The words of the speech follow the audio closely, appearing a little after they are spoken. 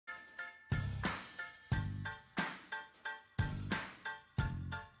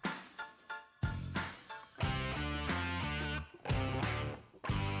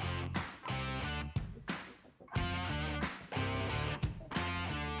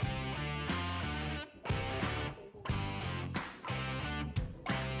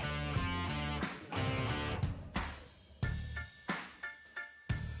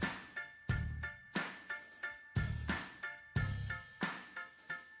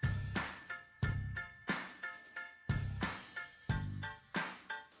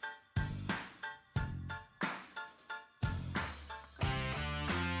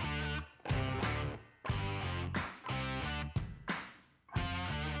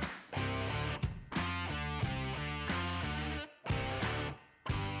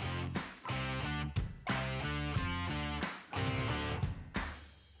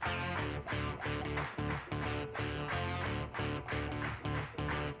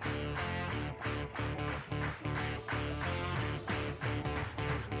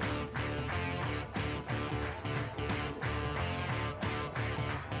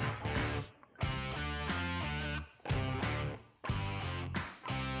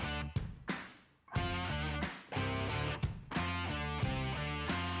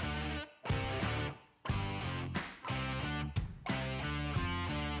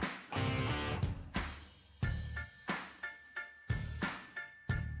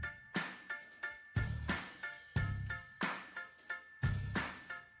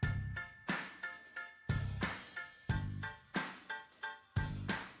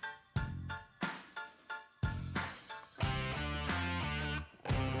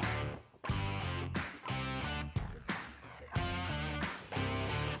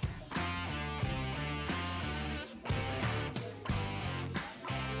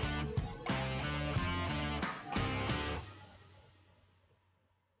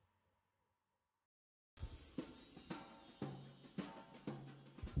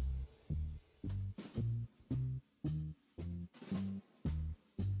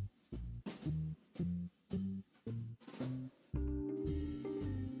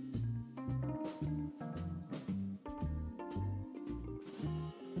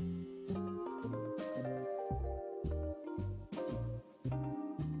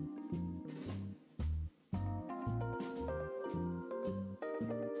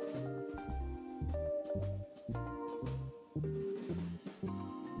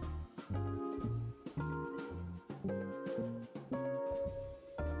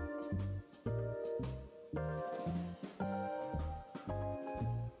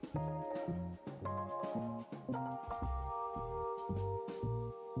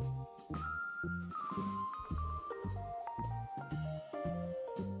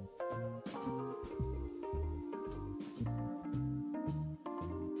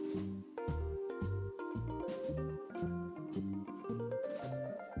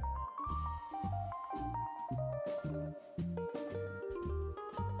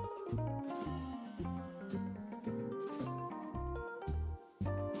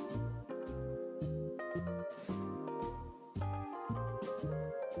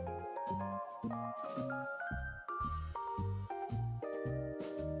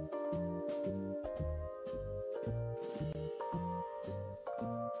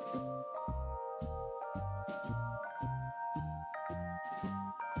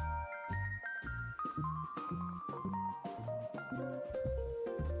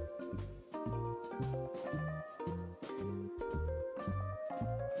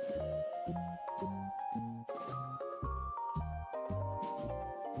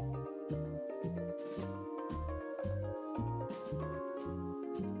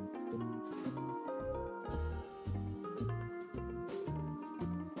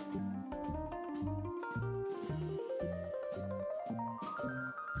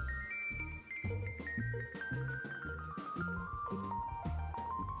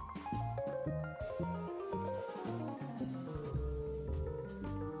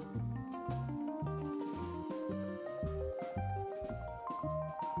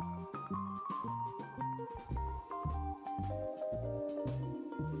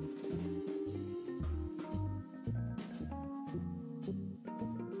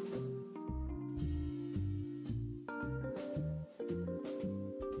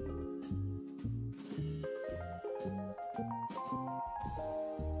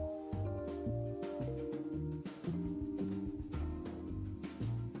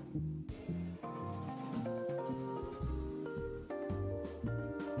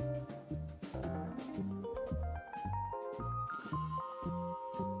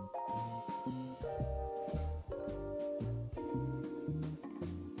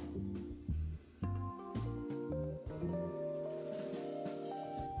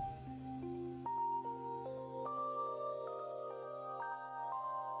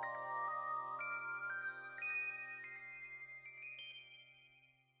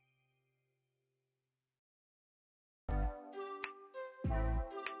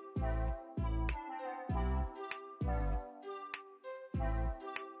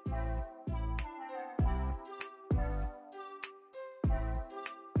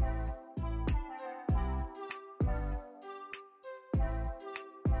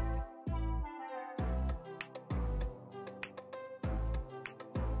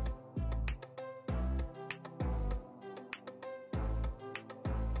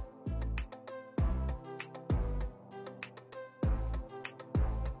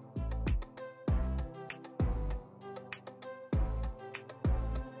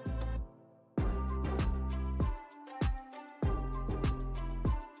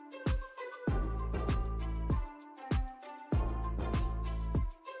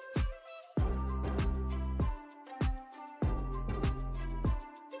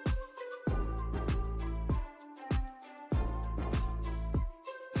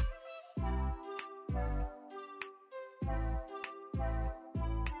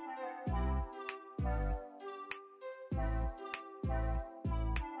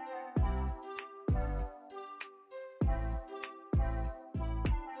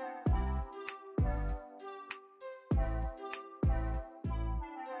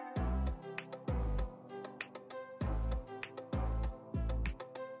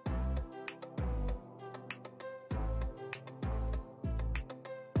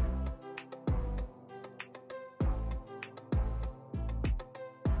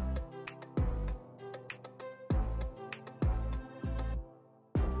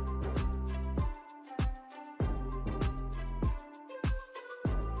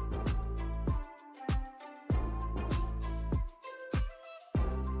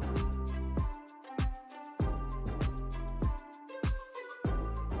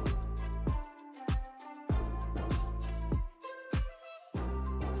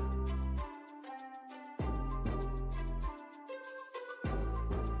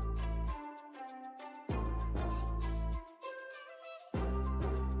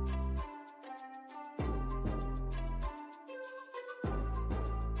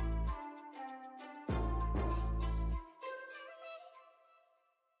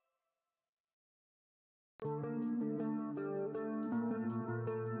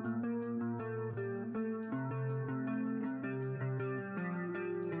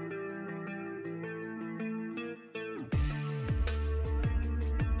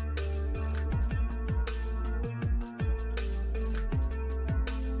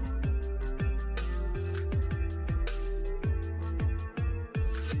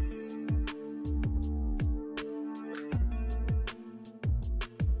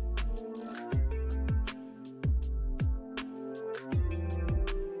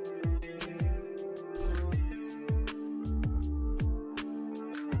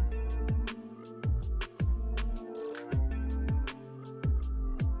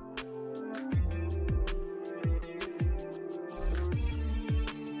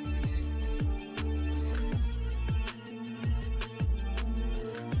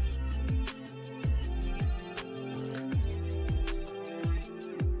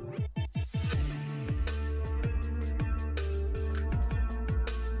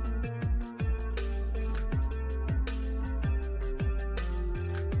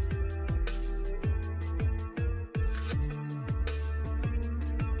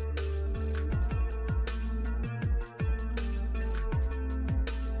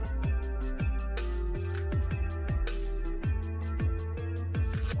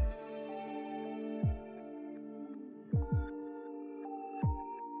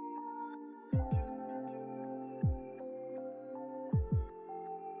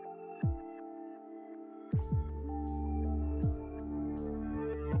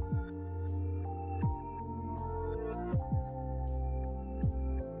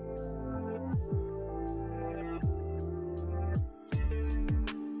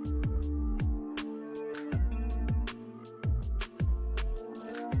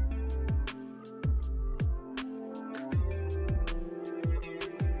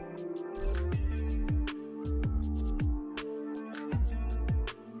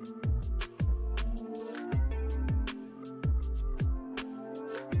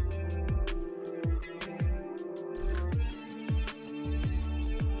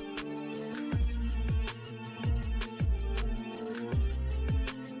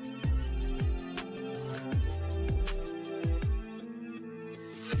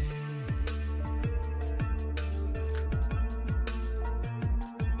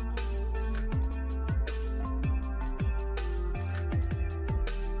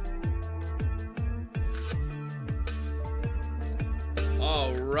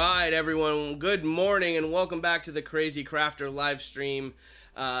All right, everyone. Good morning, and welcome back to the Crazy Crafter live stream,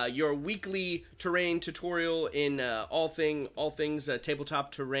 your weekly terrain tutorial in all things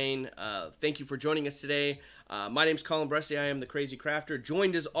tabletop terrain. Thank you for joining us today. My name's Colin Bresci. I am the Crazy Crafter,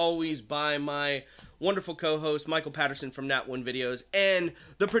 joined as always by my wonderful co-host Michael Patterson from Nat1 Videos and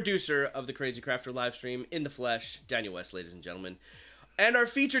the producer of the Crazy Crafter live stream in the flesh, Daniel West, ladies and gentlemen, and our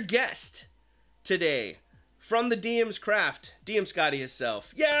featured guest today. From the DM's Craft, DM Scotty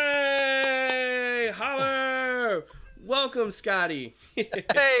himself. Yay! Holler! Welcome, Scotty. Hey,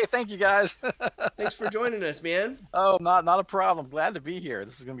 thank you guys. Thanks for joining us, man. Oh, not a problem. Glad to be here.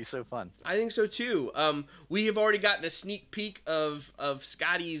 This is gonna be so fun. I think so too. We have already gotten a sneak peek of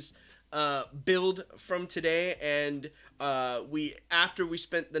Scotty's build from today, and after we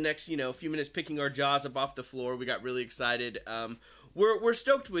spent the next few minutes picking our jaws up off the floor, we got really excited. We're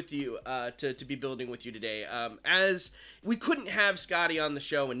stoked with you to be building with you today. As we couldn't have Scotty on the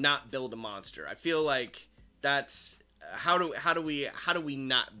show and not build a monster. I feel like that's how do we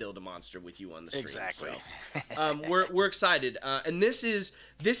not build a monster with you on the stream? Exactly. So, we're excited, and this is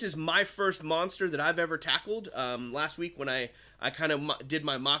my first monster that I've ever tackled. Last week when I kind of did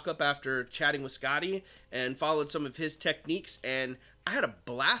my mock-up after chatting with Scotty and followed some of his techniques, and I had a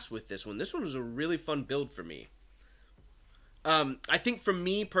blast with this one. This one was a really fun build for me. I think for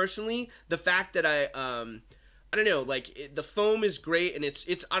me personally, the fact that I don't know, like the foam is great, and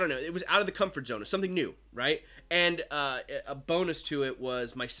it's I don't know, it was out of the comfort zone. It's something new, right? And a bonus to it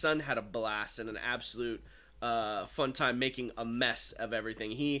was my son had a blast and an absolute fun time making a mess of everything.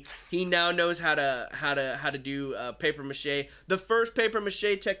 He now knows how to do paper mache. The first paper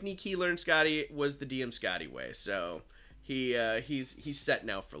mache technique he learned, Scotty, was the DM Scotty way. So he's set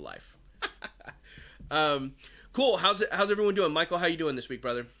now for life. Cool. How's everyone doing? Michael, how you doing this week,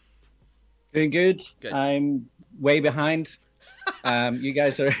 brother? Doing good. I'm way behind. You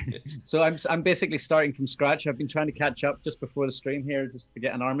guys are. So I'm basically starting from scratch. I've been trying to catch up just before the stream here, just to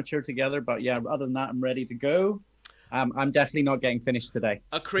get an armature together. But yeah, other than that, I'm ready to go. I'm definitely not getting finished today.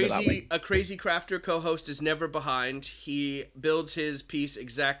 A crazy crafter co-host is never behind. He builds his piece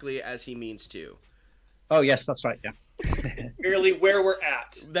exactly as he means to. Oh yes, that's right. Yeah. Merely where we're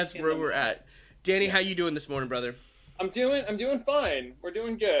at. That's where we're at. Danny, how you doing this morning, brother? I'm doing fine. We're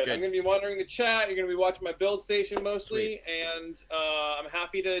doing good. I'm going to be monitoring the chat. You're going to be watching my build station mostly. Sweet. And I'm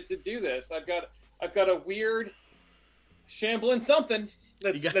happy to do this. I've got a weird shambling something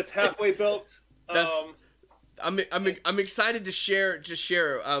that's halfway built. I'm excited to share.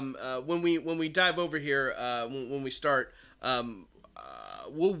 When we dive over here, when we start,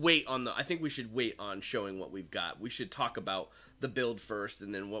 we'll wait on I think we should wait on showing what we've got. We should talk about the build first,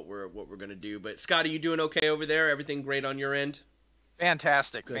 and then what we're gonna do. But Scotty, you doing okay over there? Everything great on your end?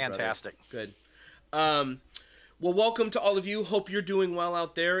 Fantastic. Good, fantastic. Brother. Good. Well, welcome to all of you. Hope you're doing well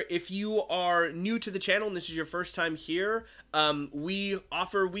out there. If you are new to the channel and this is your first time here, we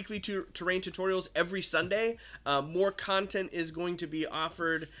offer weekly terrain tutorials every Sunday. More content is going to be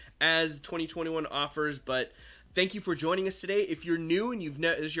offered as 2021 offers, but thank you for joining us today. If you're new and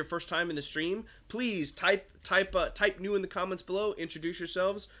this is your first time in the stream, please type new in the comments below. Introduce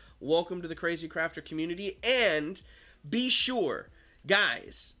yourselves. Welcome to the Crazy Crafter community, and be sure,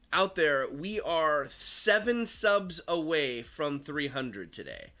 guys out there, we are 7 subs away from 300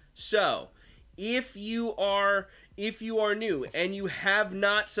 today. So, if you are new and you have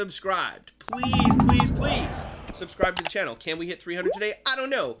not subscribed, please subscribe to the channel. Can we hit 300 today? I don't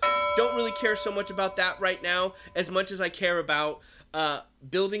know. Don't really care so much about that right now as much as I care about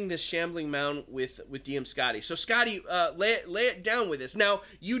building this Shambling Mound with DM Scotty. So Scotty, lay it down with us. Now,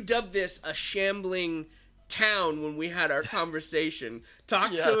 you dubbed this a shambling town when we had our conversation.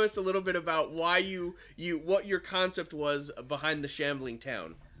 Talk to us a little bit about why what your concept was behind the shambling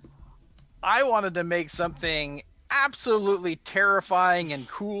town. I wanted to make something absolutely terrifying and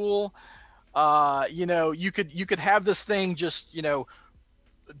cool. You could have this thing just,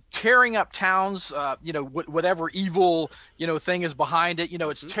 tearing up towns, whatever evil, thing is behind it,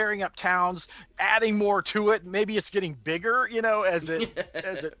 it's tearing up towns, adding more to it. Maybe it's getting bigger, as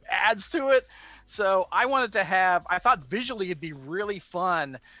it adds to it. So I thought visually it'd be really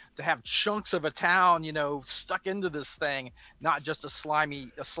fun to have chunks of a town, stuck into this thing, not just a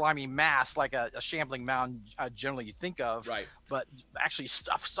slimy mass like a shambling mound generally you think of, right? But actually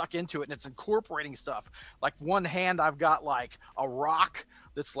stuff stuck into it, and it's incorporating stuff. Like one hand, I've got like a rock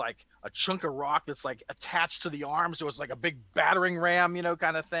that's like a chunk of rock that's like attached to the arm, so it's like a big battering ram,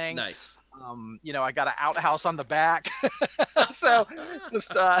 kind of thing. Nice. I got an outhouse on the back. So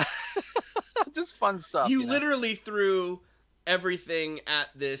just fun stuff. You literally threw everything at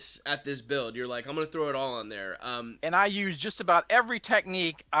this build. You're like, I'm gonna throw it all on there. And I use just about every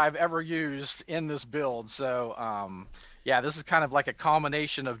technique I've ever used in this build. So yeah, this is kind of like a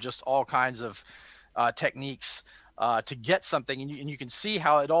combination of just all kinds of techniques to get something, and you can see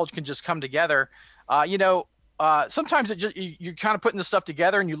how it all can just come together. You know, sometimes you're kind of putting this stuff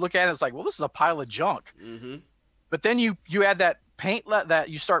together and you look at it, it's like, well, this is a pile of junk. Mm-hmm. But then you add that paint, that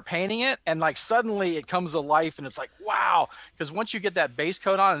you start painting it, and like suddenly it comes to life, and it's like, wow. Because once you get that base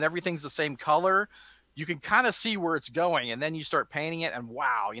coat on and everything's the same color, you can kind of see where it's going, and then you start painting it, and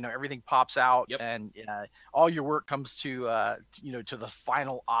wow, you know, everything pops out. Yep. And all your work comes to you know, to the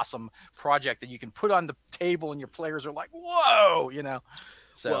final awesome project that you can put on the table, and your players are like, whoa, you know.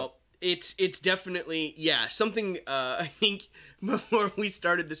 So. Well, it's definitely, yeah, something. I think before we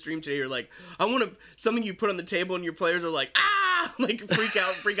started the stream today, you're like, I want to something you put on the table, and your players are like, ah, like freak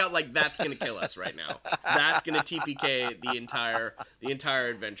out, like that's gonna kill us right now. That's gonna TPK the entire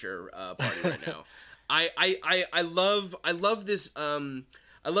adventure party right now. I love this.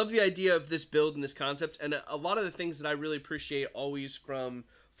 I love the idea of this build and this concept, and a lot of the things that I really appreciate always from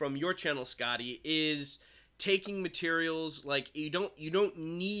your channel, Scotty, is taking materials. Like you don't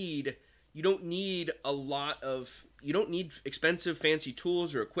need a lot of, you don't need expensive fancy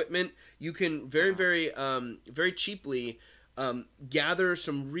tools or equipment. You can very cheaply gather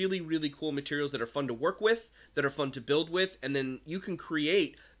some really cool materials that are fun to work with, that are fun to build with, and then you can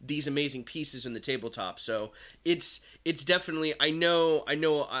create these amazing pieces in the tabletop. So it's definitely, I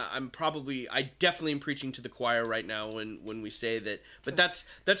definitely am preaching to the choir right now when we say that, but that's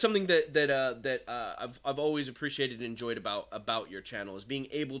something that I've always appreciated and enjoyed about your channel, is being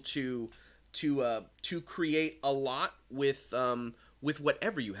able to create a lot with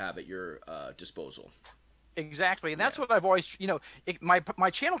whatever you have at your disposal. Exactly, and that's what I've always, you know, my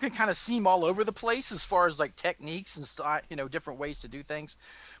channel can kind of seem all over the place as far as like techniques and you know, different ways to do things,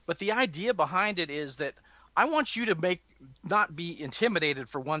 but the idea behind it is that I want you to not be intimidated,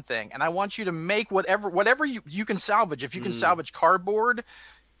 for one thing, and I want you to make whatever you can salvage. If you can salvage cardboard,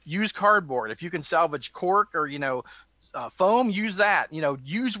 use cardboard. If you can salvage cork or, you know, foam, use that. You know,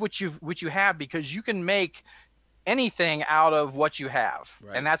 use what you have, because you can make anything out of what you have.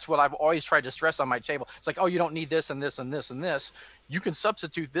 Right. And that's what I've always tried to stress on my table. It's like, oh, you don't need this and this and this and this. You can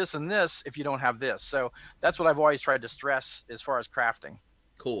substitute this and this if you don't have this. So that's what I've always tried to stress as far as crafting.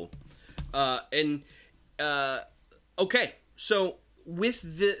 Cool. Okay, so with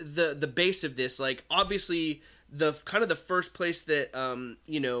the base of this, like, obviously the kind of the first place that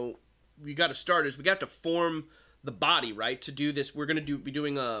you know, we got to start is we got to form the body, right? To do this, we're going to be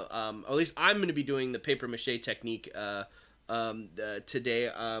doing or at least I'm going to be doing the paper mache technique today.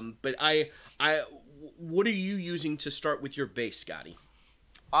 But what are you using to start with your base, Scotty?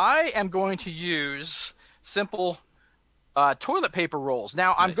 I am going to use simple toilet paper rolls. Now,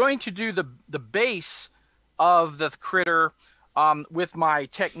 nice. I'm going to do the base of the critter with my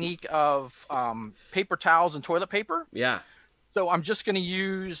technique of paper towels and toilet paper. Yeah. So I'm just going to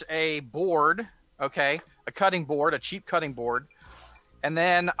use a board, okay, a cutting board, a cheap cutting board, and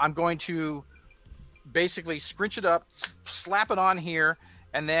then I'm going to basically scrunch it up, slap it on here,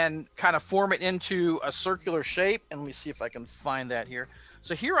 and then kind of form it into a circular shape. And let me see if I can find that here.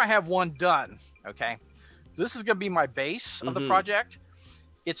 So here I have one done, okay? This is going to be my base of the project.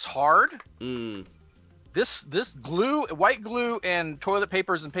 It's hard. This glue, white glue, and toilet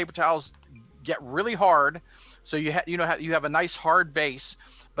papers and paper towels get really hard. So you have a nice hard base.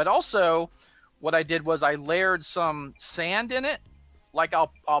 But also, what I did was I layered some sand in it. Like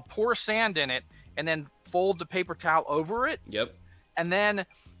I'll pour sand in it and then fold the paper towel over it. Yep. And then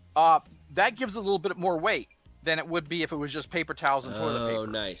that gives it a little bit more weight than it would be if it was just paper towels and toilet paper. Oh,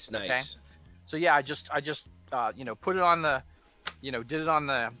 nice. Okay? So yeah, I just you know, put it on the, you know, did it on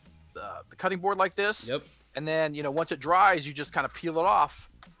the cutting board like this. Yep. And then, you know, once it dries, you just kind of peel it off,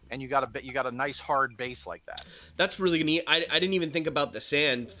 and you got a nice hard base like that. That's really neat. I didn't even think about the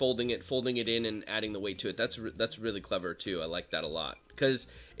sand, folding it in and adding the weight to it. That's really clever too. I like that a lot, because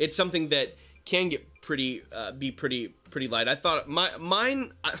it's something that can get pretty light. I thought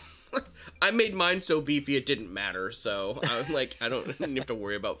mine. I made mine so beefy it didn't matter. So I'm like, I don't have to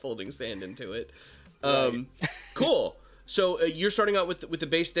worry about folding sand into it. Right. Cool. So you're starting out with the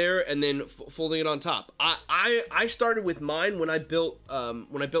base there, and then folding it on top. I started with mine when I built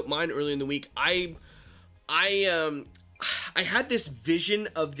mine earlier in the week. I had this vision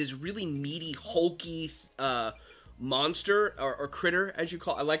of this really meaty, hulky, monster or critter, as you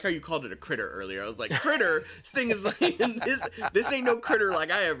call. I like how you called it a critter earlier. I was like, critter. This thing is like this ain't no critter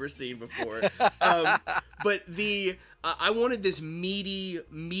like I ever seen before. But I wanted this meaty,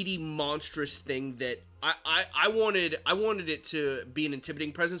 monstrous thing that I wanted it to be an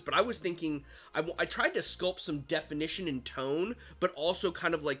intimidating presence, but I was thinking I tried to sculpt some definition and tone, but also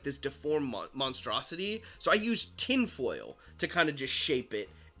kind of like this deformed monstrosity. So I used tinfoil to kind of just shape it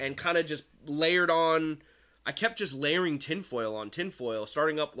and kind of just layered on. I kept just layering tinfoil on tinfoil,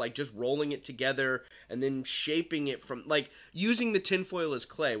 starting up like just rolling it together and then shaping it from like using the tinfoil as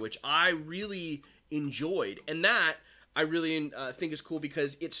clay, which I really enjoyed. And that I really think is cool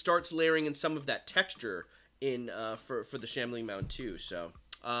because it starts layering in some of that texture in for the Shambling Mound too. So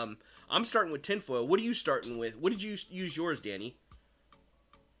I'm starting with tinfoil. What are you starting with? What did you use yours, Danny?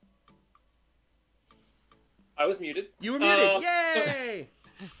 I was muted. You were muted. Yay!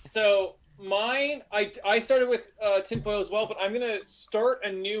 So mine, I started with tinfoil as well, but I'm gonna start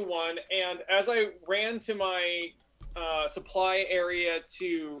a new one. And as I ran to my supply area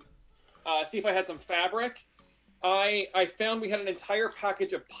to see if I had some fabric, I found we had an entire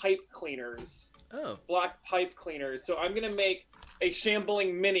package of pipe cleaners. Oh. Black pipe cleaners. So I'm gonna make a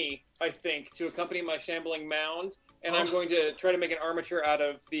Shambling Mini, I think, to accompany my Shambling Mound. And I'm going to try to make an armature out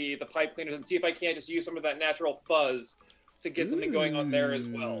of the pipe cleaners and see if I can't just use some of that natural fuzz to get something going on there as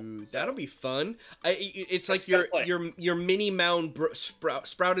well. So that'll be fun. It's like your mini mound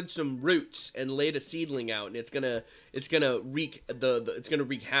sprouted some roots and laid a seedling out, and it's gonna wreak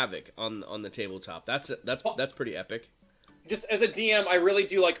havoc on the tabletop. That's pretty epic. Just as a DM, I really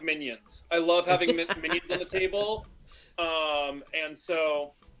do like minions. I love having minions on the table, and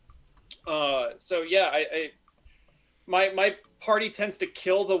so yeah, my party tends to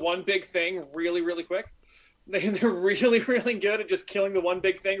kill the one big thing really quick. They're really good at just killing the one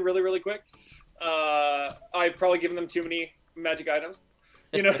big thing really quick. I've probably given them too many magic items.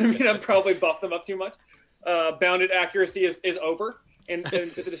 You know what I mean? I've probably buffed them up too much. Bounded accuracy is over in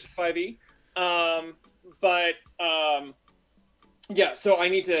 5th edition 5e. Yeah, so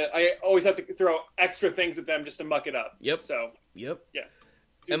I always have to throw extra things at them just to muck it up. Yep. So yep. Yeah.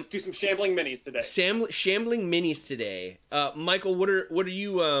 Do some Shambling Minis today. Shambling Minis today. Michael, what are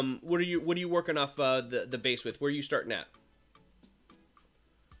you working off the base with? Where are you starting at?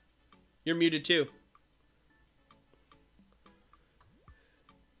 You're muted too.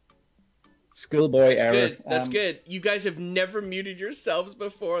 Schoolboy error. Good. That's good. You guys have never muted yourselves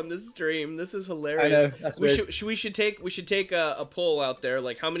before on this stream. This is hilarious. I know. That's weird. We should take a poll out there.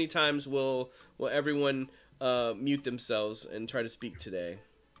 Like, how many times will everyone mute themselves and try to speak today?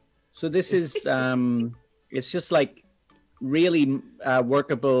 So this is it's just like really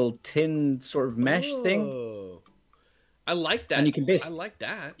workable tin sort of mesh thing. I like that. And you can I like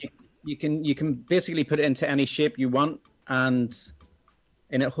that. You can basically put it into any shape you want, and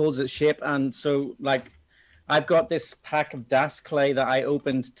it holds its shape. And so like I've got this pack of Das clay that I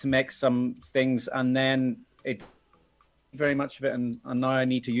opened to make some things, and then it very much of it, and now I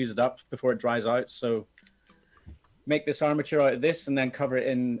need to use it up before it dries out. So make this armature out of this and then cover it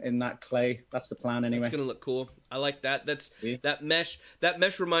in that clay. That's the plan anyway. It's gonna look cool. I like that. That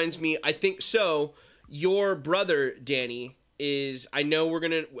mesh reminds me, I think so. Your brother, Danny, is, I know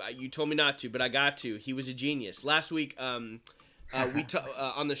you told me not to, but I got to. He was a genius. Last week, on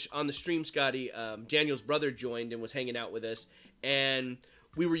the stream, Scotty, Daniel's brother joined and was hanging out with us, and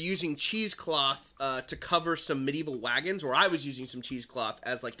we were using cheesecloth to cover some medieval wagons, or I was using some cheesecloth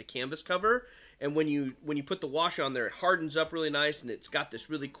as like the canvas cover. And when you put the wash on there, it hardens up really nice, and it's got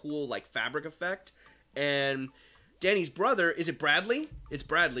this really cool like fabric effect. And Danny's brother, is it Bradley? It's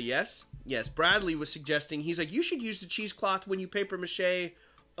Bradley, yes? Yes, Bradley was suggesting, he's like, you should use the cheesecloth when you paper mache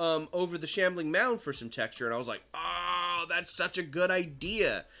over the Shambling Mound for some texture. And I was like, oh, that's such a good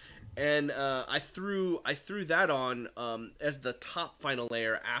idea. And I threw that on as the top final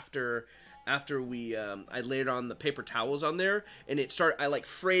layer after we I laid on the paper towels on there, and I like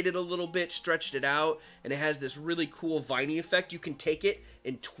frayed it a little bit, stretched it out, and it has this really cool viney effect. You can take it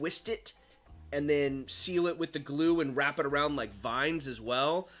and twist it and then seal it with the glue and wrap it around like vines as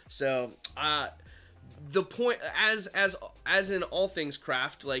well. So the point, as in all things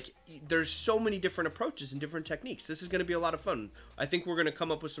craft, like there's so many different approaches and different techniques. This is going to be a lot of fun. I think we're going to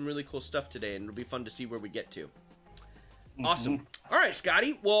come up with some really cool stuff today, and it'll be fun to see where we get to. Awesome. All right,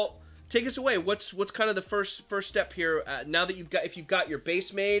 Scotty. Well, take us away. What's kind of the first step here? Now that if you've got your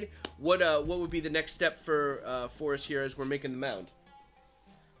base made, what would be the next step for us here as we're making the mound?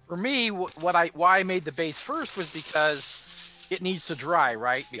 For me, why I made the base first was because it needs to dry,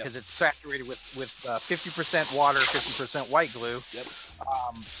 right? Because it's saturated with 50% water, 50% white glue. Yep.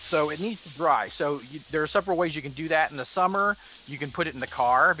 So it needs to dry. So there are several ways you can do that in the summer. You can put it in the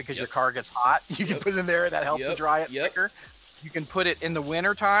car because your car gets hot. You can put it in there. That helps to dry it quicker. You can put it in the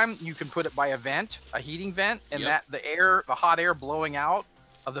winter time. You can put it by a vent, a heating vent, and that the hot air blowing out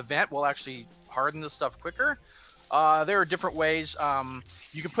of the vent will actually harden the stuff quicker. There are different ways.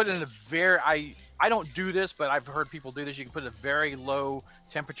 You can put it in a very, I don't do this, but I've heard people do this. You can put it in a very low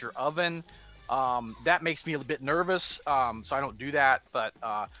temperature oven. That makes me a bit nervous, so I don't do that. But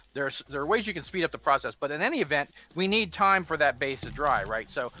there are ways you can speed up the process. But in any event, we need time for that base to dry, right?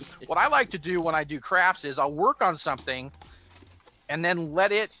 So what I like to do when I do crafts is I'll work on something and then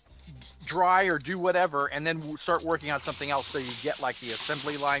let it dry or do whatever, and then start working on something else, so you get like the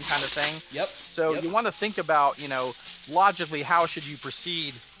assembly line kind of thing. So you want to think about, you know, logically, how should you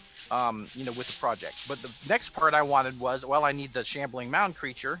proceed, you know, with the project. But the next part I wanted was, well, I need the Shambling Mound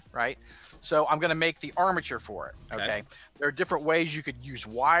creature, right? So I'm going to make the armature for it. Okay. There are different ways. You could use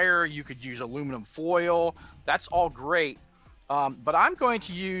wire, you could use aluminum foil. That's all great. But I'm going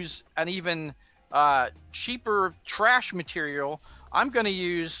to use an even cheaper trash material. I'm going to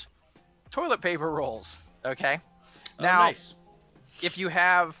use toilet paper rolls. Okay. Now, if you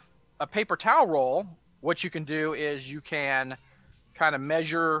have a paper towel roll, what you can do is you can kind of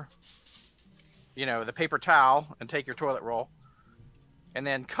measure, you know, the paper towel and take your toilet roll and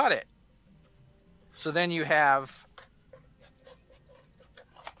then cut it. So then you have,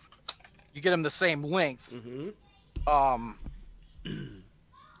 you get them the same length.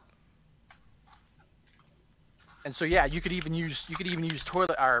 And so yeah, you could even use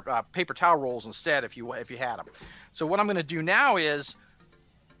toilet or paper towel rolls instead if you had them. So what I'm going to do now is,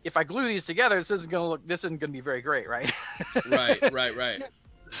 if I glue these together, this isn't going to be very great, right? Right.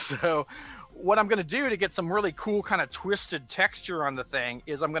 So what I'm going to do to get some really cool kind of twisted texture on the thing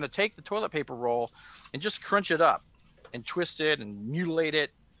is I'm going to take the toilet paper roll and just crunch it up and twist it and mutilate it.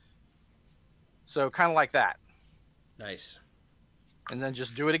 So kind of like that. Nice. And then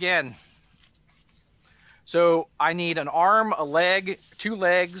just do it again. So I need an arm, a leg, 2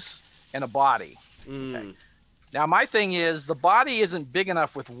 legs, and a body. Okay. Now my thing is, the body isn't big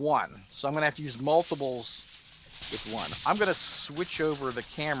enough with one, so I'm going to have to use multiples with one. I'm going to switch over the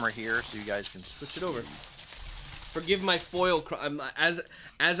camera here so you guys can switch it over. Forgive my foil.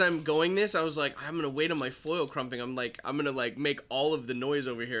 As I'm going this, I was like, I'm going to wait on my foil crumping. I'm going to like make all of the noise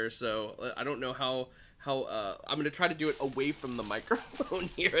over here. So I don't know how I'm going to try to do it away from the microphone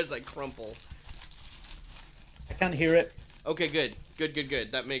here as I crumple. I can't hear it. Okay, good.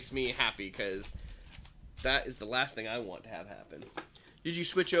 That makes me happy, because that is the last thing I want to have happen. Did you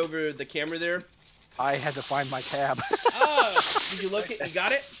switch over the camera there? I had to find my tab. Did you look it? You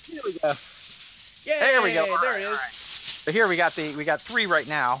got it? Here we go. Yeah, there we go. There it is. Right. So here we got 3 right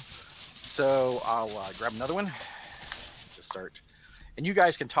now. So I'll grab another one. Just start, and you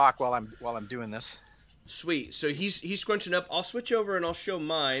guys can talk while I'm doing this. Sweet. So he's scrunching up. I'll switch over and I'll show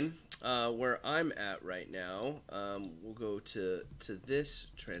mine. Where I'm at right now. We'll go to this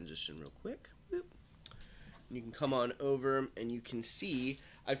transition real quick. Boop. You can come on over and you can see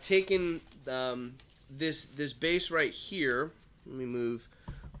I've taken this base right here. Let me move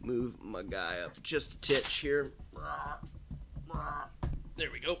my guy up just a titch here. There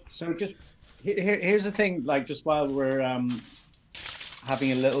we go. So just here's the thing, like, just while we're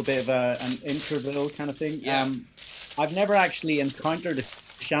having a little bit of an interval kind of thing. Yeah. I've never actually encountered a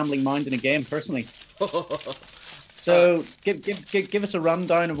Shambling Mound in a game personally. So give us a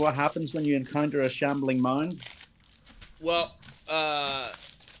rundown of what happens when you encounter a Shambling Mound. Well,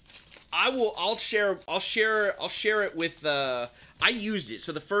 I'll share it with I used it.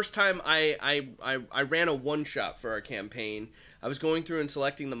 So the first time I ran a one shot for our campaign, I was going through and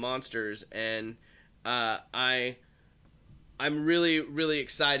selecting the monsters, and I'm really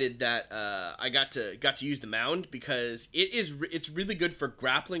excited that I got to use the mound, because it's really good for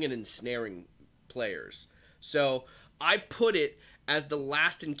grappling and ensnaring players. So I put it as the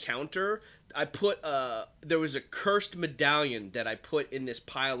last encounter. I put there was a cursed medallion that I put in this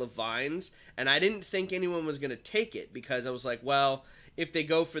pile of vines, and I didn't think anyone was gonna take it, because I was like, well, if they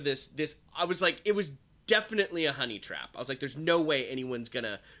go for this I was like, it was definitely a honey trap. I was like, there's no way anyone's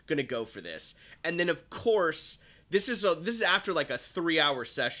gonna go for this. And then of course, this is after like a 3-hour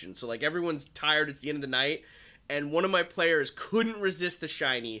session, so like everyone's tired, it's the end of the night, and one of my players couldn't resist the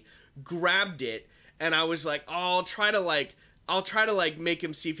shiny, grabbed it, and I was like, oh, I'll try to make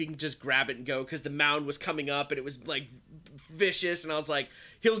him see if he can just grab it and go, because the mound was coming up and it was like vicious, and I was like,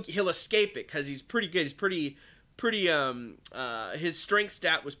 he'll escape it because he's pretty good. He's pretty his strength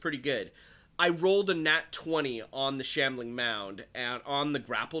stat was pretty good. I rolled a nat 20 on the Shambling Mound and on the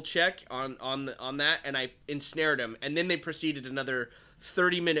grapple check on that, and I ensnared him, and then they proceeded another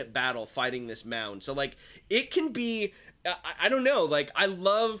 30-minute battle fighting this mound. So like it can be, I don't know, like I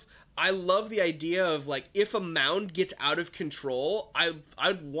love the idea of like if a mound gets out of control,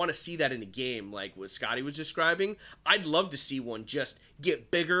 I'd want to see that in a game like what Scotty was describing. I'd love to see one just get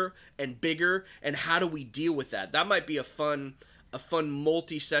bigger and bigger, and how do we deal with that? That might be a fun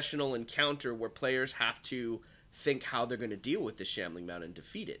multi-sessional encounter where players have to think how they're going to deal with this Shambling Mound and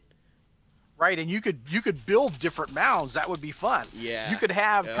defeat it. Right, and you could build different mounds. That would be fun. Yeah. You could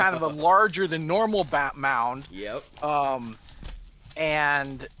have kind of a larger than normal mound. Yep.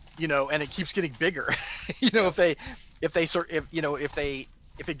 And and it keeps getting bigger. If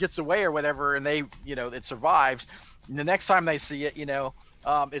it gets away or whatever, and they it survives, and the next time they see it,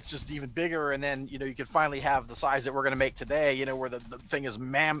 it's just even bigger, and then you can finally have the size that we're going to make today, where the thing is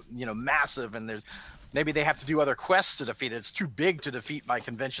massive, and maybe they have to do other quests to defeat it. It's too big to defeat by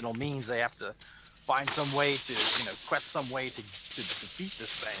conventional means. They have to find some way to quest some way to defeat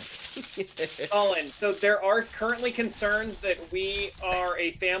this thing. Colin, so there are currently concerns that we are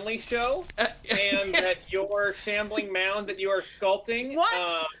a family show and that your Shambling Mound that you are sculpting.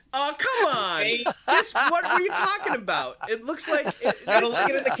 What? Come on! What were you talking about? It looks like. Gotta look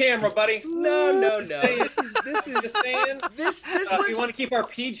into the camera, buddy. No. This is. Just saying. This looks. We want to keep our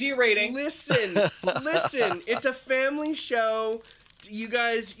PG rating. Listen. It's a family show. You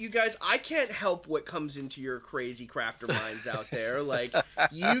guys, I can't help what comes into your crazy crafter minds out there. Like,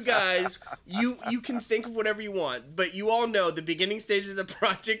 you guys, you can think of whatever you want, but you all know the beginning stages of the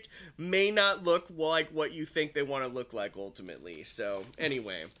project may not look like what you think they want to look like ultimately. So,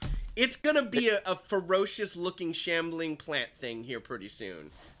 anyway, it's going to be a ferocious looking shambling plant thing here pretty soon.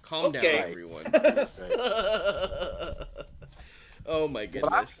 Calm down, everyone. Oh my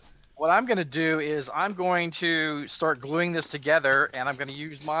goodness. What I'm going to do is I'm going to start gluing this together, and I'm going to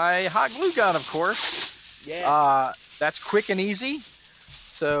use my hot glue gun, of course. Yes. That's quick and easy.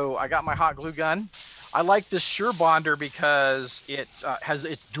 So I got my hot glue gun. I like this Sure Bonder because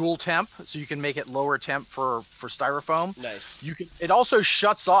it's dual temp, so you can make it lower temp for styrofoam. Nice. It also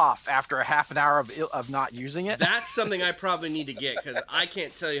shuts off after a half an hour of not using it. That's something I probably need to get, because I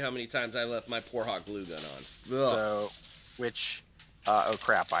can't tell you how many times I left my poor hot glue gun on. Ugh. So, oh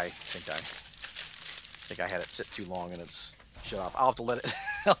crap! I think I had it sit too long and it's shut off. I'll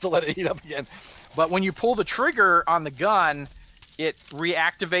have to let it heat up again. But when you pull the trigger on the gun, it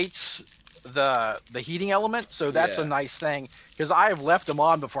reactivates the heating element. So that's a nice thing, because I have left them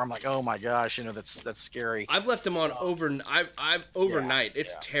on before. I'm like, oh my gosh, that's scary. I've left them on overnight.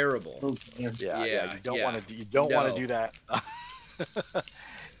 It's terrible. Yeah. You don't want to do that.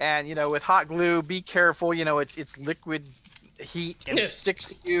 And with hot glue, be careful. It's liquid heat and it sticks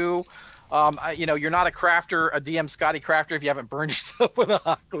to you. You're not a DM Scotty crafter if you haven't burned yourself with a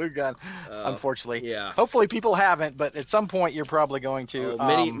hot glue gun, unfortunately. Yeah. Hopefully people haven't, but at some point you're probably going to.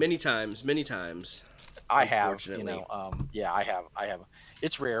 Many times. I have. I have.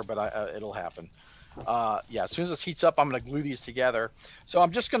 It's rare, but it'll happen. As soon as this heats up, I'm going to glue these together. So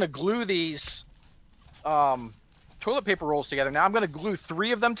I'm just going to glue these toilet paper rolls together. Now I'm going to glue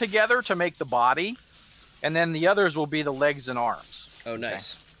 3 of them together to make the body. And then the others will be the legs and arms. Oh,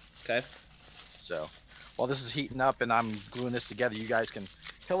 nice. Okay. So, while this is heating up and I'm gluing this together, you guys can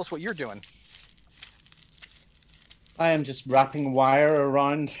tell us what you're doing. I am just wrapping wire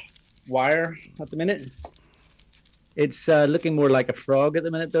around wire at the minute. It's looking more like a frog at the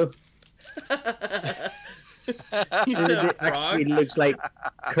minute, though. It actually looks like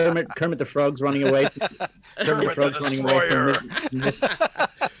Kermit the Frog's running away. Kermit the Frog's running away from this.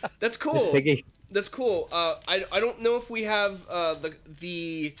 That's cool. That's cool. I don't know if we have I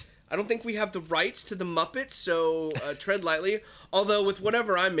don't think we have the rights to the Muppets, so tread lightly. Although with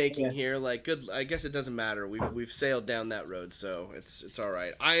whatever I'm making here, like I guess it doesn't matter. We've sailed down that road, so it's all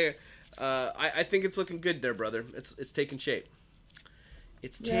right. I think it's looking good there, brother. It's taking shape.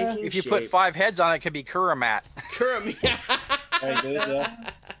 It's taking shape. If you put 5 heads on it, it could be Kuramat. Very good,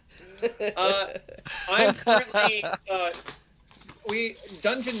 yeah. I'm currently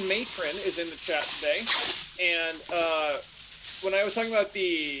Dungeon Matron is in the chat today, and when I was talking about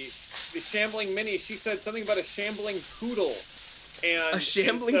the Shambling Mini, she said something about a Shambling Poodle. And a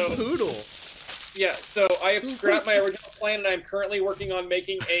Shambling Poodle? Yeah, so I have scrapped my original plan, and I'm currently working on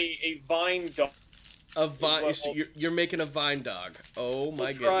making a vine dog. A vine? So you're making a vine dog. Oh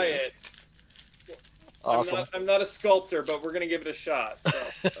my goodness. Try it. Awesome. I'm not a sculptor, but we're going to give it a shot. So.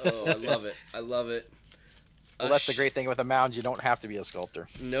 Oh, I love it. I love it. Well, that's the great thing with a mound. You don't have to be a sculptor.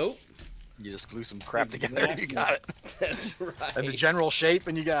 Nope. You just glue some crap together and you got it. That's right. And the general shape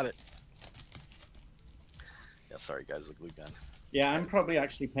and you got it. Yeah, sorry guys, the glue gun. Yeah, I'm probably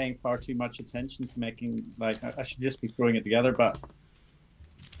actually paying far too much attention to making, like, I should just be throwing it together, but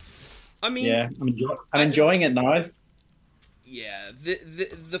I mean, yeah, I'm enjoying it now. Yeah,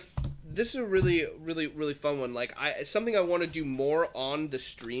 this is a really fun one. Like, something I want to do more on the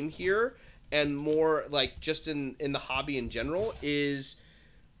stream here, and more like just in the hobby in general, is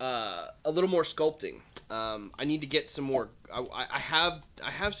a little more sculpting. I need to get some more. I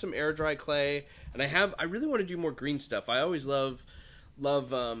have some air dry clay, and I really want to do more green stuff. I always love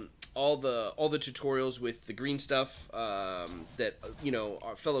all the tutorials with the green stuff that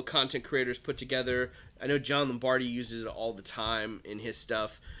our fellow content creators put together. I know John Lombardi uses it all the time in his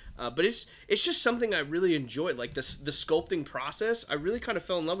stuff, but it's just something I really enjoy. Like the sculpting process, I really kind of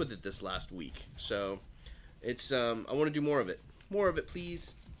fell in love with it this last week. So it's I want to do more of it. More of it,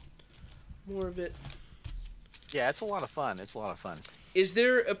 please. More of it. Yeah, it's a lot of fun. It's a lot of fun. Is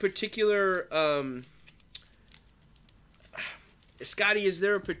there a particular Scotty, is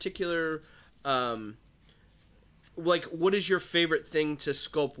there a particular like, what is your favorite thing to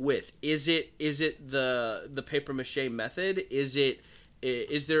sculpt with? Is it the paper mache method? Is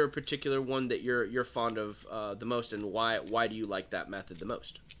there a particular one that you're fond of the most, and why do you like that method the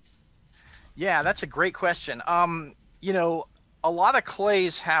most? Yeah, that's a great question. A lot of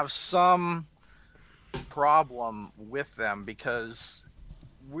clays have some problem with them because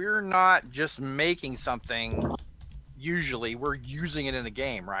we're not just making something. Usually we're using it in the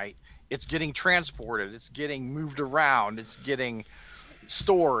game, right? It's getting transported, it's getting moved around, it's getting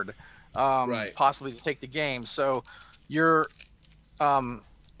stored, right. Possibly to take the game. So your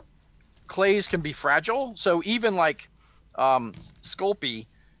clays can be fragile. So even like Sculpey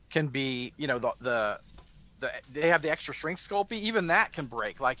can be, they have the extra strength Sculpey, even that can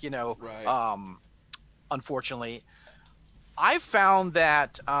break, like, right. Unfortunately. I've found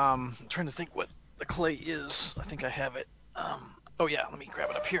that I'm trying to think what the clay is. I think I have it. Oh yeah, let me grab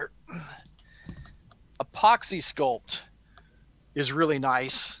it up here. Epoxy Sculpt is really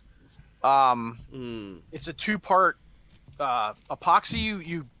nice. It's a 2-part epoxy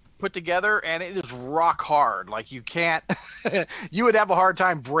you put together, and it is rock hard. Like, you can't you would have a hard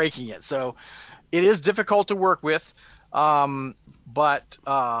time breaking it. So it is difficult to work with, but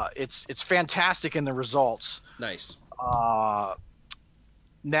it's fantastic in the results. Nice.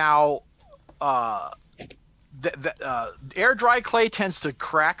 Now the air dry clay tends to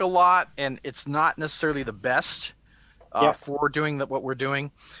crack a lot, and it's not necessarily the best for doing what we're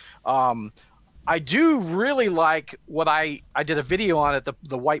doing. I do really like what I did a video on it,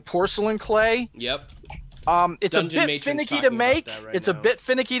 the white porcelain clay. Yep. It's Dungeon a bit finicky to make. It's a bit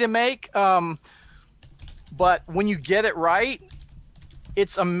finicky to make. But when you get it right,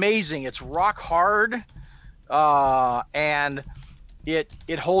 it's amazing. It's rock hard, and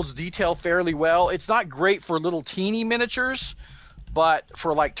it holds detail fairly well. It's not great for little teeny miniatures, but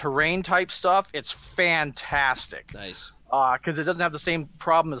for like terrain type stuff, it's fantastic. Nice. Because it doesn't have the same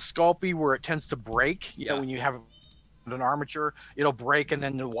problem as Sculpey, where it tends to break. You know, when you have an armature, it'll break, and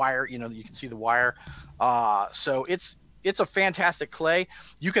then the wire, you can see the wire. So it's a fantastic clay.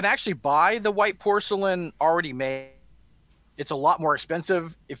 You can actually buy the white porcelain already made. It's a lot more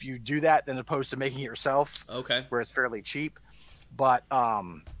expensive if you do that than opposed to making it yourself. Okay. Where it's fairly cheap. But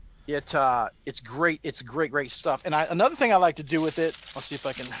it's great. It's great stuff. And another thing I like to do with it, I'll see if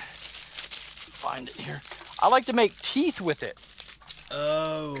I can find it here. I like to make teeth with it.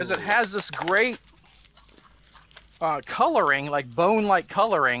 Oh. Because it has this great coloring, like bone-like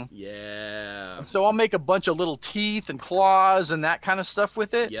coloring. Yeah. And so I'll make a bunch of little teeth and claws and that kind of stuff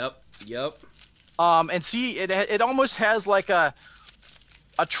with it. Yep. And see, it almost has like a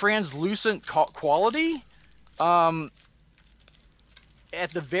translucent quality.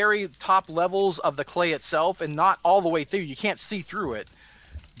 At the very top levels of the clay itself, and not all the way through. You can't see through it,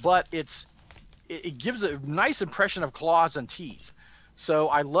 but it gives a nice impression of claws and teeth. So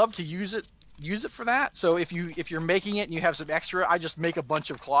I love to use it for that. So if you're making it and you have some extra, I just make a bunch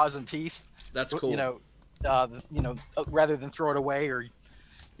of claws and teeth. That's cool. Rather than throw it away or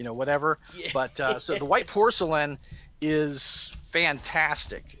whatever. Yeah. But so the white porcelain is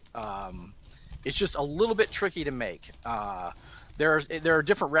fantastic. It's just a little bit tricky to make. There are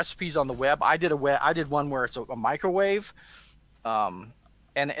different recipes on the web. I did one where it's a microwave, and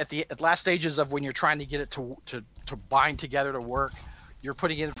at last stages of when you're trying to get it to bind together to work, you're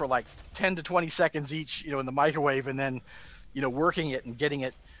putting it in for like 10 to 20 seconds each, in the microwave, and then working it and getting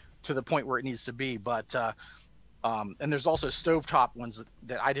it to the point where it needs to be. But and there's also stovetop ones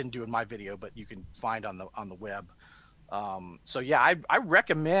that I didn't do in my video, but you can find on the web. So yeah, I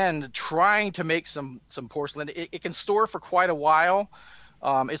recommend trying to make some porcelain. It can store for quite a while.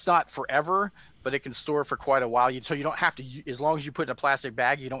 It's not forever, but it can store for quite a while. So you don't have to, as long as you put it in a plastic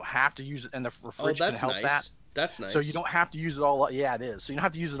bag, you don't have to use it, and the fridge can help that. That's nice. So you don't have to use it all. Yeah, it is. So you don't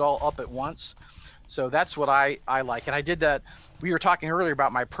have to use it all up at once. So that's what I like. And I did that. We were talking earlier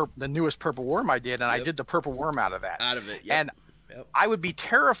about the newest purple worm I did, and I did the purple worm out of that. Out of it, yep. And I would be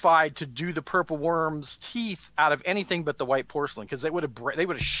terrified to do the purple worm's teeth out of anything but the white porcelain, because they would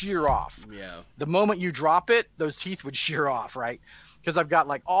have shear off. Yeah. The moment you drop it, those teeth would shear off, right? Because I've got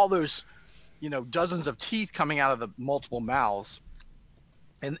like all those, dozens of teeth coming out of the multiple mouths.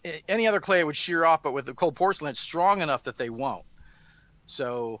 And any other clay would shear off, but with the cold porcelain, it's strong enough that they won't.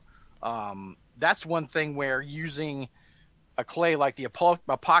 So that's one thing where using a clay like the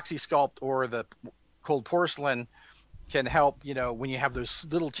epoxy sculpt or the cold porcelain can help, when you have those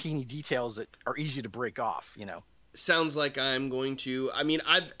little teeny details that are easy to break off, Sounds like I'm going to,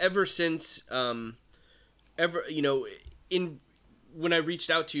 I've ever since, when I reached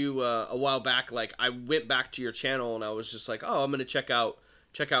out to you a while back, like I went back to your channel and I was just like, oh, I'm going to check out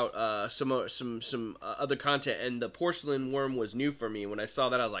some other content, and the porcelain worm was new for me. When I saw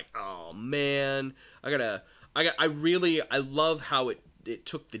that, I was like, oh man, I love how it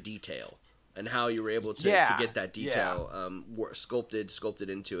took the detail and how you were able to get that detail sculpted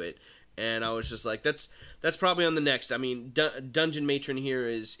into it. And I was just like, that's probably on the next. Dungeon Matron here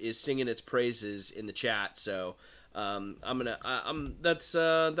is singing its praises in the chat, so that'll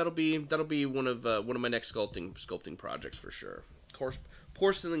be one of my next sculpting projects for sure. Of course,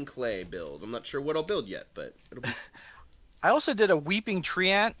 porcelain clay build. I'm not sure what I'll build yet, but it'll be. I also did a weeping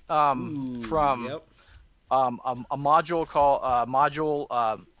treant from a module called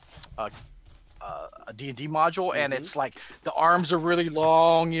a D&D module, and it's like the arms are really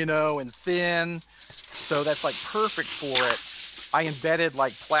long, and thin, so that's like perfect for it. I embedded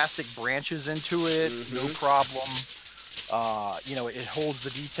like plastic branches into it, no problem. It holds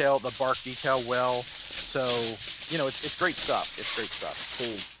the bark detail well, so it's great stuff. It's great stuff.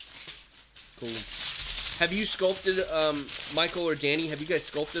 Cool. Have you sculpted, Michael or Danny? Have you guys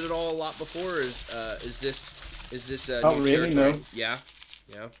sculpted it all a lot before? Or is this not new really? territory? No. Yeah.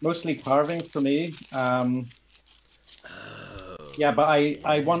 Mostly carving for me. Yeah, but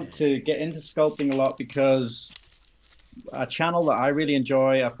I want to get into sculpting a lot because a channel that I really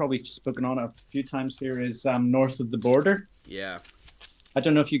enjoy, I've probably spoken on it a few times here, is North of the Border. Yeah. I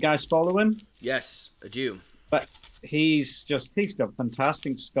don't know if you guys follow him. Yes, I do. But he's got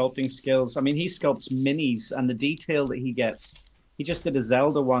fantastic sculpting skills. He sculpts minis, and the detail that he gets. He just did a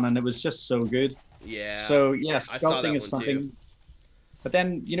Zelda one, and it was just so good. Yeah. So yeah, sculpting is something. Too. But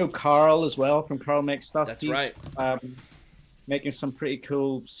then Carl as well from Carl Makes Stuff. That's right. Making some pretty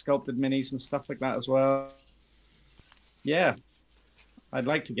cool sculpted minis and stuff like that as well. Yeah, I'd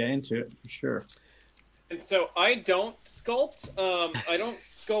like to get into it for sure. And so I don't sculpt. I don't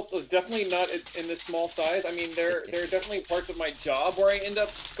sculpt, definitely not in this small size. There are definitely parts of my job where I end up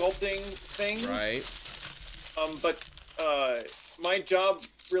sculpting things. Right. But my job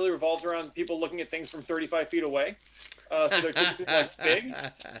really revolves around people looking at things from 35 feet away. So they're typically like big.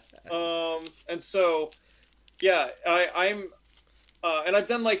 And so, yeah, I'm, and I've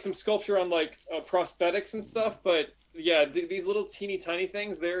done like some sculpture on like prosthetics and stuff, but yeah, these little teeny tiny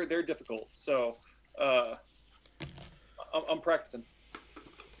things, they're difficult. So, I'm practicing.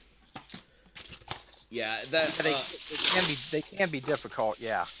 Yeah, that they can be difficult.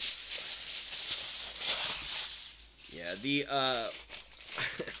 Yeah. Yeah, I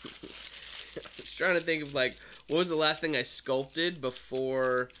was trying to think of like what was the last thing I sculpted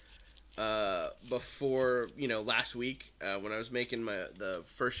before last week when I was making the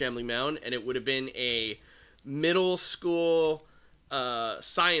first Shambling Mound, and it would have been a middle school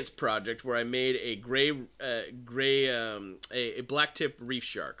science project where I made a a black tip reef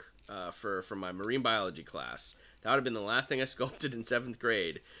shark for my marine biology class. That would have been the last thing I sculpted in 7th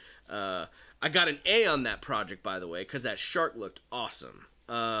grade. I got an A on that project, by the way, because that shark looked awesome.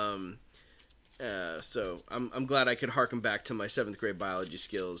 So I'm glad I could harken back to my 7th grade biology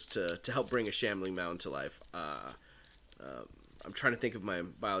skills to help bring a Shambling Mound to life. I'm trying to think of my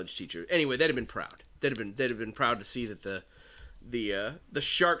biology teacher. Anyway, they'd have been proud. They'd have been proud to see that the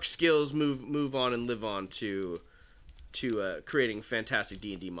shark skills move on and live on to creating fantastic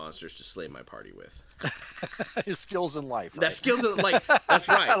D&D monsters to slay my party with. His skills in life. Right? That skills in life. That's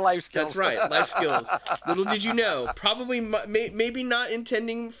right. Life skills. That's right. Life skills. Little did you know. Probably, maybe not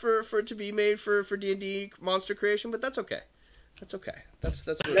intending for it to be made for D&D monster creation, but that's okay. That's okay. That's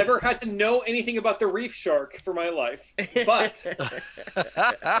what never had to know anything about the reef shark for my life, but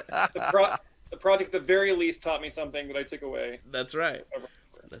the project at the very least taught me something that I took away. That's right.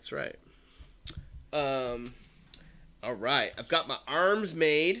 That's right. All right, I've got my arms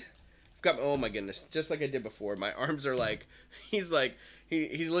made. I've got oh my goodness, just like I did before. My arms are like, he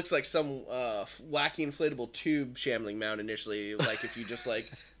looks like some wacky inflatable tube Shambling Mound initially. Like if you just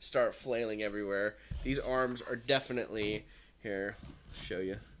like start flailing everywhere. These arms are definitely here.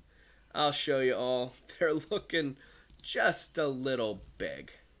 I'll show you all. They're looking just a little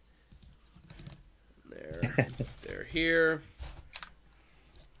big. They're here.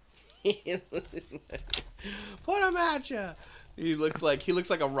 Put him at ya. He looks like a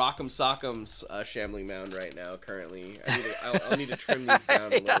Rock'em Sock'em's Shambling Mound right now. Currently, I'll need to trim these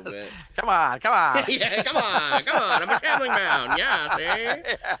down a little bit. Come on. Yeah, come on. I'm a Shambling Mound. Yeah,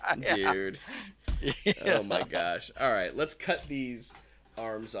 see, dude. Yeah. Oh my gosh. All right, let's cut these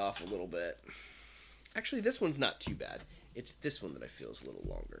arms off a little bit. Actually, this one's not too bad. It's this one that I feel is a little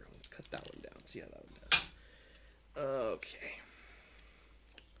longer. Let's cut that one down. See how that one does. Okay.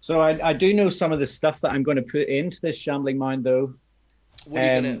 So I do know some of the stuff that I'm going to put into this Shambling Mound, though. What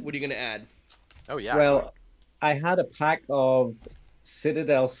are you gonna add? Oh yeah. Well, I had a pack of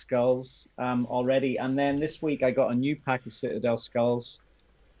Citadel skulls already, and then this week I got a new pack of Citadel skulls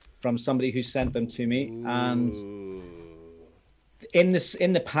from somebody who sent them to me. Ooh. And in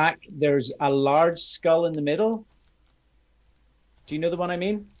the pack, there's a large skull in the middle. Do you know the one I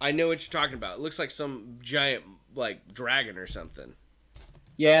mean? I know what you're talking about. It looks like some giant like dragon or something.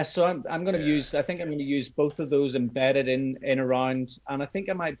 Yeah, so I'm going to use. I think I'm going to use both of those embedded in around, and I think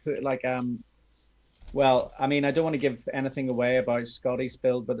I might put like Well, I mean, I don't want to give anything away about Scotty's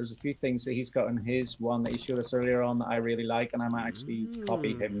build, but there's a few things that he's got in his one that he showed us earlier on that I really like, and I might actually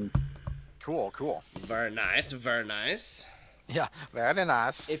copy him. Cool. Very nice. Yeah, very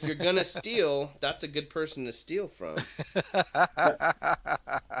nice. If you're gonna steal, that's a good person to steal from.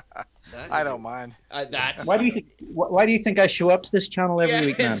 I don't mind. That's Why do you think I show up to this channel every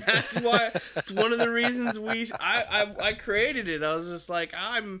week, man? That's why. It's one of the reasons I created it. I was like,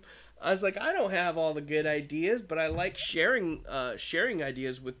 I don't have all the good ideas, but I like sharing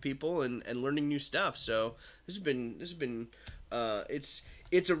ideas with people and learning new stuff. So this has been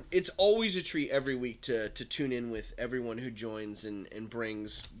it's always a treat every week to tune in with everyone who joins and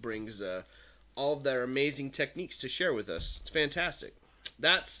brings all of their amazing techniques to share with us. It's fantastic.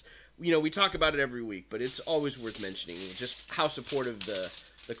 That's, we talk about it every week, but it's always worth mentioning just how supportive the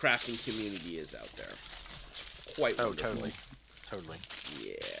crafting community is out there. It's quite wonderful. Totally.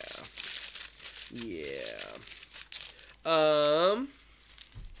 Yeah.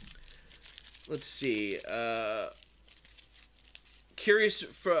 Let's see. Curious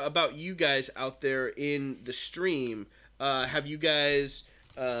about you guys out there in the stream. Have you guys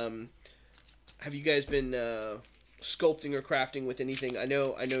been sculpting or crafting with anything? I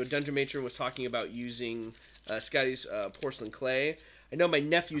know Dungeon Matron was talking about using Scotty's porcelain clay. I know my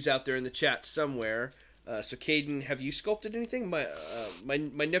nephew's out there in the chat somewhere. So Caden, have you sculpted anything? My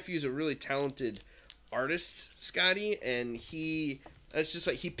nephew's a really talented artist, Scotty, and it's just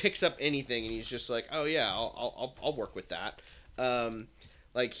like he picks up anything and he's just like, oh yeah, I'll work with that.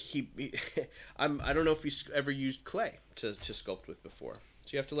 Like I don't know if he's ever used clay to sculpt with before.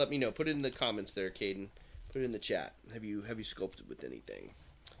 So you have to let me know. Put it in the comments there, Caden. Put it in the chat. Have you sculpted with anything?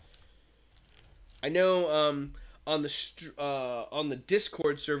 I know on the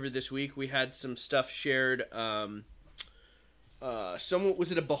Discord server this week we had some stuff shared. Someone,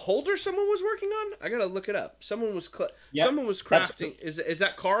 was it a beholder someone was working on? I gotta look it up. Someone was someone was crafting. Is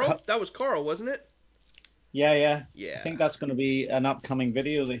that Carl? That was Carl, wasn't it? Yeah. I think that's going to be an upcoming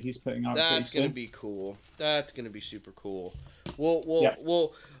video that he's putting out. That's going to be cool. That's going to be super cool.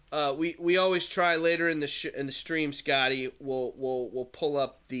 We always try later in the stream, Scotty. We'll pull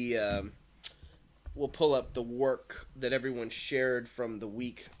up the work that everyone shared from the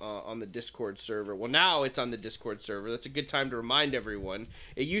week on the Discord server. Well, now it's on the Discord server. That's a good time to remind everyone.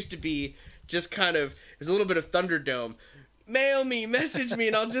 It used to be just kind of, there's a little bit of Thunderdome. Mail me, message me,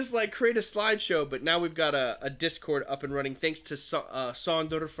 and I'll just like create a slideshow. But now we've got a Discord up and running thanks to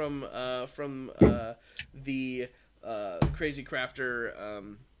Sonder from the Crazy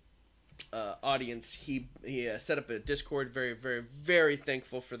Crafter audience. He set up a Discord. Very, very, very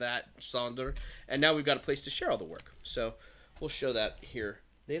thankful for that, Sonder. And now we've got a place to share all the work. So we'll show that here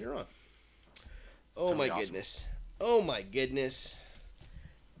later on. Oh my goodness. Oh my goodness.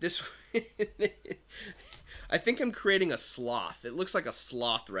 This I think I'm creating a sloth. It looks like a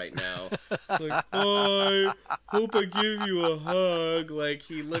sloth right now. Like, I hope I give you a hug. Like,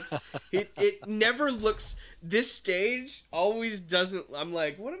 he looks... It never looks... This stage always doesn't... I'm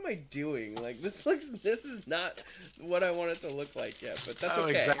like, what am I doing? Like, this is not what I want it to look like yet, but that's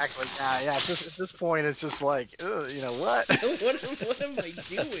okay. Exactly. Yeah. At this point, it's just like, you know, what? What am I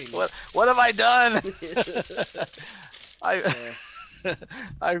doing? What have I done?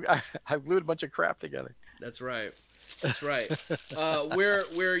 I glued a bunch of crap together. That's right. That's right. Where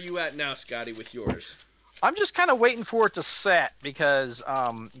are you at now, Scotty, with yours? I'm just kind of waiting for it to set because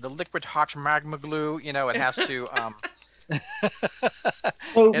the liquid hot magma glue, you know, it has to.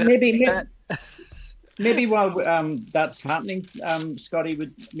 So maybe while that's happening,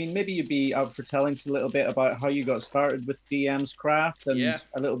 Scotty, maybe you'd be up for telling us a little bit about how you got started with DM's Craft and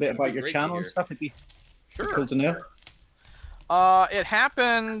a little bit about your channel and stuff. It'd be cool to know. It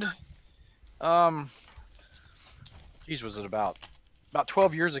happened. Geez, was it about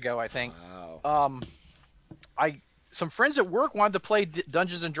 12 years ago, I think. Wow. Some friends at work wanted to play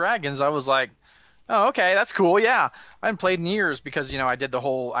Dungeons and Dragons. I was like, oh, okay, that's cool. Yeah, I hadn't played in years because, you know, I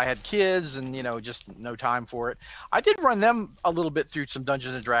had kids and, you know, just no time for it. I did run them a little bit through some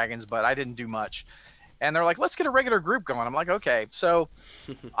Dungeons and Dragons, but I didn't do much. And they're like, let's get a regular group going. I'm like, okay. So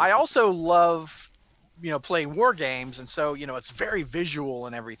I also love, you know, playing war games, and so, you know, it's very visual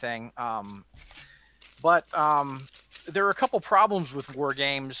and everything. But there are a couple problems with war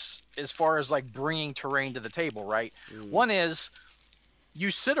games as far as like bringing terrain to the table, right? One is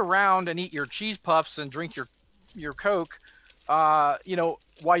you sit around and eat your cheese puffs and drink your Coke, you know,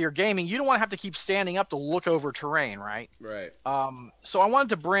 while you're gaming. You don't want to have to keep standing up to look over terrain, right? Right. So I wanted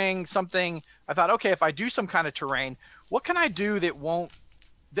to bring something. I thought, okay, if I do some kind of terrain, what can I do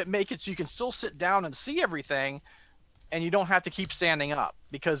that make it so you can still sit down and see everything, and you don't have to keep standing up,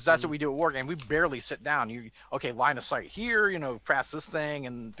 because that's what we do at Wargame. We barely sit down. Okay, line of sight here, you know, past this thing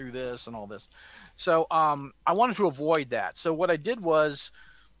and through this and all this. So I wanted to avoid that. So what I did was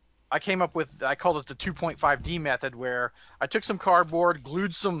I came up with, I called it the 2.5D method, where I took some cardboard,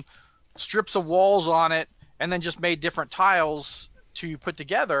 glued some strips of walls on it, and then just made different tiles to put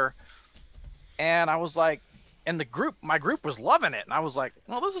together. And I was like, and my group was loving it. And I was like,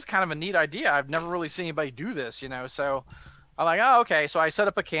 well, this is kind of a neat idea. I've never really seen anybody do this, you know? So I'm like, oh, okay. So I set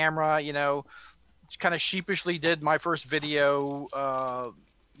up a camera, you know, kind of sheepishly did my first video,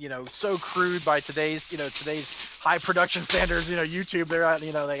 you know, so crude by today's high production standards, you know, YouTube,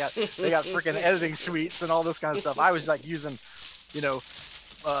 they got freaking editing suites and all this kind of stuff. I was like using, you know,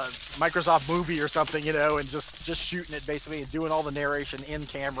 Microsoft Movie or something, you know, and just shooting it basically and doing all the narration in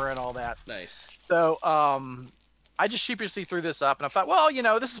camera and all that. Nice. So I just sheepishly threw this up, and I thought, well, you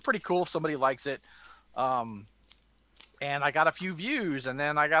know, this is pretty cool if somebody likes it. And I got a few views, and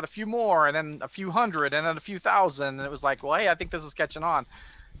then I got a few more, and then a few hundred, and then a few thousand, and it was like, well, hey, I think this is catching on.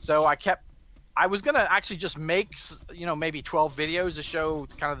 So I was gonna actually just make, you know, maybe 12 videos to show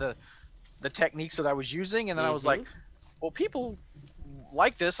kind of the techniques that I was using, and then I was like, well, people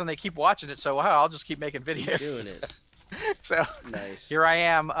like this and they keep watching it, so I'll just keep making videos. Keep doing it. So nice. Here I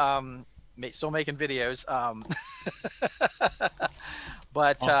am, still making videos.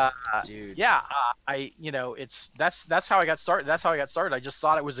 But awesome. Dude. Yeah, that's how I got started. I just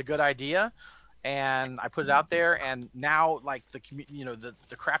thought it was a good idea, and I put it out there, and now like the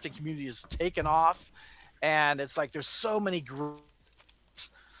crafting community is taken off, and it's like there's so many groups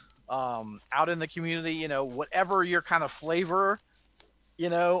out in the community, you know, whatever your kind of flavor, you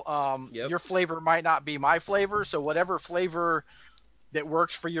know, your flavor might not be my flavor, so whatever flavor that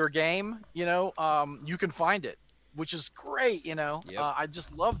works for your game, you know, you can find it, which is great, you know. I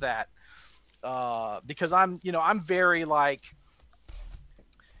just love that, because I'm very like,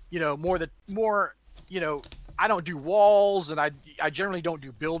 you know, more, you know, I don't do walls, and I generally don't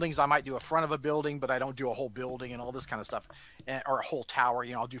do buildings. I might do a front of a building, but I don't do a whole building and all this kind of stuff, or a whole tower.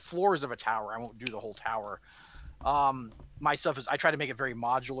 You know, I'll do floors of a tower. I won't do the whole tower. My stuff is, I try to make it very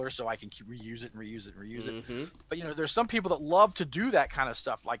modular so I can keep reuse it. But you know, there's some people that love to do that kind of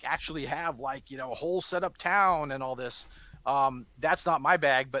stuff, like actually have like, you know, a whole set up town and all this. That's not my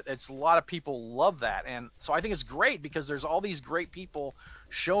bag, but it's a lot of people love that, and so I think it's great because there's all these great people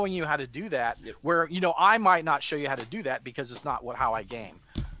showing you how to do that. Where, you know, I might not show you how to do that because it's not how I game.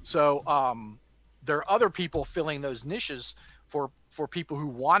 So there are other people filling those niches for people who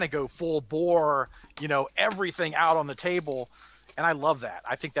want to go full bore, you know, everything out on the table, and I love that.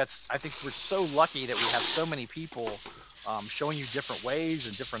 I think we're so lucky that we have so many people showing you different ways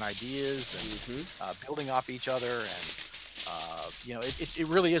and different ideas, and building off each other, and you know, it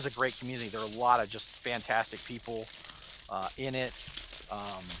really is a great community. There are a lot of just fantastic people in it.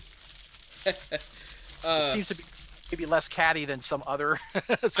 It seems to be maybe less catty than some other. I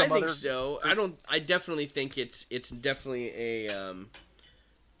think so. I definitely think it's definitely a.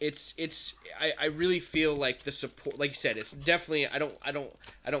 I really feel like the support, like you said, it's definitely. I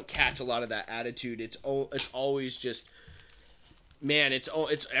don't catch a lot of that attitude. It's always just. Man, it's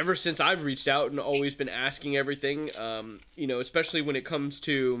ever since I've reached out and always been asking everything, especially when it comes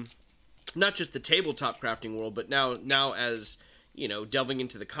to not just the tabletop crafting world, but now as, delving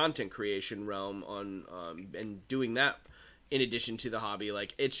into the content creation realm and doing that in addition to the hobby,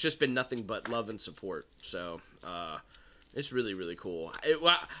 like, it's just been nothing but love and support. So, it's really, really cool.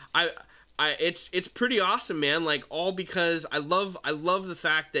 It's pretty awesome, man. Like, all because I love the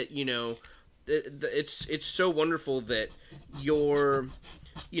fact that, it's so wonderful that you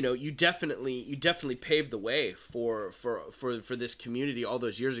definitely paved the way for this community all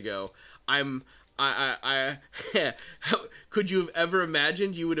those years ago. I could you have ever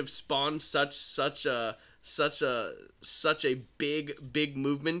imagined you would have spawned such a big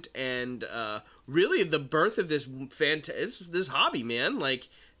movement, and really the birth of this this hobby, man. Like,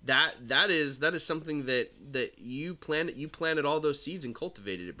 that is something that you planted all those seeds and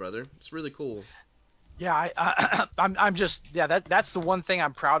cultivated it, brother. It's really cool. Yeah, I'm just, that's the one thing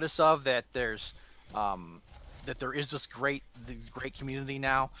I'm proudest of, that there's that there is this great community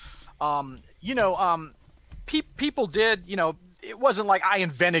now. People did, it wasn't like I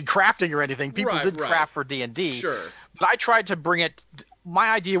invented crafting or anything. People did craft for D&D. Sure. But I tried to bring it. My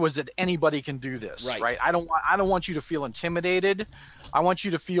idea was that anybody can do this, right? I don't want you to feel intimidated. I want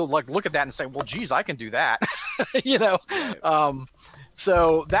you to feel like, look at that and say, well, geez, I can do that. Right.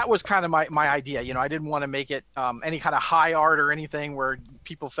 So that was kind of my idea. I didn't want to make it any kind of high art or anything where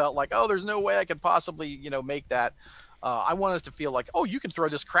people felt like, oh, there's no way I could possibly, make that. I wanted it to feel like, oh, you can throw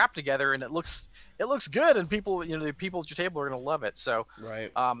this crap together and it looks good, and people, the people at your table are going to love it. So,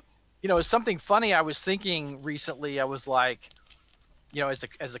 right. It's something funny I was thinking recently. I was like, as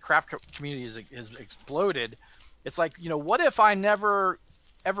the craft community has exploded, it's like, what if I never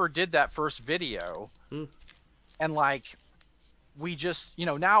ever did that first video, and like, we just,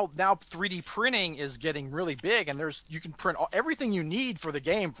 now 3D printing is getting really big, and you can print everything you need for the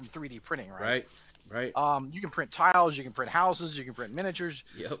game from 3D printing, right? Right. You can print tiles, you can print houses, you can print miniatures,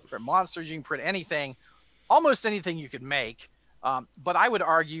 print monsters, you can print anything, almost anything you could make. But I would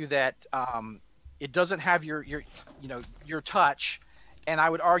argue that it doesn't have your touch, and I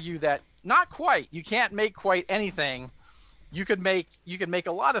would argue that not quite. You can't make quite anything. You could make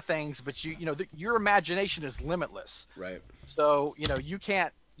a lot of things, but your imagination is limitless. Right. So you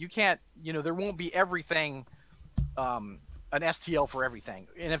can't there won't be everything, an STL for everything,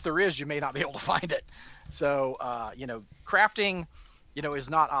 and if there is, you may not be able to find it. So crafting is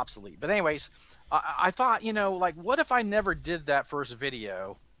not obsolete. But anyways, I thought, like, what if I never did that first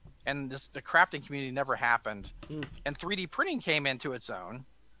video, and the crafting community never happened, and 3D printing came into its own?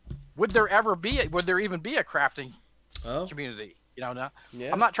 Would there even be a crafting community? No.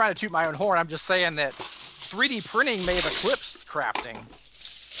 Yeah. I'm not trying to toot my own horn. I'm just saying that 3D printing may have eclipsed crafting.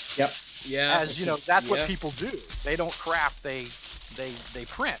 Yep. Yeah. As that's what people do. They don't craft. They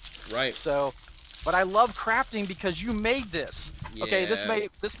print. Right. So, but I love crafting because you made this. Yeah. Okay.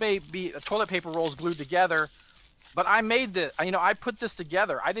 This may be toilet paper rolls glued together, but I made this. I put this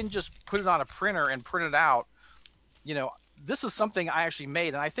together. I didn't just put it on a printer and print it out. This is something I actually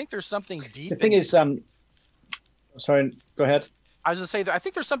made, and I think there's something deep. The thing is, sorry, go ahead. I was gonna say that I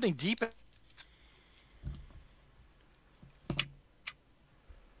think there's something deep.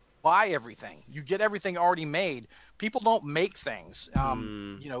 Buy everything. You get everything already made. People don't make things,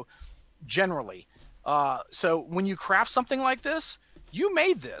 generally. So when you craft something like this, you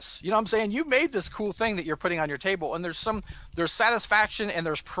made this. You know what I'm saying? You made this cool thing that you're putting on your table, and there's satisfaction and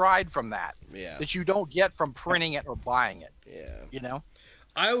there's pride from that. Yeah. That you don't get from printing it or buying it. Yeah.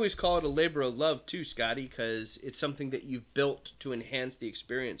 I always call it a labor of love too, Scotty, because it's something that you've built to enhance the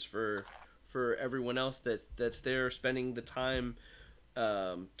experience for everyone else that's there spending the time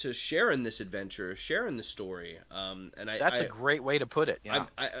to share in this adventure, share in the story. That's a great way to put it.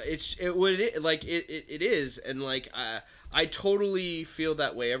 It is, and like I totally feel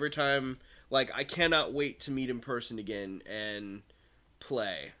that way every time. Like, I cannot wait to meet in person again and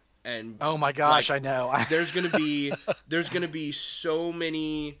play. And oh my gosh, like, I know. there's gonna be so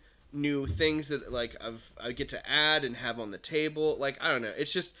many new things that like I get to add and have on the table. Like, I don't know.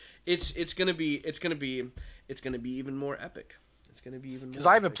 It's just it's gonna be even more epic. It's going to be even more. Because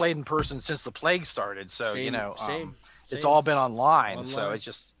I haven't played in person since the plague started, so same. It's all been online. So it's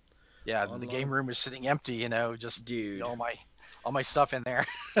just the game room is sitting empty. Just dude. all my all my stuff in there.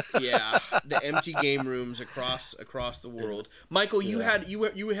 Yeah, the empty game rooms across the world. Michael, you had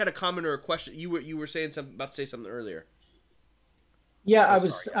a comment or a question. You were saying something about to say something earlier. Yeah, I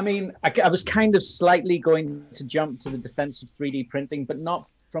was. I mean, I was kind of slightly going to jump to the defense of 3D printing, but not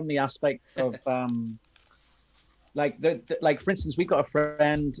from the aspect of like for instance, we've got a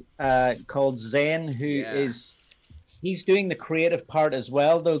friend called Zane who is. He's doing the creative part as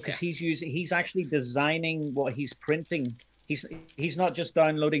well, though, because he's actually designing what he's printing. He's not just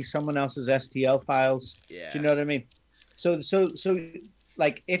downloading someone else's STL files. Yeah. Do you know what I mean? So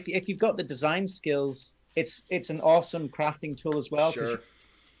like if you've got the design skills, it's an awesome crafting tool as well. Sure.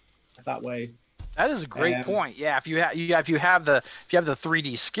 That way. That is a great point. Yeah, if you have the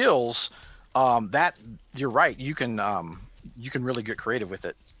 3D skills, that you're right. You can really get creative with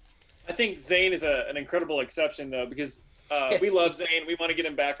it. I think Zane is an incredible exception, though, because we love Zane. We want to get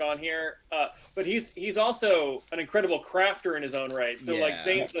him back on here. But he's also an incredible crafter in his own right. So, like,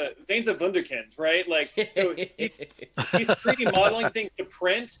 Zane's a wunderkind, right? Like, so he's 3D modeling things to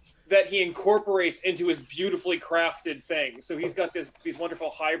print that he incorporates into his beautifully crafted thing. So he's got these wonderful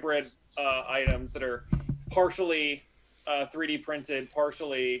hybrid items that are partially 3D printed,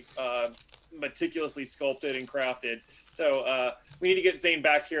 partially meticulously sculpted and crafted. So we need to get Zane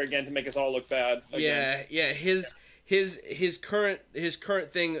back here again to make us all look bad again. Yeah. His current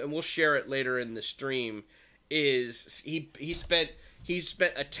thing, and we'll share it later in the stream, is he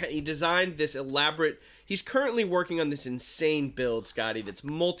designed this elaborate. He's currently working on this insane build, Scotty, that's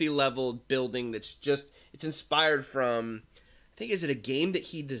multi-level building. It's inspired from, I think, is it a game that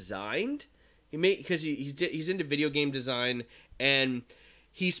he designed? He made, because he's into video game design, and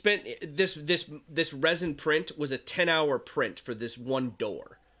he spent this resin print was a 10-hour print for this one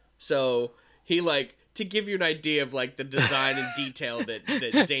door. So he, like, to give you an idea of like the design and detail that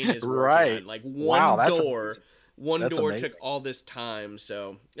Zane is working on, like one door took all this time.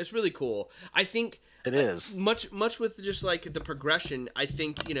 So it's really cool. I think it is much with just like the progression. I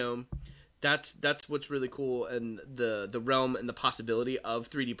think, you know, that's what's really cool, and the realm and the possibility of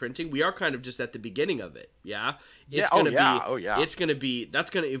 3D printing. We are kind of just at the beginning of it. Yeah. It's going to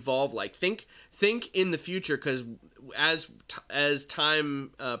evolve. Like think in the future, because as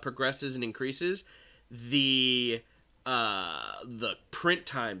time progresses and increases, the print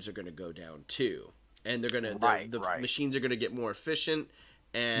times are going to go down too, and they're going to the machines are going to get more efficient.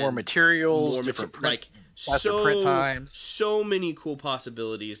 And more materials, different print, print times. So many cool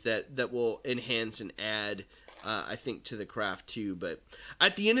possibilities that will enhance and add, I think, to the craft too. But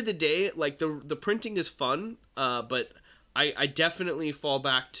at the end of the day, like the printing is fun, but I definitely fall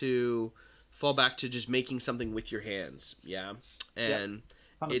back to just making something with your hands. Yeah, and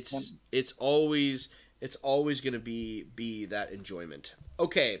it's always going to be that enjoyment.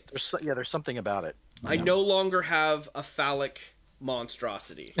 Okay. There's something about it. I no longer have a phallic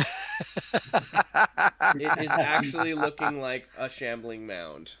monstrosity. It is actually looking like a shambling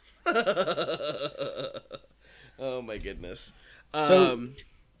mound. Oh my goodness. Oh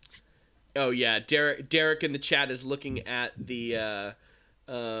yeah, Derek in the chat is looking at the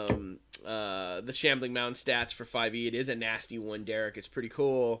shambling mound stats for 5e. It is a nasty one, Derek. It's pretty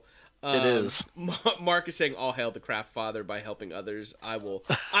cool. It is. Mark is saying, "All hail the craft father by helping others." I will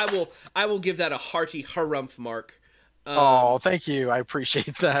give that a hearty harumph, Mark. Oh, thank you. I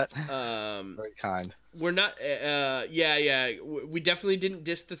appreciate that. Very kind. We're not. We definitely didn't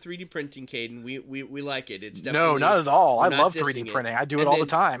diss the 3D printing, Caden. We like it. It's definitely not at all. I love 3D printing. I do it all the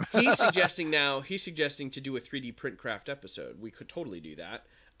time. He's suggesting to do a 3D print craft episode. We could totally do that.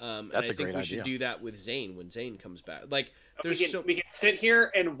 That's a great idea. I think we should do that with Zane when Zane comes back. Like, we can sit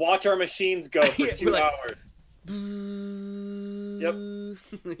here and watch our machines go for 2 hours. Yep.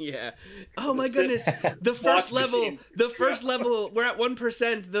 Yeah. Oh my goodness. The first level. We're at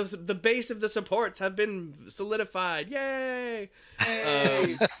 1%. The base of the supports have been solidified. Yay!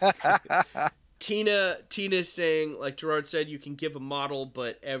 Tina's saying, like Gerard said, you can give a model,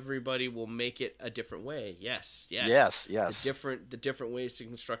 but everybody will make it a different way. Yes. The different ways to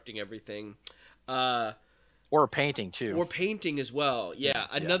constructing everything. Or painting too. Or painting as well. Yeah.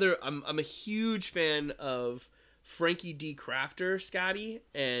 I'm a huge fan of Frankie D. Crafter, Scotty,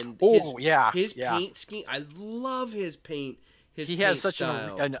 and his paint scheme. I love his paint. He has such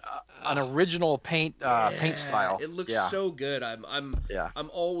an original paint style. It looks so good. I'm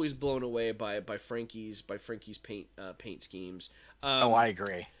always blown away by Frankie's paint schemes. I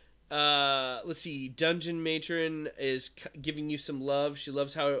agree. Let's see. Dungeon Matron is giving you some love. She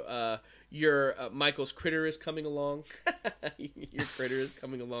loves how your Michael's critter is coming along. Your critter is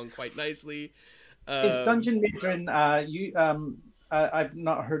coming along quite nicely. Is Dungeon Matron I've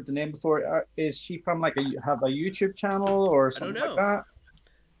not heard the name before. Is she from like have a YouTube channel or something like that?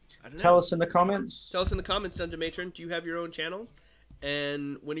 I don't know. Tell us in the comments. Tell us in the comments, Dungeon Matron. Do you have your own channel?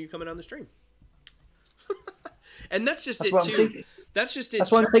 And when are you coming on the stream? And that's just it too. That's just it.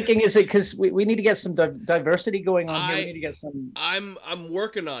 That's what I'm thinking. Is it because we need to get some diversity going on here? We need to get some. I'm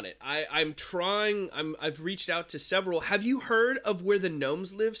working on it. I'm trying. I've reached out to several. Have you heard of Where the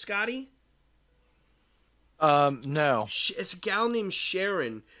Gnomes Live, Scotty? No. It's a gal named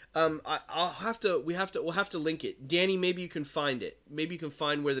Sharon. We'll have to link it. Danny, maybe you can find it. Maybe you can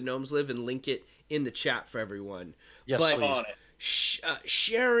find Where the Gnomes Live and link it in the chat for everyone. Yes, please.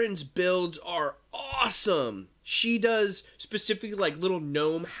 Sharon's builds are awesome. She does specifically like little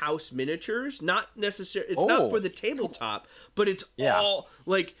gnome house miniatures. Not necessarily. It's not for the tabletop, but it's all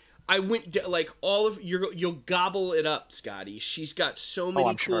like. I went like all of you'll gobble it up, Scotty. She's got so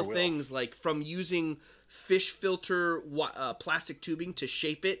many cool things, like from using fish filter plastic tubing to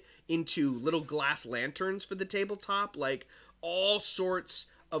shape it into little glass lanterns for the tabletop, like all sorts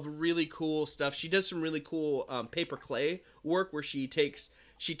of really cool stuff. She does some really cool paper clay work where she takes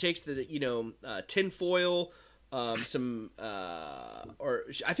the tin foil, I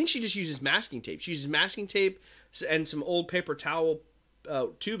think she just uses masking tape. She uses masking tape and some old paper towel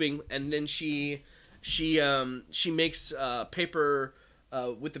tubing, and then she makes paper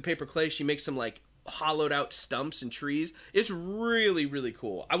with the paper clay. She makes some like hollowed out stumps and trees. It's really, really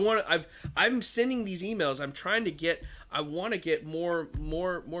cool. I'm sending these emails. I want to get more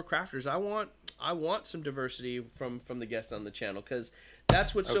crafters. I want some diversity from the guests on the channel, because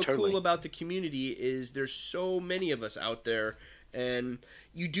that's what's cool about the community is there's so many of us out there, and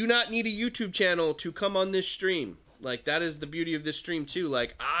you do not need a YouTube channel to come on this stream. Like, that is the beauty of this stream too.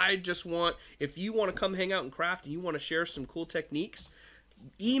 Like, I just want, if you want to come hang out and craft and you want to share some cool techniques,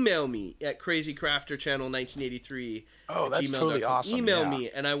 email me at crazycrafterchannel1983 that's totally awesome. Email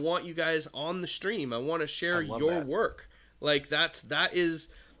me, and I want you guys on the stream. I want to share your work. Like, that is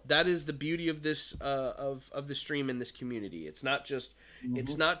the beauty of this of the stream in this community. It's not just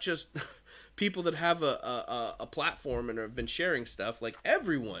people that have a platform and have been sharing stuff. Like,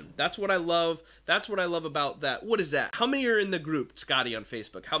 everyone. That's what I love. That's what I love about that. What is that? How many are in the group, Scotty, on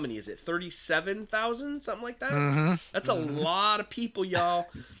Facebook? How many is it? 37,000, something like that. Mm-hmm. That's a lot of people, y'all.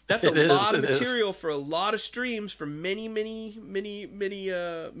 That's a lot of material for a lot of streams for many Sundays.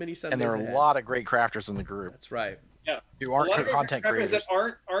 And there are a lot of great crafters in the group. That's right. Yeah, who aren't content creators that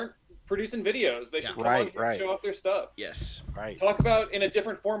aren't producing videos. They should come on here and show off their stuff. Yes. Right. Talk about in a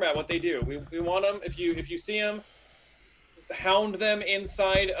different format what they do. We want them. If you see them, hound them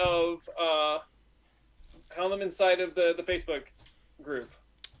inside of the Facebook group.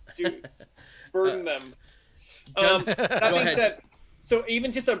 Burden them. That being said, so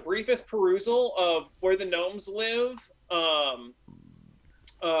even just a briefest perusal of Where the Gnomes Live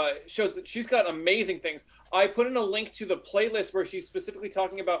shows that she's got amazing things. I put in a link to the playlist where she's specifically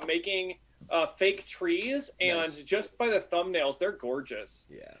talking about making fake trees, and just by the thumbnails, they're gorgeous.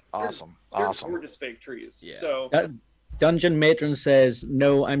 Yeah, awesome. They're gorgeous fake trees. Yeah. So Dungeon Matron says,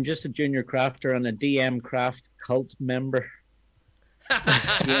 "No, I'm just a junior crafter and a DM Craft cult member."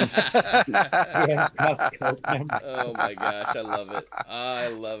 DM's Craft cult member. Oh my gosh, I love it. I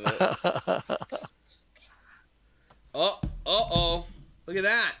love it. Oh. Look at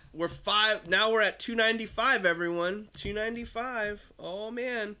that. We're at 295, everyone. 295. Oh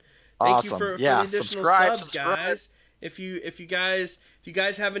man. Thank you for the additional subs, guys. If you guys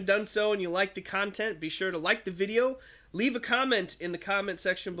haven't done so and you like the content, be sure to like the video, leave a comment in the comment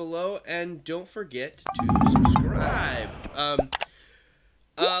section below, and don't forget to subscribe.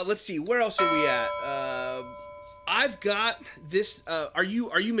 Let's see, where else are we at? I've got this. Are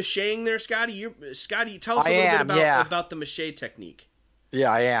you macheting there, Scotty? Scotty, tell us a little bit about the mache technique. Yeah,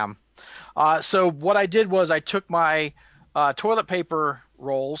 I am. So what I did was I took my toilet paper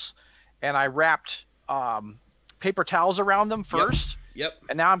rolls and I wrapped paper towels around them first. Yep.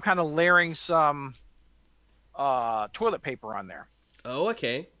 And now I'm kind of layering some toilet paper on there. Oh,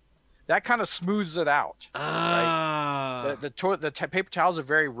 okay. That kind of smooths it out. Ah. Right? The paper towels are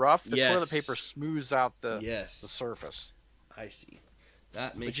very rough. The toilet paper smooths out the surface. I see.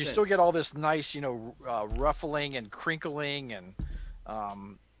 That makes sense. But you still get all this nice, ruffling and crinkling and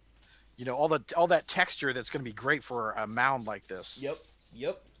all that texture that's going to be great for a mound like this. Yep.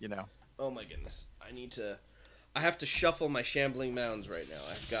 Oh my goodness. I have to shuffle my Shambling Mounds right now.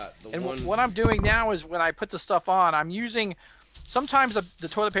 I've got the one. What I'm doing now is when I put the stuff on, I'm using. Sometimes the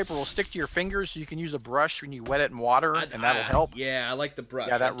toilet paper will stick to your fingers, so you can use a brush when you wet it in water, and that'll help. Yeah, I like the brush.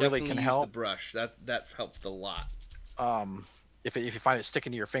 Yeah, that really can help. The brush that helped a lot. If you find it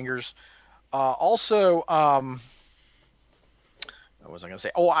sticking to your fingers, also. what was I going to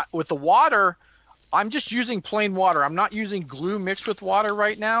say? Oh, with the water, I'm just using plain water. I'm not using glue mixed with water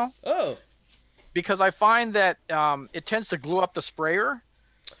right now. Oh. Because I find that it tends to glue up the sprayer.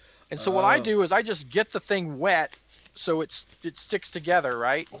 And so what I do is I just get the thing wet so it sticks together,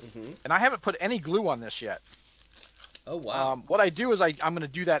 right? Mm-hmm. And I haven't put any glue on this yet. Oh, wow. What I do is I'm going to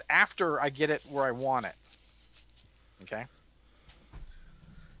do that after I get it where I want it. Okay?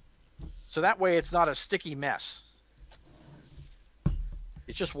 So that way it's not a sticky mess.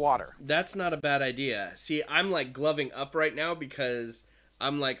 It's just water. That's not a bad idea. See, I'm like gloving up right now because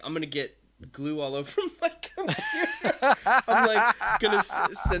I'm like, I'm going to get glue all over my computer. I'm like going to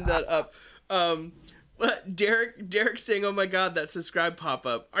send that up. But Derek's saying, "Oh my God, that subscribe pop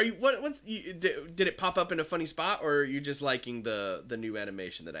up." Are you did it pop up in a funny spot, or are you just liking the new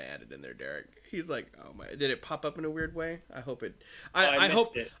animation that I added in there, Derek? He's like, "Oh my, did it pop up in a weird way?" I hope it. I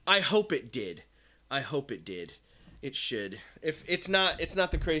hope it. I hope it did. I hope it did. It should. If it's not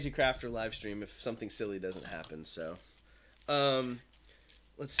the Crazy Crafter live stream if something silly doesn't happen. So,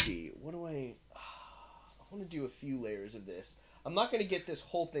 let's see. What do I want to do a few layers of this. I'm not going to get this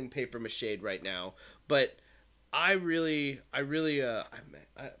whole thing paper machéd right now, but I really,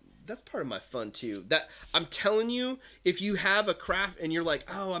 that's part of my fun too. That I'm telling you, if you have a craft and you're like,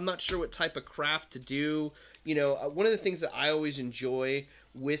 oh, I'm not sure what type of craft to do, you know, one of the things that I always enjoy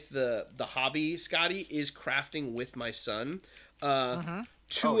with the hobby, Scotty, is crafting with my son, to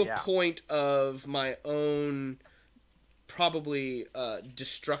a point of my own probably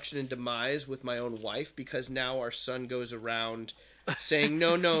destruction and demise with my own wife, because now our son goes around saying,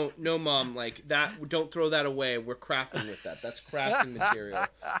 no mom, like that, don't throw that away, we're crafting with that, that's crafting material.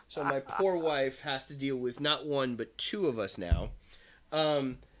 So my poor wife has to deal with not one but two of us now.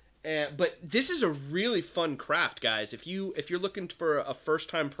 But this is a really fun craft, guys. If you're looking for a first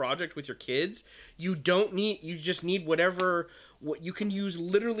time project with your kids, you just need what you can use,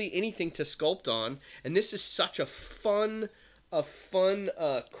 literally anything to sculpt on, and this is such a fun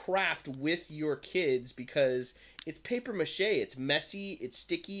craft with your kids because it's paper mache, it's messy, it's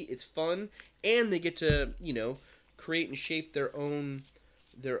sticky, it's fun, and they get to, you know, create and shape their own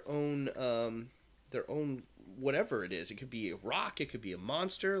whatever it is. It could be a rock, it could be a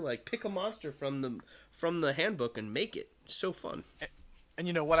monster. Like, pick a monster from the handbook and make it. It's so fun. And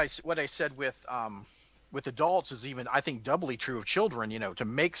you know what I said with adults is even, I think, doubly true of children. You know, to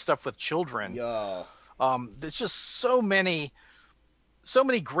make stuff with children. Yeah. There's just so many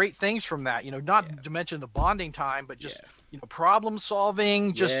great things from that. You know, not to mention the bonding time, but just you know, problem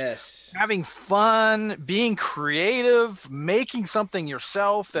solving, just having fun, being creative, making something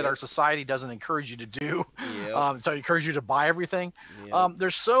yourself that our society doesn't encourage you to do. So it encourages you to buy everything.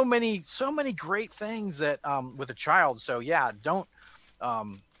 There's so many great things that with a child. So yeah,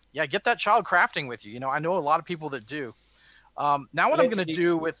 get that child crafting with you. You know, I know a lot of people that do. Now what I'm going to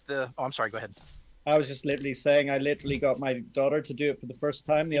do with I'm sorry, go ahead. I was just literally saying I literally got my daughter to do it for the first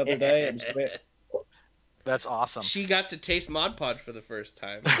time the other day. It was great. That's awesome. She got to taste Mod Podge for the first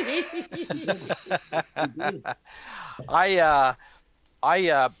time. I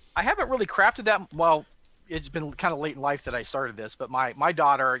haven't really crafted that well. It's been kind of late in life that I started this, but my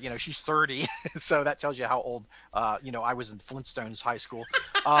daughter, you know, she's 30, so that tells you how old. You know, I was in Flintstones high school.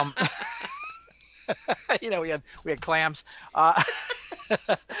 You know, we had clams.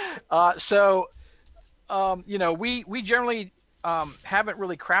 You know, we generally haven't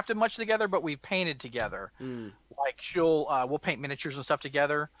really crafted much together, but we've painted together. Like we'll paint miniatures and stuff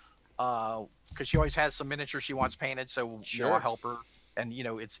together, because she always has some miniatures she wants painted, so you know, I'll help her. And you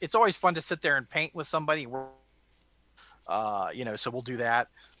know, it's always fun to sit there and paint with somebody. You know, so we'll do that.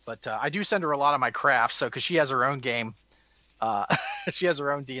 But I do send her a lot of my crafts, so because she has her own game, she has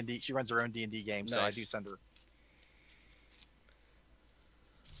her own D&D. She runs her own D&D game, so I do send her.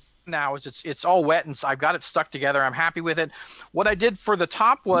 Now it's all wet, and so I've got it stuck together. I'm happy with it. What I did for the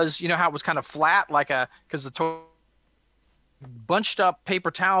top was, you know how it was kind of flat, because bunched up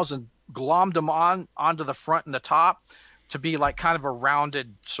paper towels and glommed them onto the front and the top to be like kind of a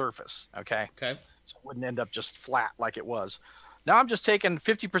rounded surface. Okay. So it wouldn't end up just flat like it was. Now I'm just taking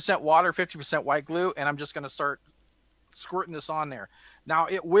 50% water, 50% white glue, and I'm just going to start squirting this on there. Now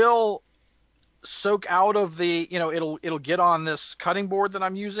it will soak out of the, you know, it'll get on this cutting board that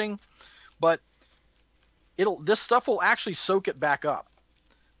I'm using, but this stuff will actually soak it back up.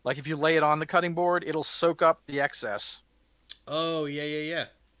 Like if you lay it on the cutting board, it'll soak up the excess. Oh yeah.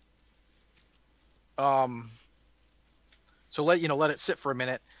 So let it sit for a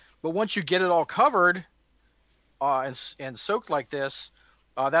minute. But once you get it all covered and soaked like this,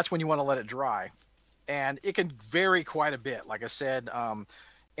 that's when you want to let it dry. And it can vary quite a bit. Like I said,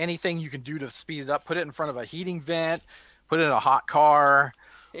 anything you can do to speed it up, put it in front of a heating vent, put it in a hot car.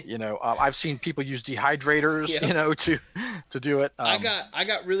 You know, I've seen people use dehydrators, Yep. you know, to do it. I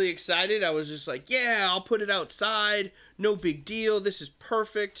got really excited. I was just like, yeah, I'll put it outside. No big deal. This is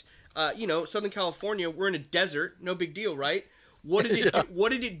perfect. You know, Southern California, we're in a desert. No big deal, right? What did it do?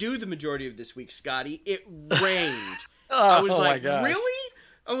 What did it do the majority of this week, Scotty? It rained. I was like, really?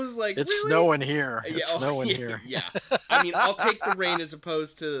 I was like, it's really? snowing here. It's snowing here. Yeah. I mean, I'll take the rain as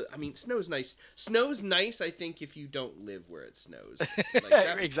opposed to. I mean, snow's nice. Snow's nice, I think, if you don't live where it snows. Like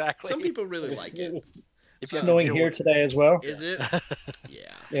that, exactly. Some people really like it. It's snowing here today as well. Is it?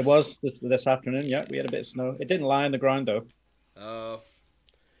 Yeah. It was this afternoon. Yeah, we had a bit of snow. It didn't lie on the ground though.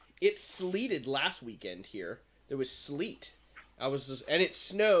 It sleeted last weekend here. There was sleet. And it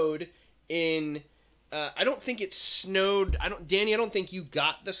snowed in. I don't think it snowed. Danny, I don't think you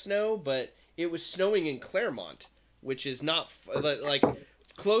got the snow, but it was snowing in Claremont, which is not like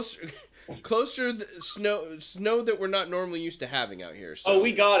closer snow that we're not normally used to having out here. So. Oh,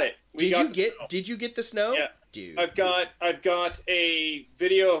 we got it. Did you get the snow? Yeah, dude. I've got a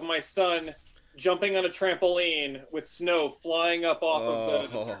video of my son jumping on a trampoline with snow flying up off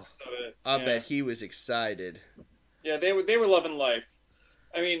of the surface of it. I bet he was excited. Yeah, they were loving life.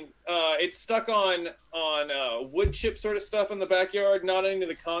 I mean, it's stuck on wood chip sort of stuff in the backyard, not into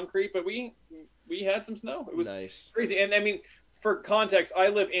the concrete, but we had some snow. It was nice. Crazy. And I mean, for context, I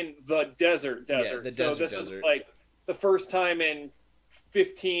live in the desert. Yeah, so this was like the first time in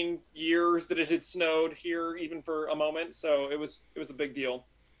 15 years that it had snowed here, even for a moment. So it was a big deal.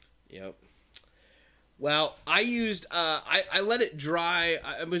 Yep. Well, I used I let it dry.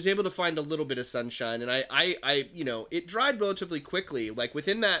 I was able to find a little bit of sunshine, and I you know, it dried relatively quickly. Like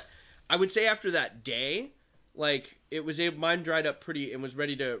within that, I would say after that day, like mine dried up pretty and was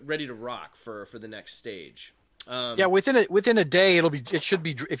ready to rock for the next stage. Yeah, within a day it should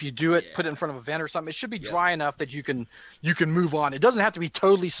be, if you do it, put it in front of a vent or something, it should be dry enough that you can move on. It doesn't have to be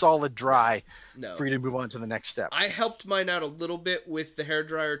totally solid dry for you to move on to the next step. I helped mine out a little bit with the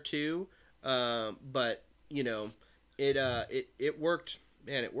hairdryer too. But you know, it worked,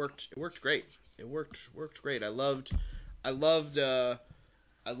 man. It worked great. It worked great. I loved how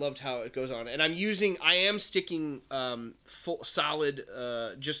it goes on. And I am sticking, full solid,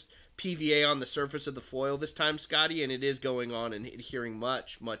 just PVA on the surface of the foil this time, Scotty, and it is going on and adhering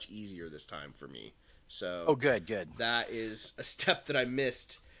much easier this time for me. So good. That is a step that I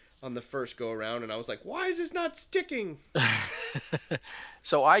missed on the first go around, and I was like, why is this not sticking?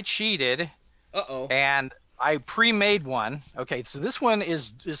 So I cheated. And I pre-made one. Okay, so this one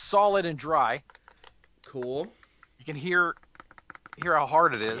is solid and dry. Cool. You can hear how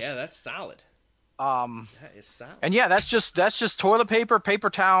hard it is. Yeah, that's solid. That is solid. And yeah, that's just toilet paper,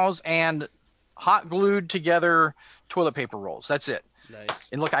 paper towels, and hot glued together toilet paper rolls. That's it. Nice.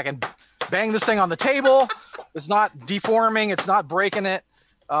 And look, I can bang this thing on the table. It's not deforming. It's not breaking it.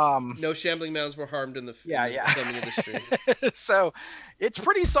 No shambling mounds were harmed in the filming of the stream. So it's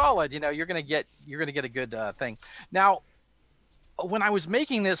pretty solid. You know, you're gonna get a good thing. Now, when I was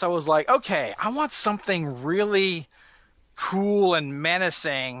making this, I was like, okay, I want something really cool and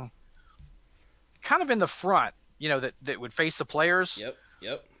menacing, kind of in the front. You know, that would face the players.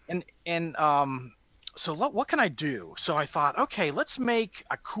 Yep. And so what can I do? So I thought, okay, let's make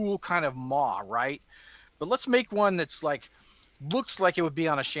a cool kind of maw, right? But let's make one that's like, looks like it would be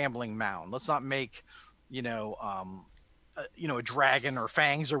on a shambling mound. Let's not make, a dragon or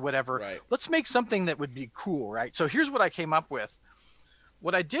fangs or whatever. Right. Let's make something that would be cool, right? So here's what I came up with.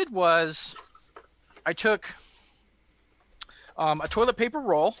 What I did was I took a toilet paper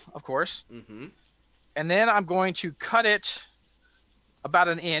roll, of course, and then I'm going to cut it about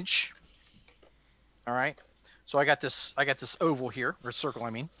an inch. All right. So I got this oval here, or circle,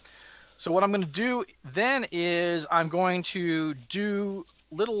 I mean. So what I'm going to do then is I'm going to do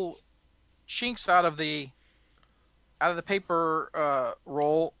little chinks out of the paper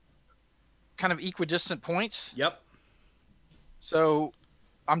roll, kind of equidistant points. Yep. So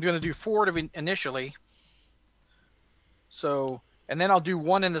I'm going to do 4 initially. So, and then I'll do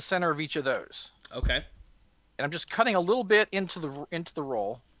 1 in the center of each of those. Okay. And I'm just cutting a little bit into the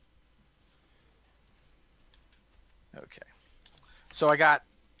roll. Okay. So I got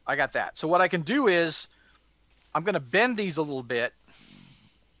that. So what I can do is I'm going to bend these a little bit.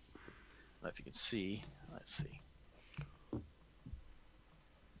 I don't know if you can see. Let's see.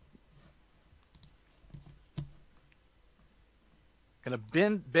 Going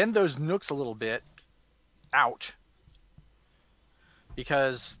to bend those nooks a little bit out,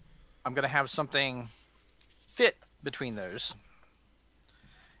 because I'm going to have something fit between those.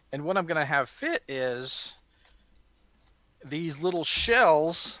 And what I'm going to have fit is these little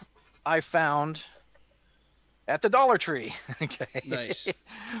shells I found at the Dollar Tree. Okay. Nice.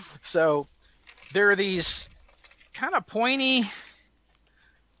 So there are these kind of pointy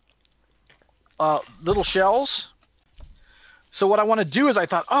little shells. So what I want to do is I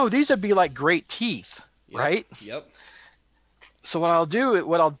thought, oh, these would be like great teeth, right? Yep. So what I'll do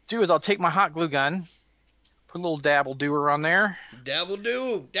is I'll take my hot glue gun, put a little dabble doer on there, dabble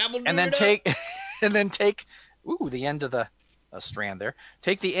do, and then take the end of the strand there.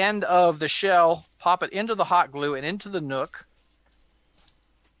 Take the end of the shell, pop it into the hot glue and into the nook,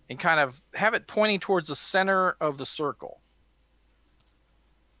 and kind of have it pointing towards the center of the circle.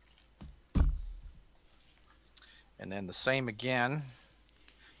 And then the same again.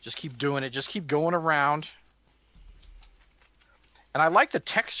 Just keep doing it. Just keep going around. And I like the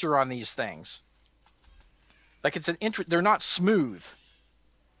texture on these things. Like it's they're not smooth.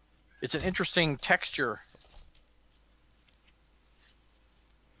 It's an interesting texture.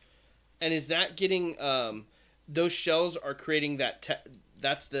 And is that getting those shells are creating that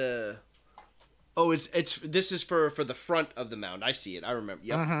that's the this is for the front of the mound. I see it. I remember.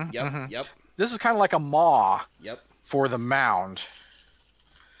 Yep. Yep. This is kind of like a maw. Yep. For the mound.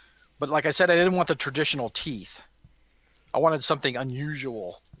 But like I said, I didn't want the traditional teeth. I wanted something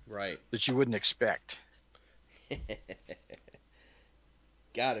unusual. Right. That you wouldn't expect.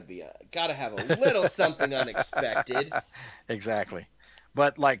 Gotta have a little something unexpected. Exactly.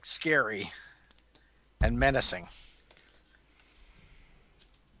 But like scary and menacing.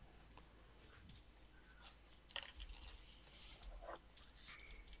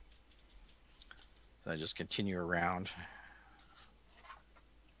 So I just continue around.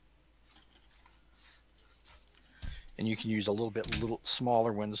 And you can use a little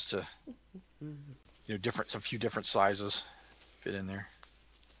smaller ones to, a few different sizes fit in there.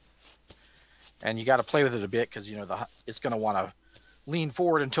 And you got to play with it a bit because it's going to want to lean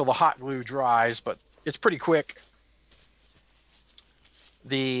forward until the hot glue dries, but it's pretty quick.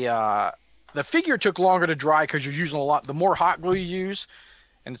 The figure took longer to dry because you're using a lot. The more hot glue you use,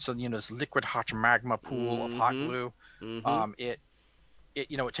 and it's this liquid hot magma pool of hot glue. It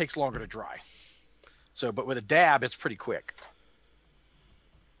takes longer to dry. So, but with a dab, it's pretty quick.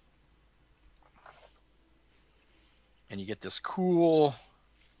 And you get this cool,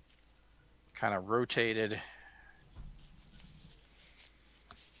 kind of rotated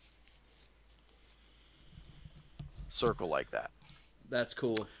circle like that. That's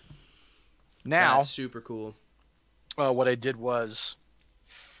cool. Now, that's super cool. What I did was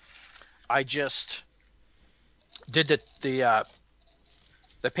I just did the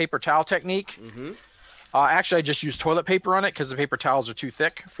paper towel technique. Actually, I just used toilet paper on it because the paper towels are too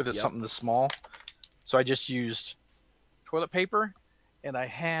thick for something this small. So I just used toilet paper, and I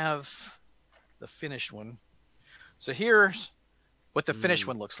have the finished one. So here's what the finished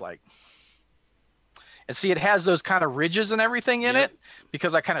one looks like. And see, it has those kind of ridges and everything in it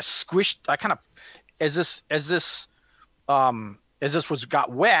because I kind of squished. As this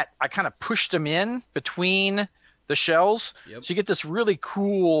got wet, I kind of pushed them in between the shells. So you get this really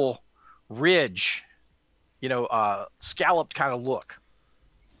cool ridge, scalloped kind of look.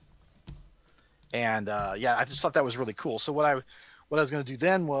 And I just thought that was really cool. So what I was going to do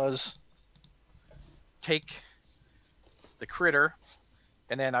then was take the critter,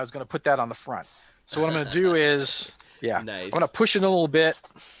 and then I was going to put that on the front. So what I'm going to do is, I'm going to push it a little bit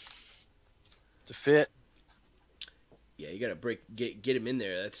to fit. Yeah, you got to get him in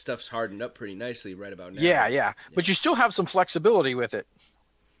there. That stuff's hardened up pretty nicely right about now. Yeah. But you still have some flexibility with it.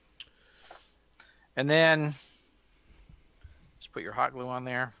 And then just put your hot glue on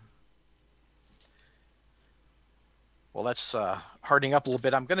there. Well, that's hardening up a little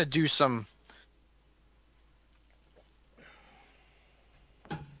bit. I'm going to do some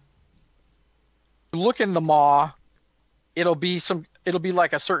look in the maw. It'll be kind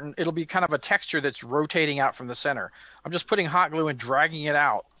of a texture that's rotating out from the center. I'm just putting hot glue and dragging it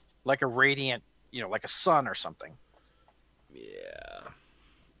out like a radiant, like a sun or something. Yeah.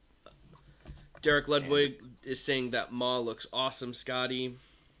 Derek Ludwig is saying that maw looks awesome, Scotty.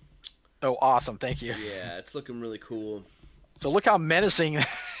 Oh, awesome. Thank you. Yeah, it's looking really cool. So look how menacing,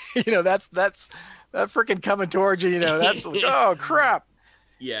 that's that freaking coming towards you, that's, oh, crap.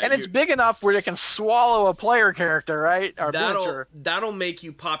 Yeah. And it's big enough where it can swallow a player character, right? Or that'll make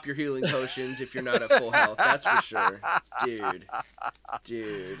you pop your healing potions if you're not at full health. That's for sure.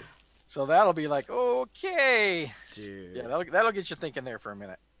 Dude. So that'll be like, okay. Dude. Yeah, that'll get you thinking there for a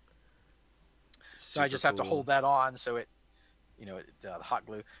minute. So I just have to hold that on so it, the hot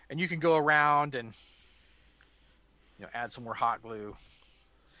glue. And you can go around and, add some more hot glue.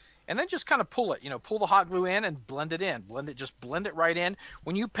 and then just kind of pull it, pull the hot glue in and blend it in. Just blend it right in.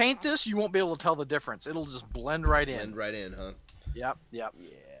 When you paint this, you won't be able to tell the difference. It'll just blend right in. Blend right in, huh? Yep. Yeah.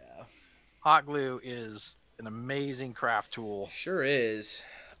 Hot glue is an amazing craft tool. Sure is.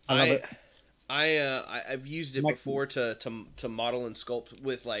 I love it. I've used it before to model and sculpt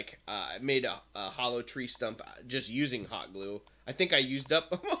with, like, I made a hollow tree stump just using hot glue. I think I used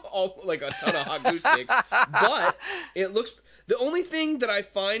up a ton of hot glue sticks, but it looks. The only thing that I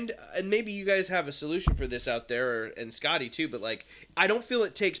find, and maybe you guys have a solution for this out there, and Scotty too, but like I don't feel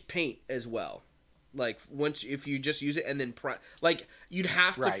it takes paint as well. Like if you just use it and then like you'd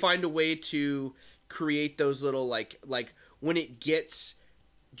have to find a way to create those little like when it gets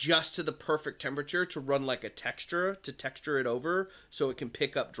just to the perfect temperature to run like a texture to texture it over so it can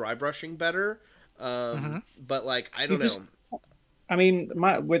pick up dry brushing better. But like I don't know. I mean,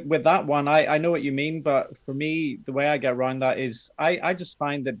 with that one, I know what you mean, but for me, the way I get around that is I just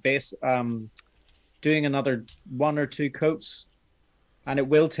find that doing another 1 or 2 coats, and it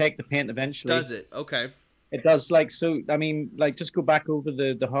will take the paint eventually. Does it? Okay. It does. Like, so, I mean, like, just go back over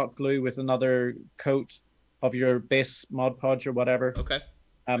the hot glue with another coat of your base Mod Podge or whatever. Okay.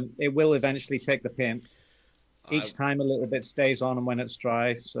 It will eventually take the paint. Each time a little bit stays on, and when it's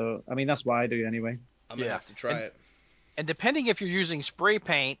dry. So, I mean, that's what I do anyway. I'm gonna have to try it. And depending if you're using spray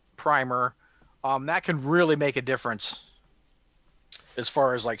paint primer, that can really make a difference as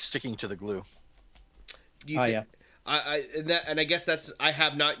far as like sticking to the glue. Do you think, yeah. I guess that's I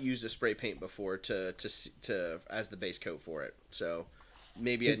have not used a spray paint before to as the base coat for it. So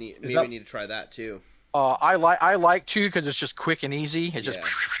maybe I need to try that too. I like to because it's just quick and easy. It's just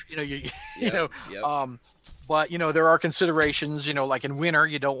but there are considerations. Like in winter,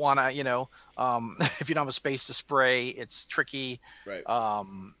 you don't want to if you don't have a space to spray, it's tricky. Right.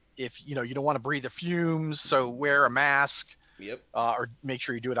 If you don't want to breathe the fumes, so wear a mask. Yep. Or make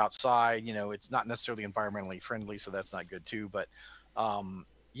sure you do it outside. It's not necessarily environmentally friendly, so that's not good too. But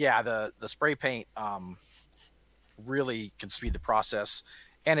the spray paint really can speed the process,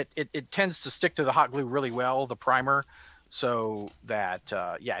 and it tends to stick to the hot glue really well, the primer, so that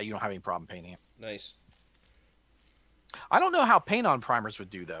you don't have any problem painting it. Nice. I don't know how paint-on primers would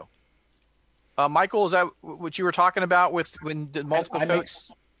do though. Michael, is that what you were talking about with when the multiple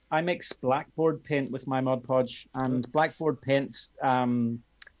coats? I mix blackboard paint with my Mod Podge, and blackboard paint,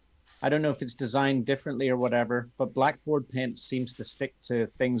 I don't know if it's designed differently or whatever, but blackboard paint seems to stick to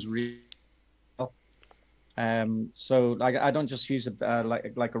things really well. So I don't just use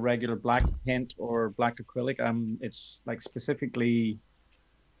like a regular black paint or black acrylic. It's like specifically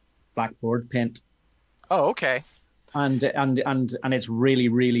blackboard paint. Oh, okay. And it's really,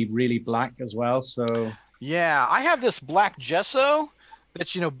 really, really black as well. So yeah, I have this black gesso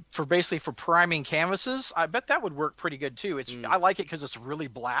that's for priming canvases. I bet that would work pretty good too. I like it because it's really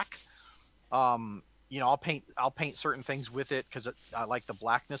black. I'll paint certain things with it because I like the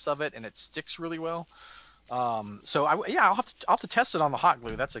blackness of it and it sticks really well. So I'll have to test it on the hot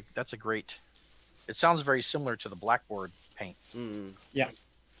glue. That's a great. It sounds very similar to the blackboard paint. Yeah.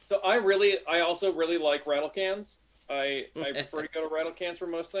 So I also really like rattle cans. I prefer to go to rattle cans for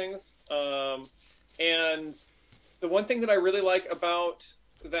most things. And the one thing that I really like about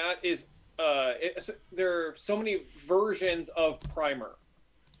that is there are so many versions of primer.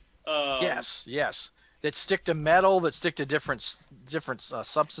 Yes, that stick to metal, that stick to different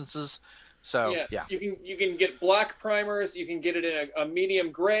substances. So yeah, you can get black primers. You can get it in a medium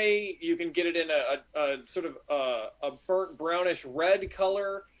gray. You can get it in a sort of a burnt brownish red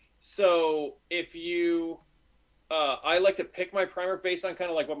color. So if you I like to pick my primer based on kind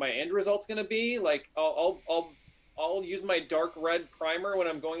of like what my end result's going to be. Like I'll use my dark red primer when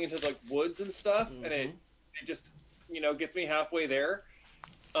I'm going into like woods and stuff, and it just gets me halfway there.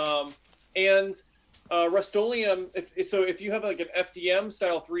 And Rust-Oleum, if you have like an FDM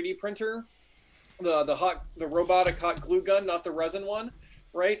style 3D printer, the robotic hot glue gun, not the resin one,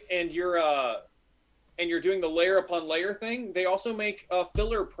 right? And you're doing the layer upon layer thing. They also make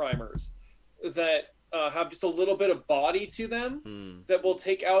filler primers that have just a little bit of body to them that will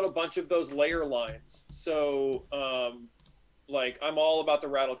take out a bunch of those layer lines. So, I'm all about the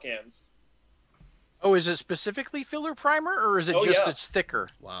rattle cans. Oh, is it specifically filler primer, or is it it's thicker?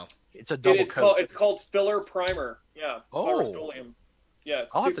 Wow, it's a double coat. It's called filler primer. Yeah. Oh. Rust-Oleum. Yeah.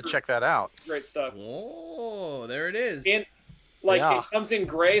 I'll have to check that out. Great stuff. Oh, there it is. And it comes in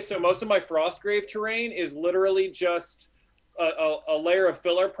gray, so most of my Frostgrave terrain is literally just a layer of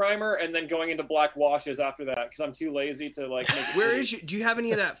filler primer and then going into black washes after that because I'm too lazy to make it. Do you have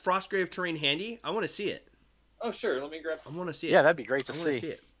any of that Frostgrave terrain handy? I want to see it. Oh sure, let me grab. I want to see it. Yeah, that'd be great to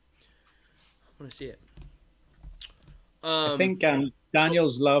see. I want to see it. I think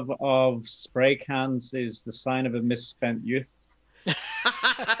Daniel's love of spray cans is the sign of a misspent youth.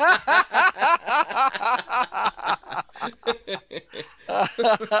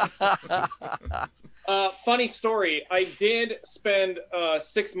 Funny story. I did spend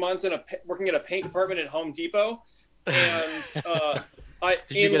 6 months working at a paint department at Home Depot, and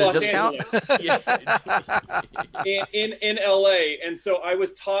in Los Angeles, in LA, and so I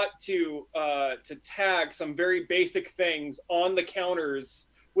was taught to tag some very basic things on the counters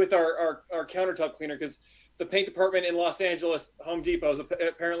with our countertop cleaner, because the paint department in Los Angeles, Home Depot,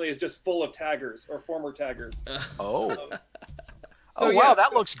 apparently is just full of taggers or former taggers. So, wow,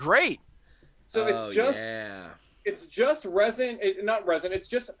 that looks great. So it's just resin, not resin. It's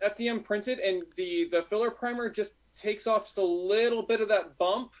just FDM printed, and the filler primer just takes off just a little bit of that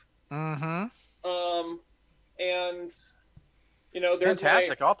bump. Mm-hmm. And there's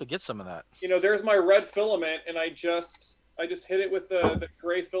fantastic. I'll have to get some of that. There's my red filament, and I just hit it with the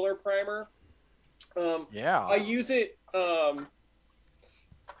gray filler primer. I use it.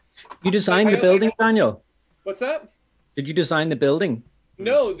 You designed the building, Daniel? What's that? Did you design the building?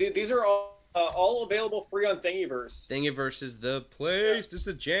 No, these are all available free on Thingiverse. Thingiverse is the place. This is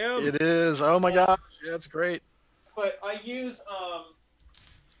the jam. It is. Oh my gosh, yeah, that's great. But I use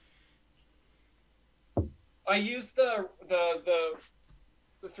the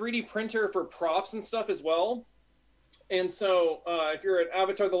 3D printer for props and stuff as well. And so if you're an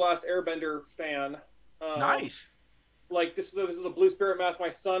Avatar: The Last Airbender fan, nice. Like this is the blue spirit mask my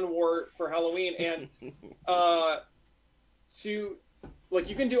son wore for Halloween, and you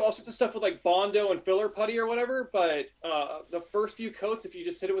can do all sorts of stuff with like Bondo and filler putty or whatever, but the first few coats, if you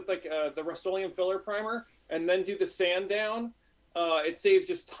just hit it with like the Rust-Oleum filler primer and then do the sand down, it saves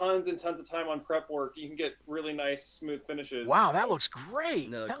just tons and tons of time on prep work. You can get really nice, smooth finishes. Wow, that looks great.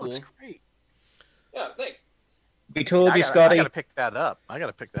 That looks great. Yeah, thanks. We told you, Scotty. I gotta pick that up.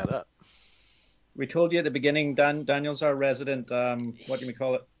 We told you at the beginning, Daniel's our resident. What do we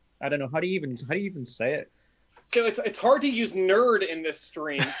call it? I don't know. How do you even say it? So it's hard to use nerd in this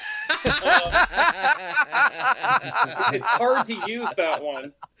stream. It's hard to use that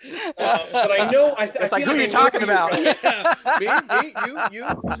one. But I know. I feel like, who are you talking about? Me, you.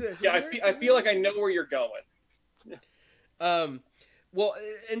 Yeah, I feel like I know where you're going. Well,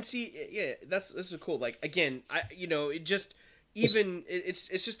 and see, yeah, this is cool. Like again, it's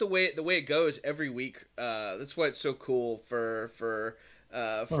just the way it goes every week. That's why it's so cool for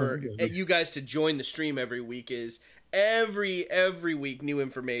you guys to join the stream every week. Is every week new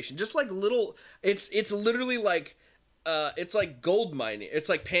information, just like little. It's literally like it's like gold mining. It's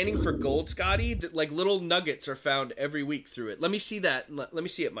like panning for gold, Scotty. That like little nuggets are found every week through it. Let me see that. Let me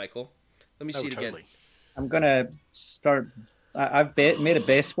see it, Michael. Let me see it again. I'm gonna start. I've made a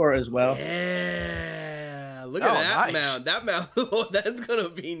base for it as well. Yeah, look at that mound. That mound, that's gonna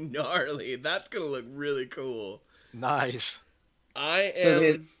be gnarly. That's gonna look really cool. Nice. Go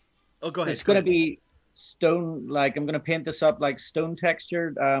ahead. It's gonna be stone. Like I'm gonna paint this up like stone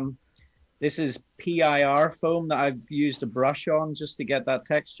textured. This is PIR foam that I've used a brush on just to get that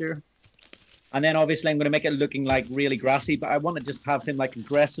texture. And then obviously I'm going to make it looking like really grassy, but I want to just have him like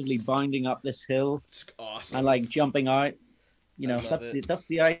aggressively bounding up this hill. It's awesome. And like jumping out. That's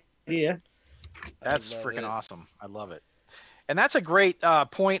the idea. That's freaking awesome. I love it. And that's a great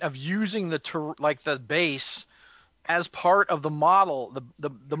point of using the base as part of the model.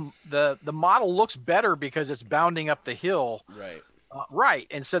 The model looks better because it's bounding up the hill. Right. Right.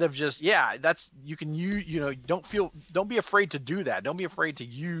 Instead of just you can use, don't be afraid to do that. Don't be afraid to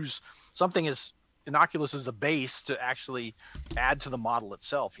use something as innocuous as a base to actually add to the model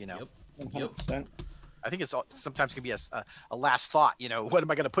itself. Yep. 100%. I think it's sometimes can be a last thought. What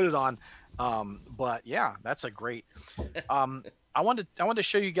am I going to put it on? But yeah, that's a great. I wanted to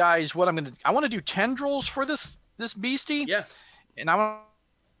show you guys what I want to do tendrils for this beastie. Yeah. And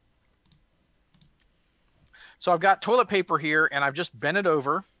so I've got toilet paper here, and I've just bent it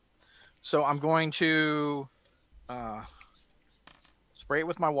over. So I'm going to spray it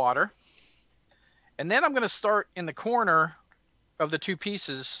with my water, and then I'm going to start in the corner of the two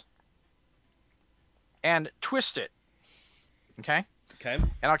pieces and twist it. Okay. And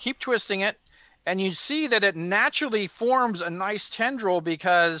I'll keep twisting it, and you see that it naturally forms a nice tendril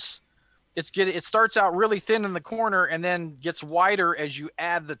because it starts out really thin in the corner and then gets wider as you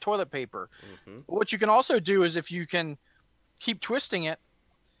add the toilet paper. Mm-hmm. What you can also do is if you can keep twisting it,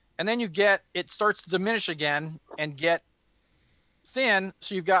 and then it starts to diminish again and get thin,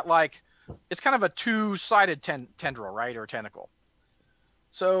 so you've got it's kind of a two-sided tendril, right, or tentacle.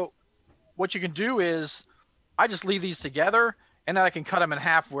 So what you can do is I just leave these together, and then I can cut them in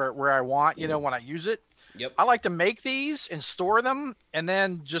half where I want, you know, when I use it. Yep. I like to make these and store them and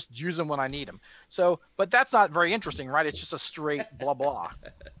then just use them when I need them. So, but that's not very interesting, right? It's just a straight blah, blah.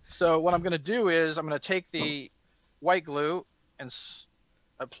 So what I'm going to do is I'm going to take the white glue and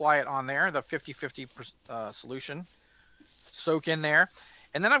apply it on there, the 50-50 solution, soak in there.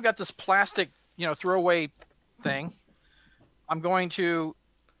 And then I've got this plastic, you know, throwaway thing. I'm going to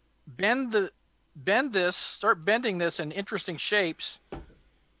start bending this in interesting shapes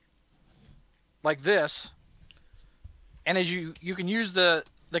like this. And as you can use the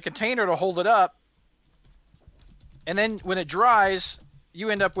container to hold it up. And then when it dries, you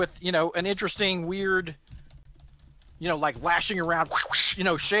end up with, you know, an interesting, weird, you know, like lashing around, you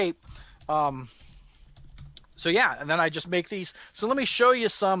know, shape. So yeah, and then I just make these. So let me show you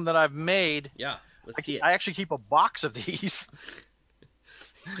some that I've made. Yeah, let's see it. I actually keep a box of these.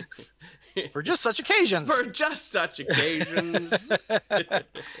 For just such occasions. For just such occasions.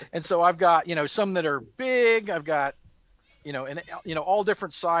 And so I've got, you know, some that are big. I've got, you know, and you know, all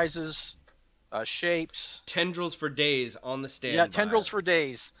different sizes, shapes. Tendrils for days on the stand. Yeah, tendrils for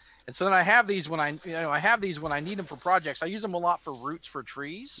days. And so then I have these when I need them for projects. I use them a lot for roots for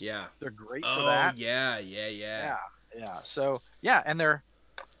trees. Yeah, they're great for that. Yeah. So yeah, and they're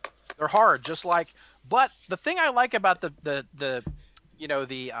hard, just like. But the thing I like about the you know,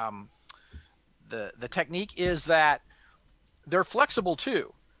 the technique is that they're flexible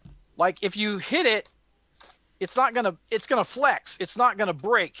too. Like if you hit it, it's gonna flex. It's not gonna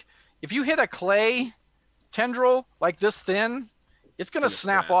break. If you hit a clay tendril like this thin, it's gonna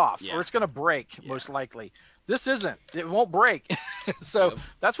snap off, or it's gonna break most likely. This isn't. It won't break. So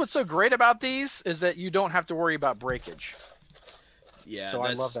that's what's so great about these, is that you don't have to worry about breakage. Yeah, so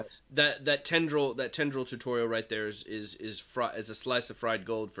I love that. That tendril tutorial right there is a slice of fried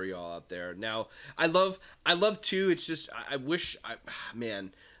gold for y'all out there. Now, I love too. It's just I wish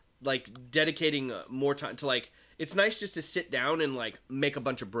man, like dedicating more time to, like, it's nice just to sit down and like make a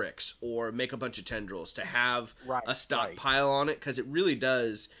bunch of bricks or make a bunch of tendrils to have a stockpile on it, because it really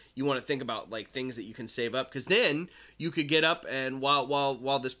does. You want to think about like things that you can save up, because then you could get up and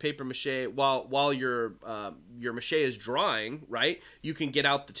while this paper mache while your mache is drying, right, you can get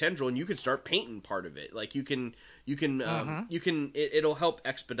out the tendril and you can start painting part of it. Like it'll help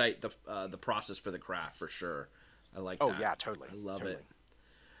expedite the process for the craft for sure. I like that. Oh yeah, totally. I love it.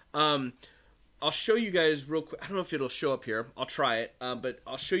 I'll show you guys real quick. I don't know if it'll show up here. I'll try it, but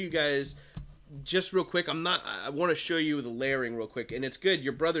I'll show you guys just real quick. I want to show you the layering real quick, and it's good.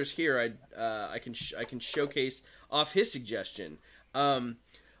 Your brother's here. I can showcase off his suggestion. On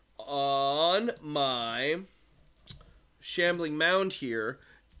my Shambling Mound here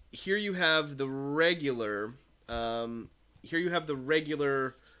you have the regular. Here you have the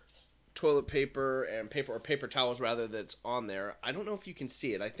regular toilet paper and paper towels rather, that's on there. I don't know if you can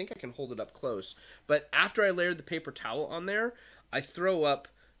see it. I think I can hold it up close. But after I layered the paper towel on there, I throw up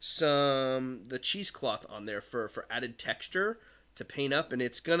the cheesecloth on there for added texture to paint up, and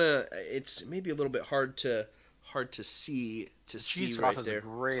it's maybe a little bit hard to see cheesecloth right there. Is a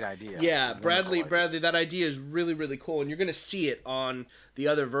great idea. Yeah, Bradley, that idea is really, really cool, and you're gonna see it on the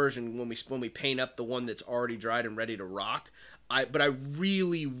other version when we paint up the one that's already dried and ready to rock. But I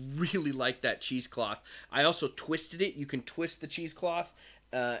really, really like that cheesecloth. I also twisted it. You can twist the cheesecloth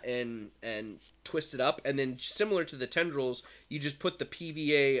and twist it up, and then similar to the tendrils, you just put the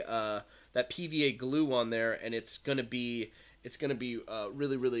PVA that PVA glue on there, and it's gonna be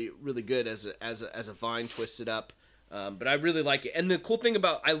really, really, really good as a vine twisted up. But I really like it. And the cool thing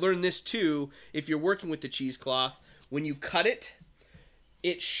about, I learned this too, if you're working with the cheesecloth, when you cut it,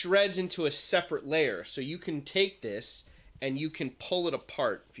 it shreds into a separate layer. So you can take this and you can pull it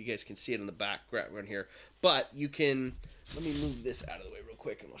apart, if you guys can see it in the background here. But you can, let me move this out of the way real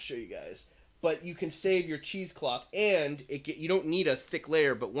quick and I'll show you guys. But you can save your cheesecloth, and you don't need a thick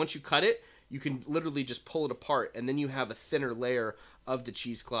layer, but once you cut it, you can literally just pull it apart, and then you have a thinner layer of the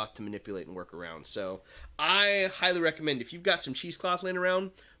cheesecloth to manipulate and work around. So I highly recommend, if you've got some cheesecloth laying around,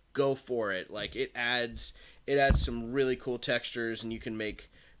 go for it. Like, it adds some really cool textures, and you can make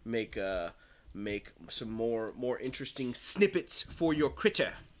some more interesting snippets for your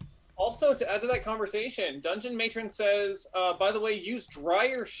critter. Also, to add to that conversation, Dungeon Matron says, by the way, used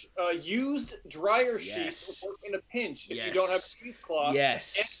dryer sheets will work in a pinch if you don't have cheesecloth.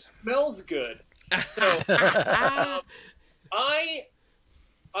 Yes. And it smells good. So, I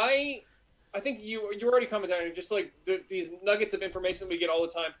think you already commented on it, just like these nuggets of information that we get all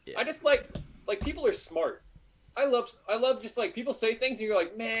the time. Yeah. I just like people are smart. I love just like people say things and you're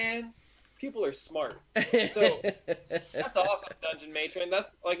like, man, people are smart. So that's awesome, Dungeon Matron.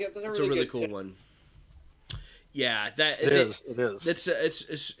 That's a really cool tip. one. Yeah, that it is. It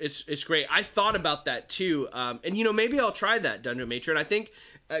is. It's great. I thought about that too, and you know, maybe I'll try that, Dungeon Matron. I think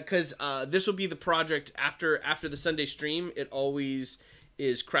because this will be the project after the Sunday stream. It always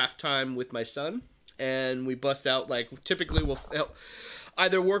is craft time with my son, and we bust out, like, typically we'll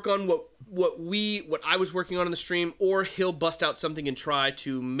either work on what I was working on in the stream, or he'll bust out something and try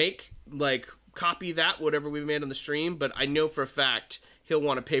to make, like, copy that whatever we made on the stream. But I know for a fact he'll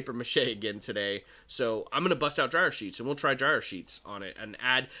want a paper mache again today, so I'm gonna bust out dryer sheets and we'll try dryer sheets on it and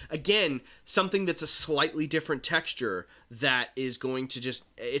add again something that's a slightly different texture that is going to just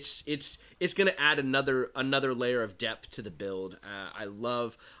it's gonna add another layer of depth to the build.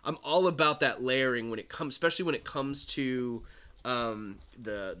 I'm all about that layering when it comes, especially when it comes to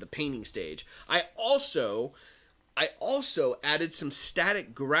the painting stage. I also added some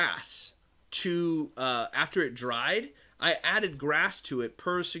static grass to after it dried. I added grass to it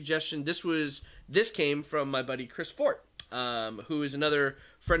per suggestion. This came from my buddy Chris Fort, who is another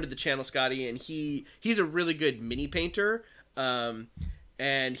friend of the channel, Scotty, and he's a really good mini painter.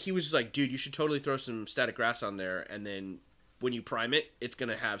 And he was just like, dude, you should totally throw some static grass on there, and then when you prime it, it's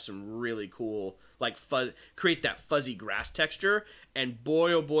gonna have some really cool, like, create that fuzzy grass texture. And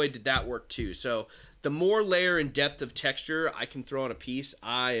boy, oh boy, did that work too. So the more layer and depth of texture I can throw on a piece,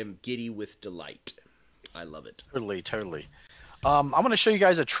 I am giddy with delight. I love it. Totally. I'm going to show you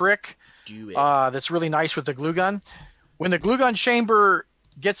guys a trick that's really nice with the glue gun. When the glue gun chamber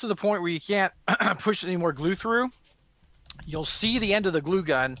gets to the point where you can't push any more glue through, you'll see the end of the glue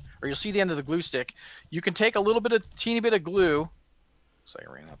gun, or you'll see the end of the glue stick. You can take a teeny bit of glue. Sorry,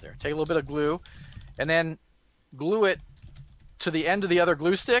 I ran out there. Take a little bit of glue, and then glue it to the end of the other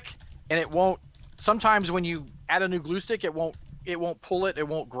glue stick, and it won't. Sometimes when you add a new glue stick, it won't pull it. It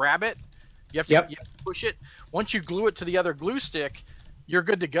won't grab it. You have to push it. Once you glue it to the other glue stick, you're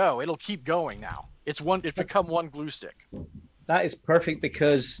good to go. It'll keep going now. It's become one glue stick. That is perfect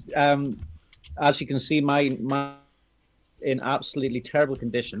because, as you can see, mine in absolutely terrible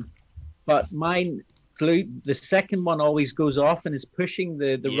condition. But mine glue, the second one always goes off and is pushing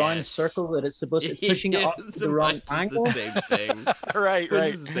the round circle that it's supposed to. It's pushing it up to the wrong angle. It's the same thing. right.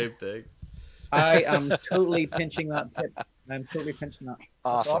 It's the same thing. I am totally pinching that tip. I'm totally pinching that.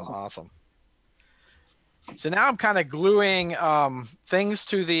 Awesome. So now I'm kind of gluing things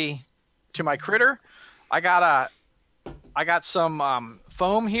to my critter. I got some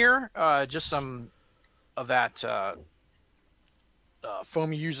foam here, just some of that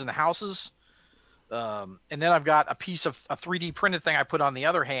foam you use in the houses. And then I've got a piece of a 3D printed thing I put on the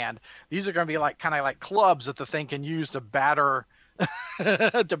other hand. These are going to be kind of like clubs that the thing can use to batter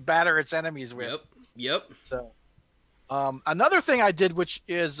its enemies with. Yep. So another thing I did, which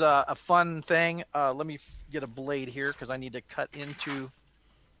is a fun thing. Let me get a blade here because I need to cut into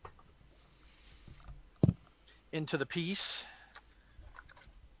the piece.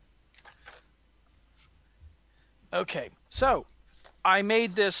 Okay, so I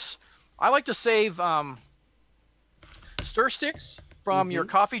made this. I like to save stir sticks from your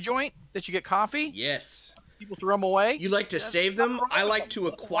coffee joint that you get coffee. Yes. People throw them away. You like to save them? I like to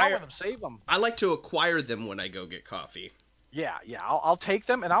acquire them. Save them. I like to acquire them when I go get coffee. Yeah. I'll take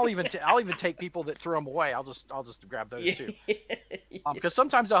them, and I'll even take people that throw them away. I'll just grab those too. Because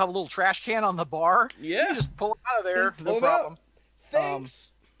sometimes they'll have a little trash can on the bar. Yeah. You just pull it out of there. No problem.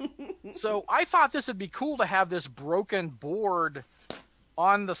 Thanks. So I thought this would be cool to have this broken board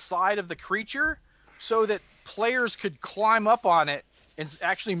on the side of the creature, so that players could climb up on it, and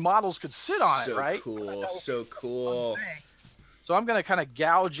actually models could sit on it. Right? So cool. So I'm going to kind of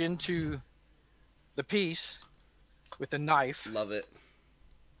gouge into the piece with a knife. Love it.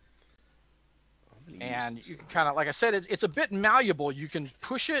 And you can kind of, like I said, it's a bit malleable. You can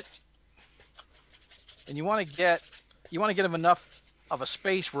push it, and you want to get them enough of a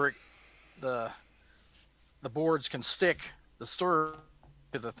space where the boards can stick the stir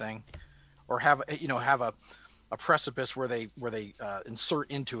to the thing, or have a precipice where they insert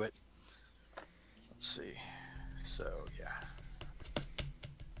into it. Let's see. So yeah.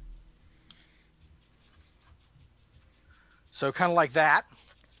 So kind of like that,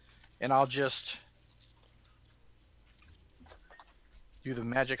 and I'll just do the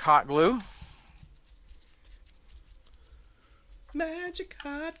magic hot glue. Magic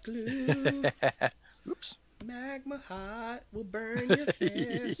hot glue. Oops. Magma hot will burn your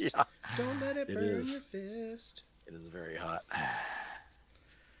fist. Yeah. Don't let it burn your fist. It is very hot.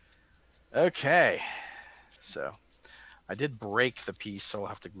 Okay. So I did break the piece, so I'll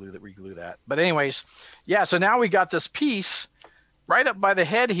have to re-glue that. But anyways, yeah, so now we got this piece right up by the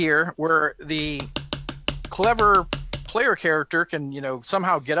head here where the clever player character can,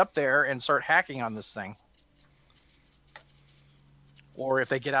 somehow get up there and start hacking on this thing. or if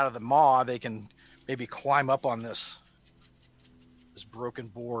they get out of the maw, they can maybe climb up on this broken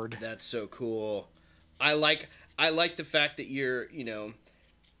board. That's so cool. I like the fact that you're,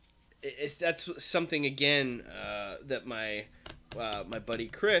 that's something again that my buddy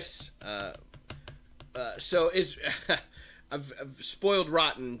Chris so is I've spoiled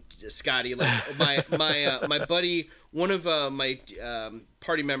rotten, Scotty. Like my buddy, one of my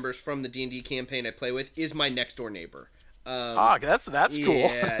party members from the D&D campaign I play with is my next door neighbor. That's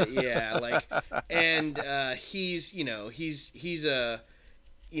cool. Yeah. Like, and he's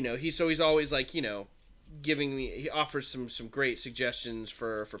always like, giving me, he offers some great suggestions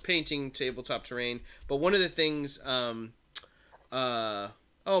for painting tabletop terrain. But one of the things, oh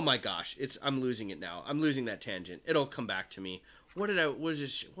my gosh, I'm losing it now. I'm losing that tangent. It'll come back to me. What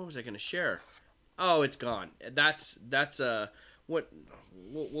was I going to share? Oh, it's gone. That's what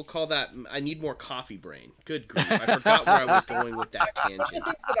we'll call that. I need more coffee brain. Good grief. I forgot where I was going with that tangent. One of the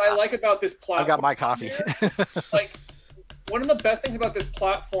things that I like about this platform. I got my coffee. Like, one of the best things about this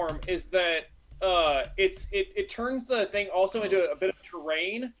platform is that it turns the thing also into a bit of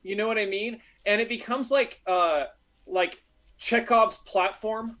terrain. You know what I mean? And it becomes like Chekhov's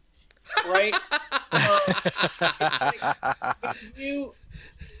platform, right?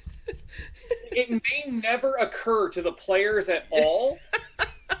 It may never occur to the players at all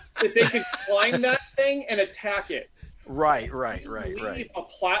that they could climb that thing and attack it. Right. A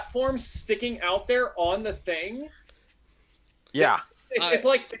platform sticking out there on the thing. Yeah. It's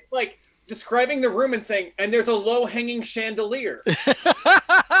like describing the room and saying, and there's a low-hanging chandelier.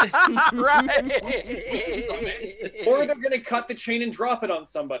 Right. Or they're going to cut the chain and drop it on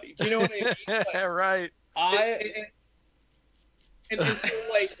somebody. Do you know what I mean? Like, right. And so,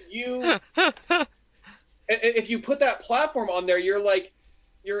 like, if you put that platform on there,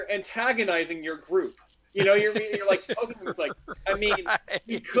 you're antagonizing your group. You're like, it's like, I mean,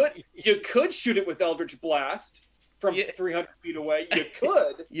 you could shoot it with Eldritch Blast from 300 feet away. You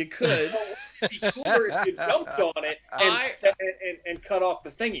could. It'd be cooler if you jumped on it and cut off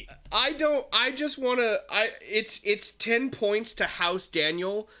the thingy. It's 10 points to House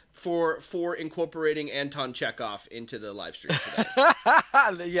Daniel for incorporating Anton Chekhov into the live stream today.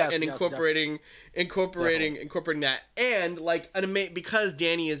 Yes, and incorporating that, and like because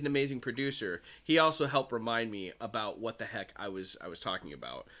Danny is an amazing producer, he also helped remind me about what the heck I was talking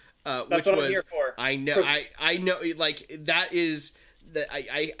about. That's what I'm here for. I know. I know. Like that is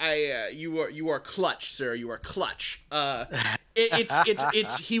that. You are clutch, sir. You are clutch.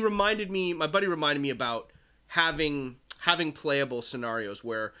 It's. He reminded me. My buddy reminded me about having playable scenarios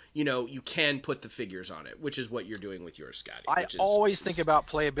where you can put the figures on it, which is what you're doing with yours, Scotty. I always think about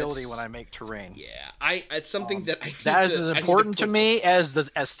playability when I make terrain. Yeah, it's something that I need that is as important to me as the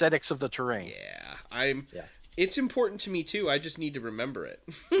aesthetics of the terrain. Yeah, It's important to me too. I just need to remember it.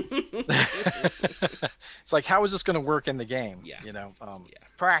 It's like, how is this going to work in the game? Yeah.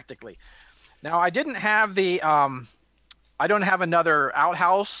 Practically. Now, I didn't have the. I don't have another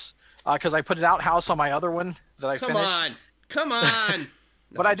outhouse because I put an outhouse on my other one that I finished. Come on.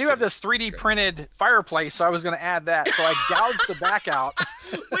 No, but I do have this 3D printed fireplace, so I was going to add that. So I gouged the back out.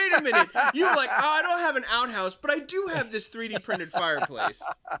 Wait a minute. You were like, I don't have an outhouse, but I do have this 3D printed fireplace.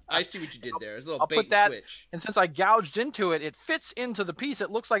 I see what you did there. It's a little bait and switch. And since I gouged into it, it fits into the piece.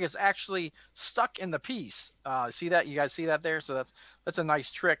 It looks like it's actually stuck in the piece. See that? You guys see that there? So that's a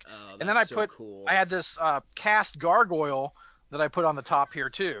nice trick. Oh, and then cool. I had this cast gargoyle that I put on the top here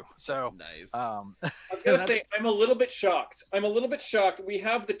too. So nice. I was gonna say, I'm a little bit shocked. We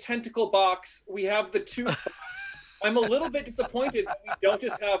have the tentacle box. We have the tooth box. I'm a little bit disappointed that we don't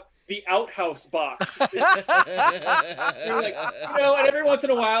just have the outhouse box. You're like, and every once in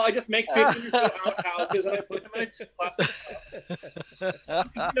a while, I just make 15 or so outhouses and I put them in a plastic tub.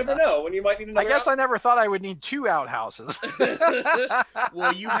 You never know when you might need another. I guess I never thought I would need 2 outhouses.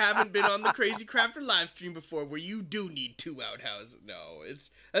 Well, you haven't been on the Crazy Crafter live stream before where you do need 2 outhouses. No,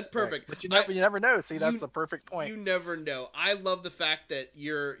 that's perfect. Right. But you never know. See, that's the perfect point. You never know. I love the fact that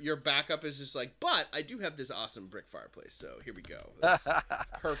your backup is just like, but I do have this awesome brick fireplace, so here we go. That's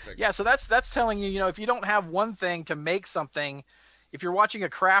perfect. Yeah, so that's telling you, if you don't have one thing to make something, if you're watching a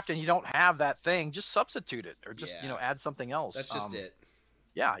craft and you don't have that thing, just substitute it or just add something else. That's just it.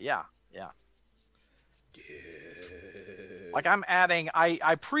 Yeah. Dude. Like I'm adding,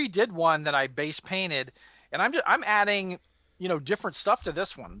 I pre-did one that I base painted, and I'm adding, different stuff to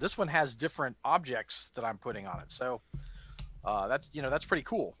this one. This one has different objects that I'm putting on it. So that's pretty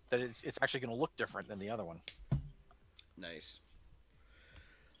cool that it's actually going to look different than the other one. Nice.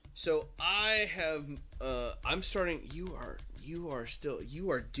 So I have I'm starting. You are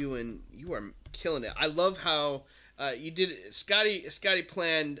killing it. I love how You did. Scotty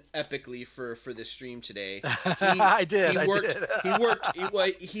planned epically for this stream today. I did. He worked.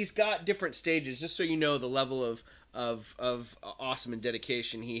 He's got different stages. Just so you know, the level of awesome and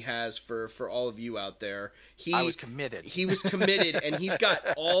dedication he has for all of you out there. I was committed. He was committed, and he's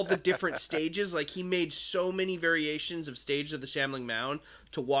got all the different stages. Like, he made so many variations of stages of the Shambling Mound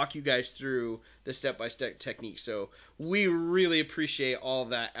to walk you guys through the step-by-step technique. So we really appreciate all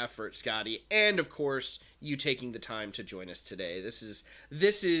that effort, Scotty, and of course you taking the time to join us today. This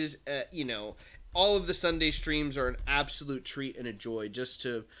is you know, all of the Sunday streams are an absolute treat and a joy. Just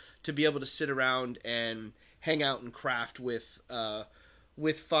to be able to sit around and hang out and craft with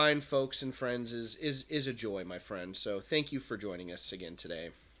fine folks and friends is a joy, my friend. So thank you for joining us again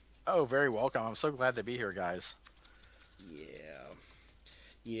today. Oh, very welcome. I'm so glad to be here, guys.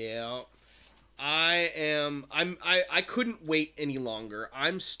 Yeah. I couldn't wait any longer.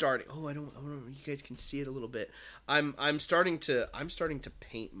 I'm starting. Oh, I don't know. You guys can see it a little bit. I'm starting to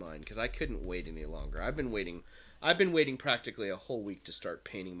paint mine because I couldn't wait any longer. I've been waiting practically a whole week to start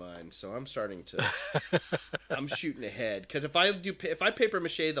painting mine. So I'm starting to. I'm shooting ahead because if I paper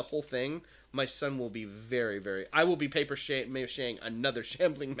mache the whole thing, my son will be very, very. I will be paper macheing another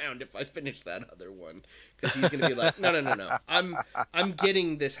Shambling Mound if I finish that other one, because he's gonna be like, no. I'm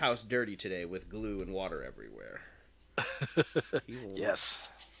getting this house dirty today with glue and water everywhere. Yes.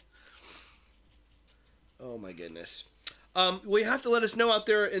 Oh my goodness. Well, you have to let us know out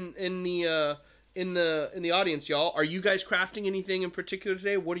there in the audience, y'all. Are you guys crafting anything in particular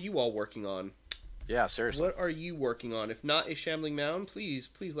today? What are you all working on? Yeah, seriously. What are you working on? If not a Shambling Mound, please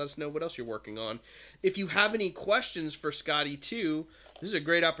let us know what else you're working on. If you have any questions for Scotty too, this is a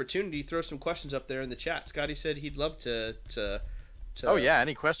great opportunity. Throw some questions up there in the chat. Scotty said he'd love to Oh yeah,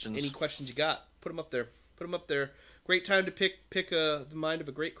 any questions? Any questions you got? Put them up there. Great time to pick the mind of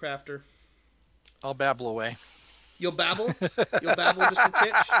a great crafter. I'll babble away. You'll babble? You'll babble just a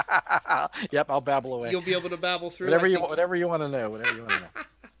titch? Yep, I'll babble away. You'll be able to babble through whatever you want to know.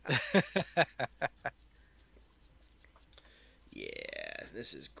 Yeah,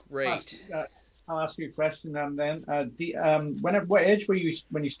 this is great. I'll ask you a question then. What age were you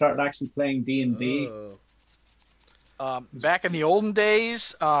when you started actually playing D&D? Back in the olden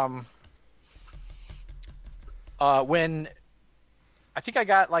days, when I think I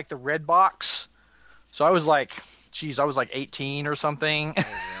got like the red box, so I was like 18 or something. Oh,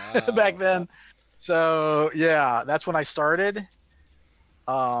 wow. Back then. So yeah, that's when I started.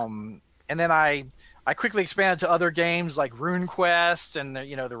 And then I quickly expanded to other games like RuneQuest, and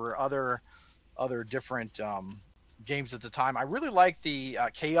there were other different games at the time. I really liked the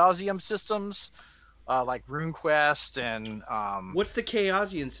Chaosium systems, like RuneQuest and. What's the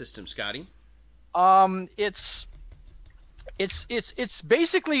Chaosium system, Scotty? It's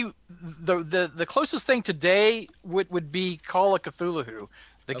basically the closest thing today would be Call of Cthulhu.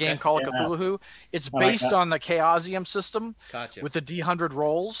 The game Call of Cthulhu. It's based on the Chaosium system. Gotcha. With the D100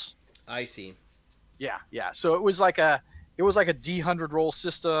 rolls. I see. Yeah. So it was like a D100 roll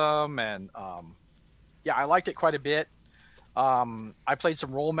system, and I liked it quite a bit. I played some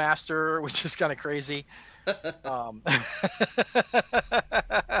Rollmaster, which is kind of crazy.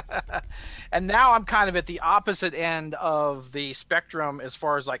 And now I'm kind of at the opposite end of the spectrum as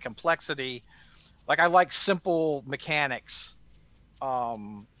far as like complexity. Like, I like simple mechanics,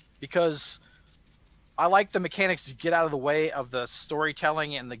 because I like the mechanics to get out of the way of the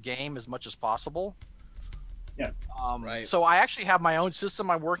storytelling in the game as much as possible. Yeah. Right. So I actually have my own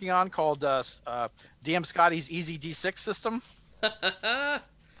system I'm working on called DM Scotty's Easy D6 system.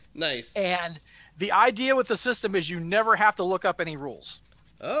 Nice. And the idea with the system is you never have to look up any rules.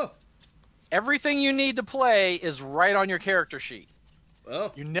 Oh. Everything you need to play is right on your character sheet.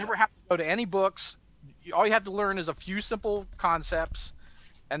 Oh. You never have to go to any books. All you have to learn is a few simple concepts,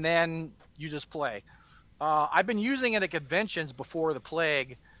 and then you just play. I've been using it at conventions before the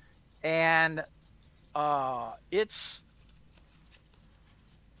plague, and it's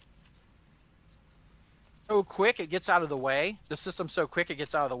so quick it gets out of the way. The system's so quick it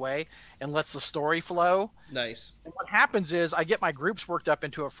gets out of the way and lets the story flow. Nice. And what happens is I get my groups worked up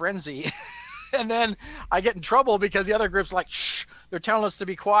into a frenzy, and then I get in trouble because the other group's like, shh, they're telling us to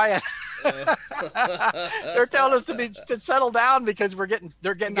be quiet. They're telling us to settle down because I'm getting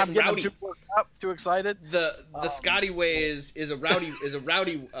them too worked up, too excited. The Scotty way is a rowdy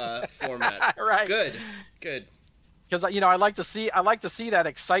format. Right. Good. Because I like to see that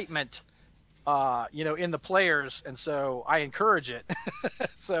excitement, in the players, and so I encourage it.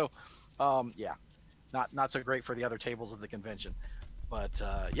 So, not so great for the other tables of the convention, but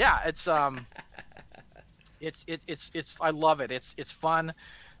it's I love it. It's fun.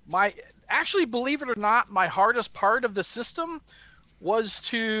 actually, believe it or not, my hardest part of the system was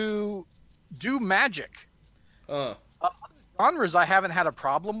to do magic. Genres I haven't had a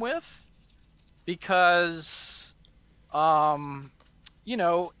problem with, because you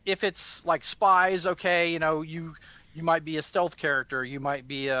know, if it's like spies, okay, you know, you might be a stealth character, you might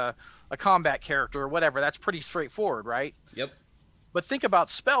be a combat character or whatever. That's pretty straightforward, right? Yep. But think about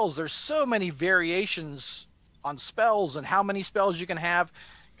spells. There's so many variations on spells and how many spells you can have.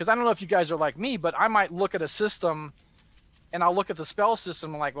 Because I don't know if you guys are like me, but I might look at a system and I'll look at the spell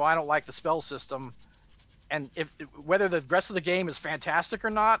system and like, well, I don't like the spell system. And whether the rest of the game is fantastic or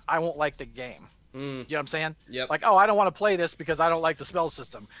not, I won't like the game. You know what I'm saying? Yep. Like, oh, I don't want to play this because I don't like the spell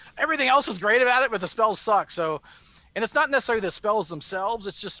system. Everything else is great about it, but the spells suck. So, and it's not necessarily the spells themselves.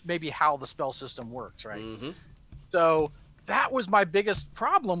 It's just maybe how the spell system works, right? So that was my biggest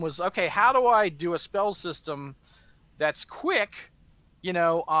problem was, okay, how do I do a spell system that's quick? You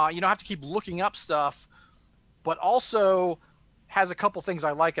know, you don't have to keep looking up stuff, but also has a couple things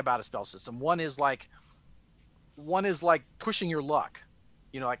I like about a spell system. One is like pushing your luck.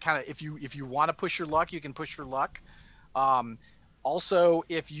 You know, like kind of if you want to push your luck, you can push your luck. Also,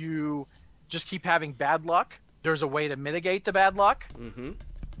 if you just keep having bad luck, there's a way to mitigate the bad luck.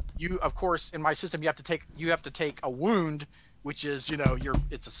 You, of course, in my system, you have to take a wound, which is, you know,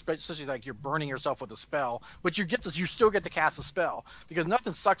 especially like you're burning yourself with a spell, but you still get to cast a spell, because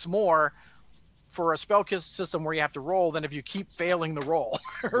nothing sucks more for a spell system where you have to roll than if you keep failing the roll,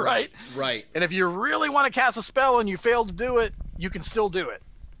 right? Right. And if you really want to cast a spell and you fail to do it, you can still do it.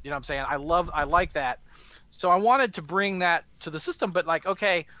 You know what I'm saying? I like that. So I wanted to bring that to the system, but like,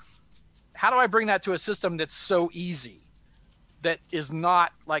 okay, how do I bring that to a system that's so easy, that is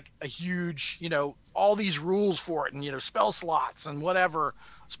not like a huge, you know, all these rules for it and, you know, spell slots and whatever,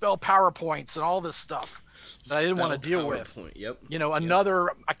 spell PowerPoints and all this stuff that I didn't want to deal with. Yep. You know, another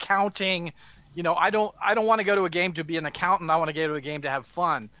accounting. You know, I don't want to go to a game to be an accountant. I want to go to a game to have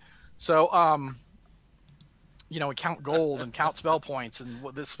fun. So, you know, and count gold and count spell points and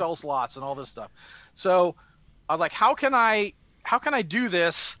the spell slots and all this stuff. So I was like, how can I do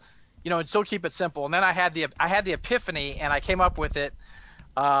this, you know, and still keep it simple? And then I had the epiphany, and I came up with it.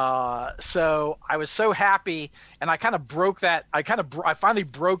 So I was so happy, and I kind of broke that. I finally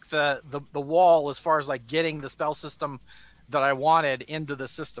broke the wall as far as like getting the spell system that I wanted into the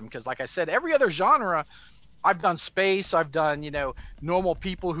system. Because like I said, every other genre, I've done space, I've done, you know, normal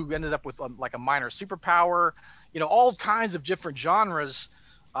people who ended up with like a minor superpower, you know, all kinds of different genres.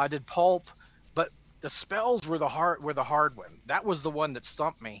 I did pulp, but the spells were the hard one. That was the one that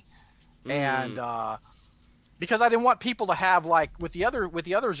stumped me. And because I didn't want people to have, like with the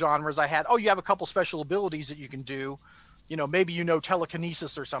other genres I had, oh, you have a couple special abilities that you can do, you know, maybe, you know,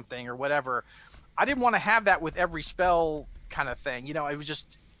 telekinesis or something or whatever. I didn't want to have that with every spell kind of thing. You know, it was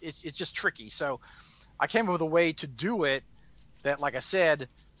just, it's just tricky. So I came up with a way to do it that, like I said,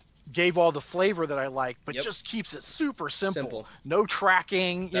 gave all the flavor that I like, but just keeps it super simple. No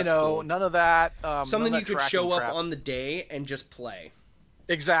tracking, you know, cool. None of that. Something you could show up on the day and just play.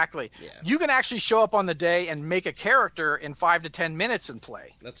 Exactly. Yeah. You can actually show up on the day and make a character in 5 to 10 minutes and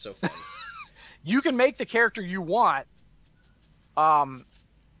play. That's so fun. You can make the character you want,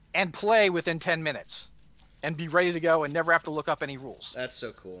 and play within 10 minutes and be ready to go and never have to look up any rules. That's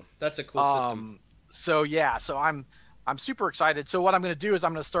so cool. That's a cool system. So yeah, so I'm super excited. So what I'm going to do is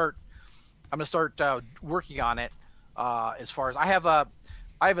I'm going to start working on it. As far as I have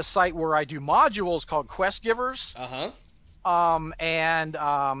a site where I do modules called Quest Givers. And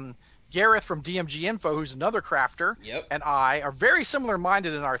Gareth from DMG Info, who's another crafter, and I are very similar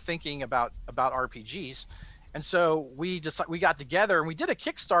minded in our thinking about RPGs. And so we got together and we did a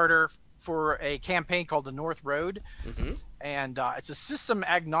Kickstarter for a campaign called The North Road. And it's a system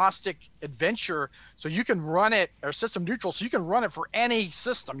agnostic adventure, so you can run it, or system neutral, so you can run it for any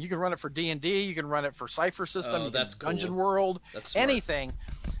system. You can run it for D&D, you can run it for Cypher system, that's cool. Dungeon World, anything.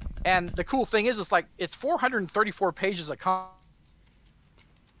 And the cool thing is, it's 434 pages of content,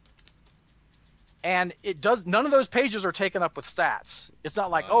 and none of those pages are taken up with stats. It's not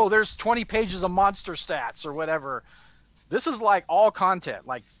like, oh, there's 20 pages of monster stats or whatever. This is like all content,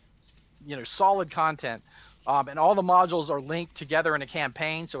 like, you know, solid content. And all the modules are linked together in a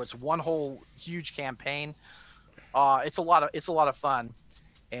campaign, so it's one whole huge campaign. It's a lot of fun.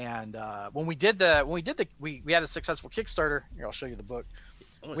 And when we had a successful Kickstarter. Here, I'll show you the book.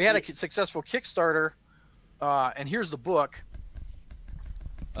 We had a successful Kickstarter, and here's the book.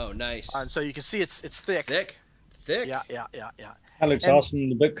 Oh, nice. And so you can see it's thick. Thick. Yeah. That looks awesome.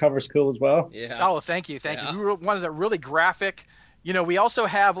 The book cover's cool as well. Yeah. Oh, thank you. We wanted it really graphic. You know, we also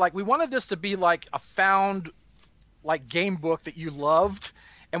have we wanted this to be like a found game book that you loved,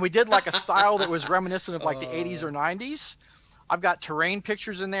 and we did like a style that was reminiscent of like the 80s or 90s. I've got terrain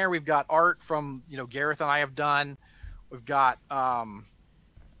pictures in there. We've got art from, you know, Gareth and I have done. We've got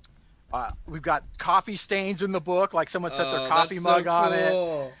coffee stains in the book, like someone set their coffee mug on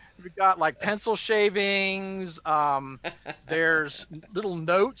it. We've got like pencil shavings. There's little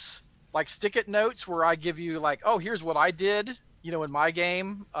notes, like stick-it notes, where I give you like, oh, here's what I did, you know, in my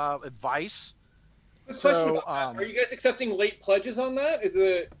game, advice. Question about that. Are you guys accepting late pledges on that? Is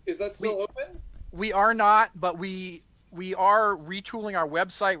that still open? We are not, but we are retooling our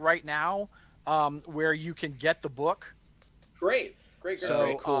website right now, where you can get the book. Great.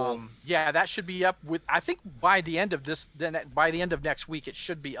 So cool. Yeah, that should be up with, I think by the end of next week it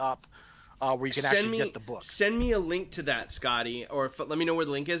should be up, where you can actually get the book. Send me a link to that, Scotty, or let me know where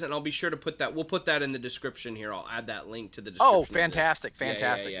the link is, and I'll be sure to put that. We'll put that in the description here. I'll add that link to the description. Oh, fantastic!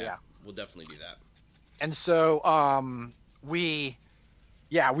 Yeah. We'll definitely do that. And so we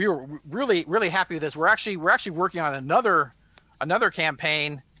were really happy with this. We're actually working on another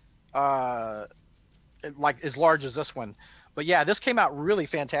campaign, like as large as this one. But yeah, this came out really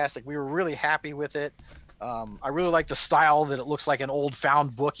fantastic. We were really happy with it. I really like the style that it looks like an old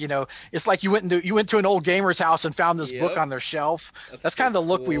found book. You know, it's like you went to an old gamer's house and found this book on their shelf. That's kind of the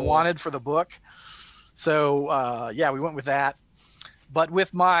look we wanted for the book. So yeah, we went with that. But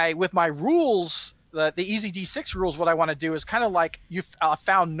with my rules, the Easy D6 rules, what I want to do is kind of like you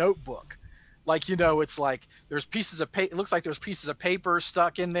found notebook. Like, you know, it's like there's pieces of it looks like there's pieces of paper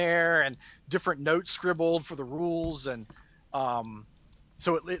stuck in there and different notes scribbled for the rules, and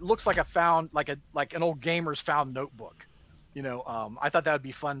so it looks like an old gamer's found notebook. You know, I thought that would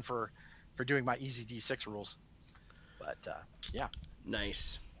be fun for doing my Easy D6 rules. But yeah.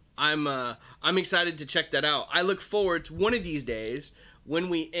 Nice. I'm excited to check that out. I look forward to one of these days when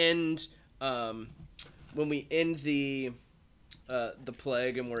we end the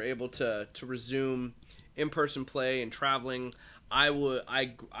plague and we're able to resume in-person play and traveling. I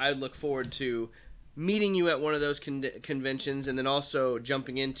look forward to meeting you at one of those conventions, and then also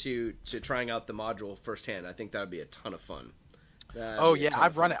jumping into trying out the module firsthand. I think that would be a ton of fun. Oh yeah,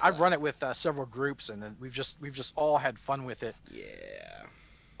 I've run it with several groups, and then we've just all had fun with it. Yeah.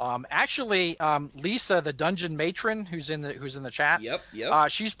 Actually, Lisa, the dungeon matron, who's in the chat. Yep.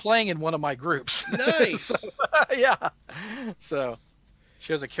 She's playing in one of my groups. Nice. Yeah. So,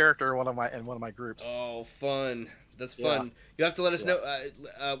 she has a character in one of my groups. Oh, fun. That's fun. Yeah. You have to let us know.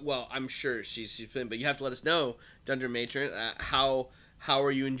 Well, I'm sure she's playing, but you have to let us know, dungeon matron. How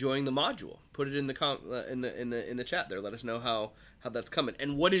are you enjoying the module? Put it in the chat there. Let us know how that's coming.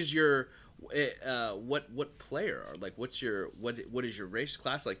 And what is your what player, or like what is your race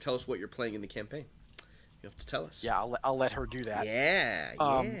class? Like, tell us what you're playing in the campaign. You have to tell us. Yeah, I'll let her do that. Yeah.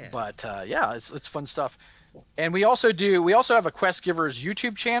 But yeah, it's fun stuff. And we also have a Quest Givers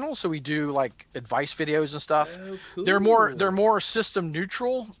YouTube channel, so we do like advice videos and stuff. Oh, cool. They're more system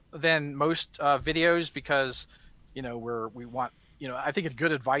neutral than most videos, because you know we want, you know, I think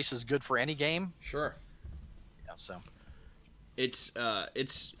good advice is good for any game. Sure. Yeah. So it's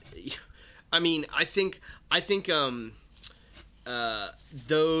I mean, I think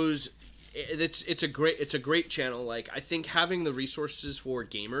those. It's a great channel. Like, I think having the resources for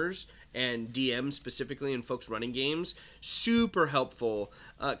gamers and DMs specifically, and folks running games, super helpful,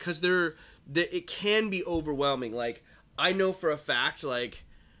 because it can be overwhelming. Like, I know for a fact, like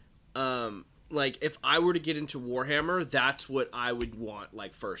if I were to get into Warhammer, that's what I would want,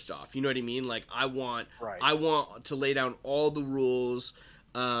 like, first off. You know what I mean? Like, I want to lay down all the rules.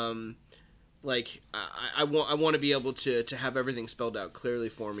 Like, I want to be able to have everything spelled out clearly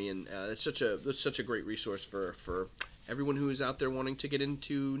for me, and it's such a great resource for everyone who is out there wanting to get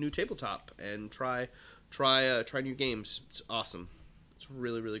into new tabletop and try new games. It's awesome. It's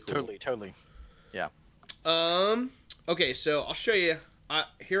really, really cool. Totally. Yeah. Okay, so I'll show you.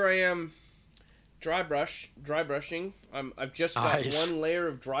 Here I am, dry brushing. I've just got one layer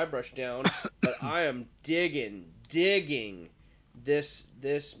of dry brush down, but I am digging this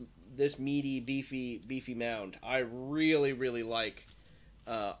meaty, beefy mound. I really, really like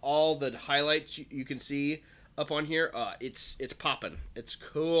all the highlights you can see up on here. It's popping. It's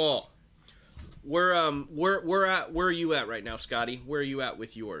cool. Where are you at right now, Scotty? Where are you at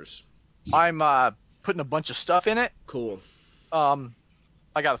with yours? I'm putting a bunch of stuff in it. Cool.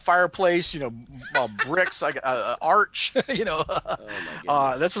 I got a fireplace, you know, bricks. I got an arch, you know. Oh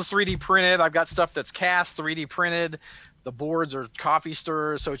my this is 3D printed. I've got stuff that's cast 3D printed. The boards are coffee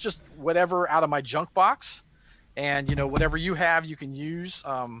stirrers, so it's just whatever out of my junk box, and you know, whatever you have, you can use,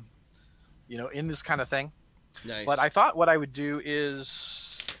 you know, in this kind of thing. Nice. But I thought what I would do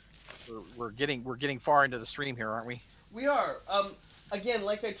is, we're getting far into the stream here, aren't we? We are. again,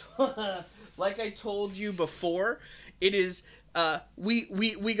 like I told you before, it is.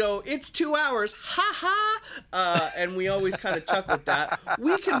 We go, it's 2 hours, ha ha, and we always kind of chuckle at that.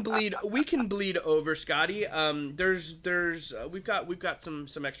 We can bleed over, Scotty. We've got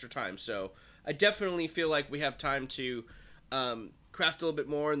some extra time, so I definitely feel like we have time to craft a little bit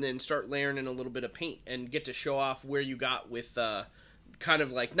more and then start layering in a little bit of paint and get to show off where you got with kind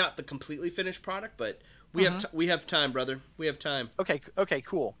of like not the completely finished product, but we have time, brother. We have time. Okay,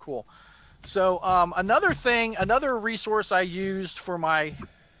 cool. So another resource I used for my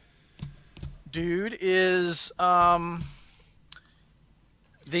dude is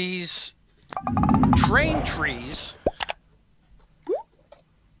these train trees,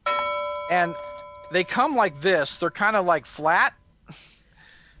 and they come like this. They're kind of like flat,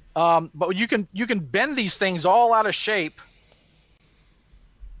 but you can bend these things all out of shape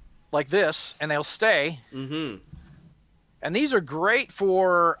like this, and they'll stay. Mm-hmm. And these are great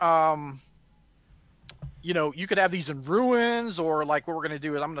for you could have these in ruins, or like what we're going to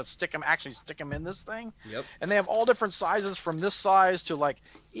do is I'm going to stick them in this thing. Yep. And they have all different sizes, from this size to like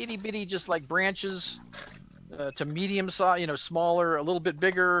itty bitty, just like branches, to medium size, smaller, a little bit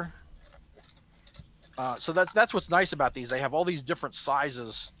bigger. So that's what's nice about these. They have all these different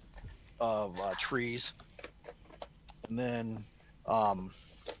sizes of trees. And then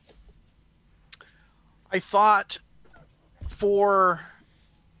I thought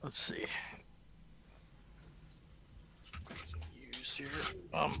let's see. Here.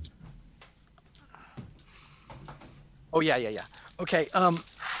 Oh yeah. Okay.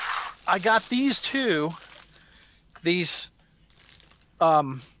 I got these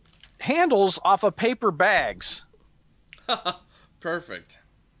handles off of paper bags. Perfect.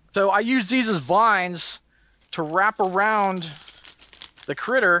 So I use these as vines to wrap around the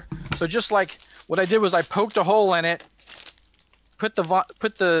critter. So just like what I did was I poked a hole in it, put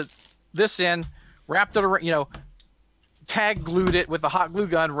this in, wrapped it around, tag glued it with a hot glue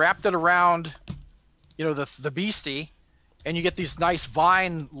gun, wrapped it around, the beastie, and you get these nice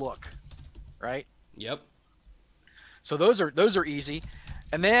vine look, right? Yep. So those are easy.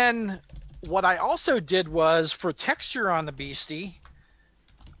 And then what I also did was, for texture on the beastie,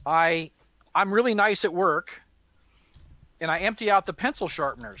 I'm really nice at work, and I empty out the pencil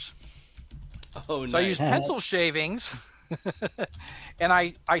sharpeners. Oh, nice. So I use pencil shavings. And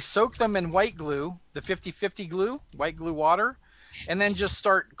I soak them in white glue, the 50-50 glue, white glue water, and then just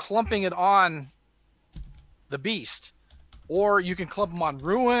start clumping it on the beast. Or you can clump them on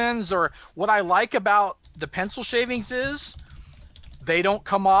ruins. Or what I like about the pencil shavings is they don't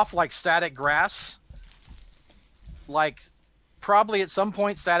come off like static grass. Like, probably at some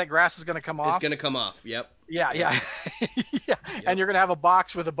point static grass is going to come off. It's going to come off, yep. Yeah. Yep. And you're going to have a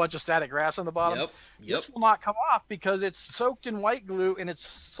box with a bunch of static grass on the bottom. Yep. This will not come off because it's soaked in white glue and it's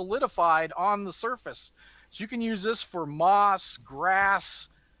solidified on the surface. So you can use this for moss, grass,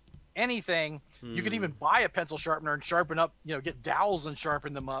 anything. You could even buy a pencil sharpener and sharpen up, get dowels and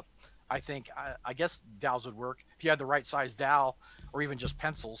sharpen them up. I guess dowels would work if you had the right size dowel, or even just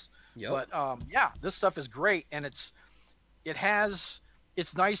pencils. Yep. But this stuff is great, and it's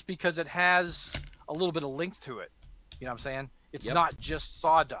nice because it has a little bit of length to it. You know what I'm saying? It's not just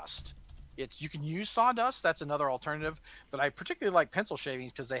sawdust. You can use sawdust. That's another alternative. But I particularly like pencil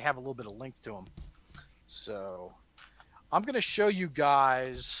shavings because they have a little bit of length to them. So I'm going to show you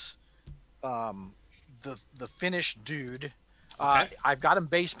guys the finished dude. Okay. I've got him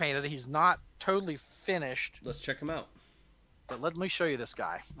base painted. He's not totally finished. Let's check him out. But let me show you this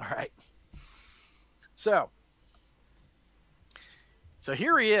guy. All right. So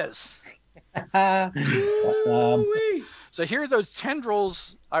here he is. So here are those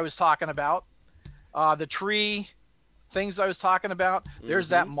tendrils I was talking about, the tree things I was talking about. There's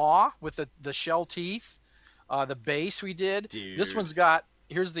that maw with the shell teeth, the base we did. Dude. This one's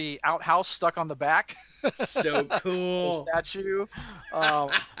here's the outhouse stuck on the back. So cool. The statue.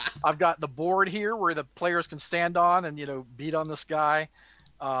 I've got the board here where the players can stand on and beat on this guy.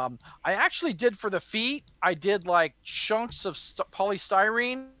 I actually did, for the feet, I did like chunks of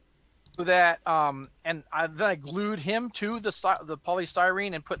polystyrene that then I glued him to the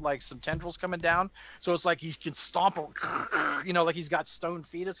polystyrene and put like some tendrils coming down, so it's like he can stomp like he's got stone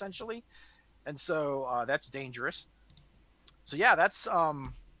feet essentially. And so that's dangerous. So yeah, that's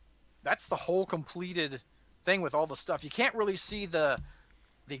the whole completed thing with all the stuff. You can't really see the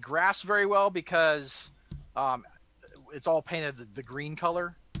grass very well because it's all painted the green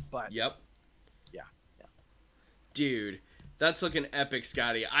color, but yeah. Dude, that's looking epic,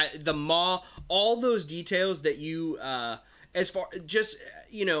 Scotty. The maw, all those details that you, as far just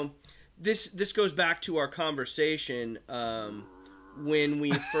this goes back to our conversation when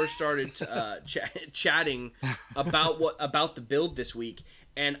we first started chatting about the build this week,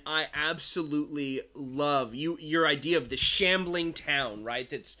 and I absolutely love your idea of the shambling town, right?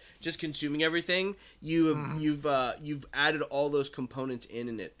 That's just consuming everything. You've added all those components in,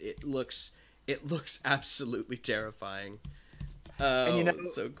 and it looks absolutely terrifying. Oh, and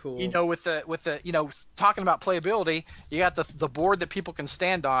it's so cool. With the talking about playability, you got the board that people can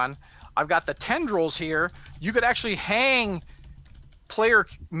stand on. I've got the tendrils here. You could actually hang player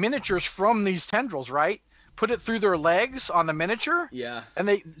miniatures from these tendrils, right? Put it through their legs on the miniature. Yeah. And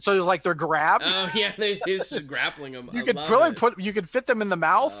they're grabbed. Oh yeah, they're just grappling them. You could fit them in the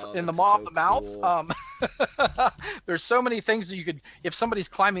mouth, in the maw of the mouth. Cool. There's so many things that you could, if somebody's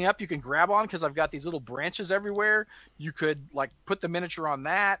climbing up, you can grab on, because I've got these little branches everywhere. You could put the miniature on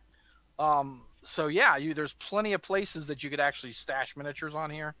that. So yeah, there's plenty of places that you could actually stash miniatures on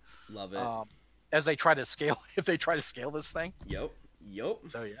here. Love it. As they try to scale, if they try to scale this thing. Yep.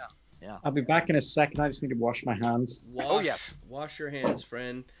 So yeah. I'll be back in a second. I just need to wash my hands. Wash your hands,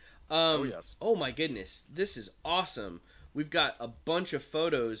 friend. Oh my goodness, this is awesome. We've got a bunch of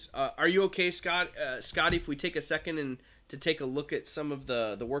photos. Are you okay, Scotty, if we take a second to take a look at some of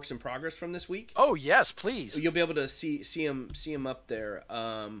the works in progress from this week? Oh yes, please. You'll be able to see them up there.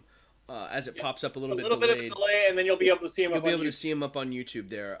 As it pops up a little bit of a delay, and then you'll be able to see them. You'll be able to see them up on YouTube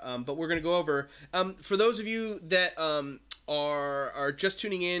there. But we're gonna go over for those of you that are just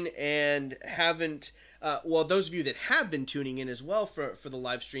tuning in and haven't. Those of you that have been tuning in as well for the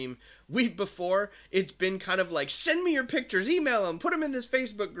live stream week before, it's been kind of like, send me your pictures, email them, put them in this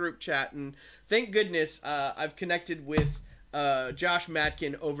Facebook group chat, and thank goodness I've connected with Josh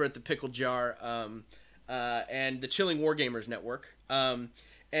Matkin over at the Pickle Jar and the Chilling Wargamers Network.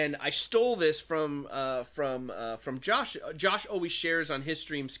 And I stole this from Josh. Josh always shares on his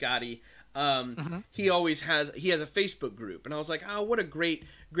stream, Scotty. He has a Facebook group, and I was like, oh, what a great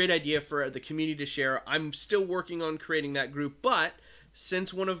idea for the community to share. I'm still working on creating that group, but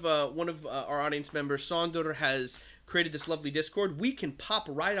since one of our audience members, Sondor, has created this lovely Discord, we can pop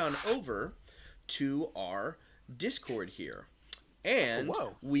right on over to our Discord here, and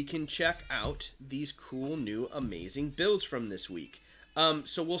we can check out these cool new amazing builds from this week.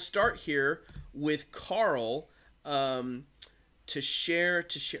 So we'll start here with Carl to share.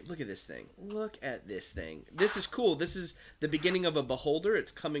 Look at this thing. Look at this thing. This is cool. This is the beginning of a beholder.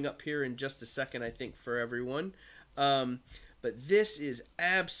 It's coming up here in just a second, I think, for everyone. But this is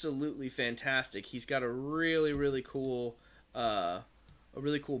absolutely fantastic. He's got a really cool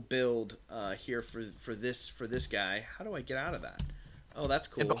build here for this guy. How do I get out of that? Oh, that's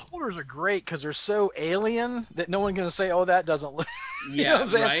cool. And beholders are great because they're so alien that no one's going to say, oh, that doesn't look... Yeah,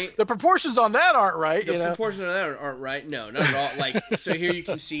 right? The proportions on that aren't right. The proportions on that aren't right. No, not at all. Like, so here you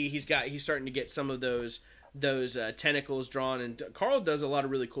can see he's starting to get some of those tentacles drawn, and Carl does a lot of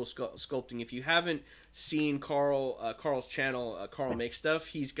really cool sculpting. If you haven't seen Carl's channel, Carl Makes Stuff,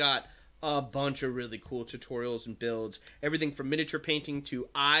 he's got a bunch of really cool tutorials and builds. Everything from miniature painting to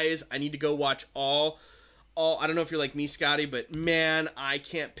eyes. I need to go watch all I don't know if you're like me, Scotty, but man, I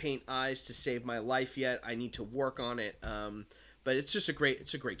can't paint eyes to save my life yet. I need to work on it. But it's just a great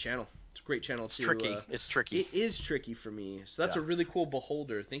channel. It's a great channel too. It's tricky. It is tricky for me. So that's a really cool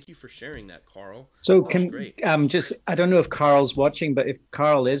beholder. Thank you for sharing that, Carl. So I don't know if Carl's watching, but if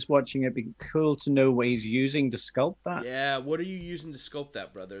Carl is watching, it'd be cool to know what he's using to sculpt that. Yeah, what are you using to sculpt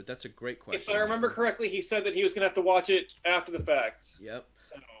that, brother? That's a great question. If I remember correctly, he said that he was going to have to watch it after the fact. Yep.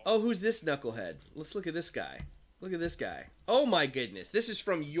 So. Oh, who's this knucklehead? Let's look at this guy. Look at this guy. Oh my goodness. This is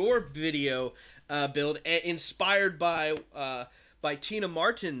from your video build, inspired by Tina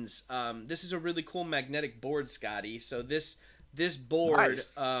Martin's. This is a really cool magnetic board, Scotty. So this board,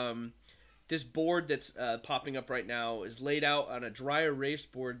 nice. This board that's popping up right now is laid out on a dry erase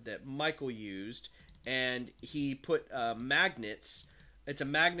board that Michael used, and he put magnets. It's a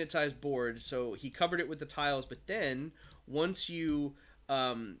magnetized board, so he covered it with the tiles. But then once you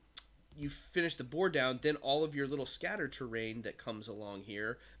finish the board down, then all of your little scatter terrain that comes along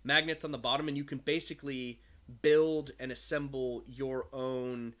here, magnets on the bottom, and you can basically build and assemble your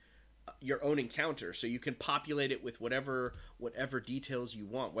own encounter. So you can populate it with whatever details you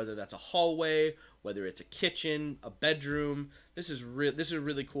want, whether that's a hallway, whether it's a kitchen, a bedroom. This is a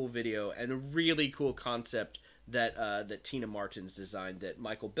really cool video and a really cool concept that Tina Martin's designed that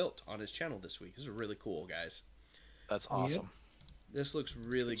Michael built on his channel this week. This is really cool, guys. That's awesome. Yep. This looks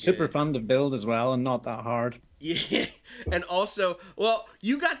really good. Super fun to build as well, and not that hard. Yeah, and also, well,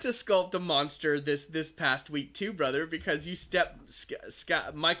 you got to sculpt a monster this past week too, brother, because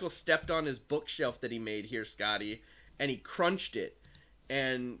Michael stepped on his bookshelf that he made here, Scotty, and he crunched it,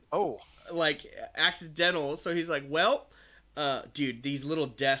 and like accidental. So he's like, well, Dude, these little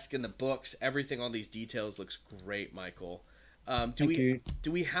desks and the books, everything on these details looks great, Michael. Do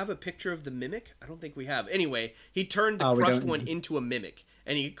we have a picture of the mimic? I don't think we have. Anyway, he turned the crushed one into a mimic,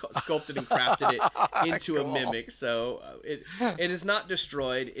 and he sculpted and crafted it into a mimic. So it is not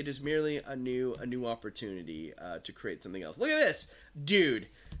destroyed. It is merely a new opportunity to create something else. Look at this, dude.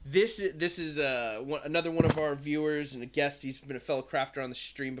 This is another one of our viewers and a guest. He's been a fellow crafter on the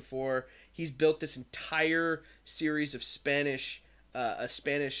stream before. He's built this entire series of Spanish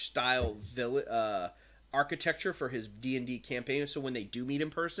style architecture for his D&D campaign. So when they do meet in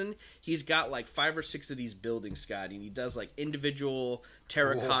person, he's got like 5 or 6 of these buildings, Scott, and he does like individual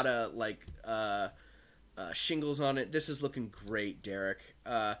terracotta shingles on it. This is looking great, Derek.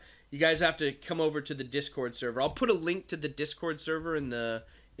 You guys have to come over to the Discord server. I'll put a link to the Discord server in the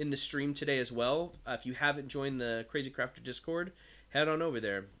stream today as well. If you haven't joined the Crazy Crafter Discord, head on over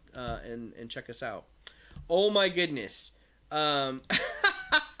there and check us out. Oh my goodness.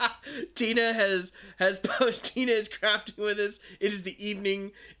 Tina is crafting with us. It is the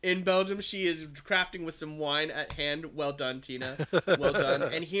evening in Belgium. She is crafting with some wine at hand. Well done, Tina. Well done.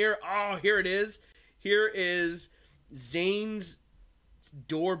 And here it is. Here is Zane's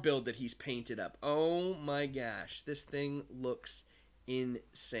door build that he's painted up. Oh my gosh. This thing looks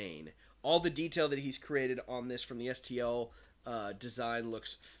insane. All the detail that he's created on this from the STL design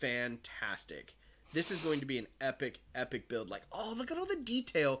looks fantastic. This is going to be an epic build. Like, oh, look at all the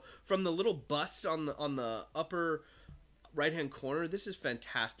detail from the little busts on the upper right-hand corner. This is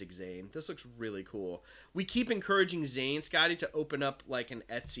fantastic, Zane. This looks really cool. We keep encouraging Zane, Scotty, to open up like an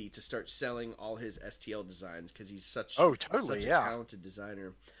Etsy to start selling all his STL designs because he's such a talented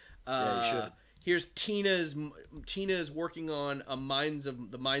designer. Yeah, you should. Here's Tina's working on the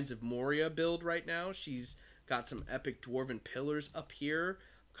Mines of Moria build right now. She's got some epic dwarven pillars up here.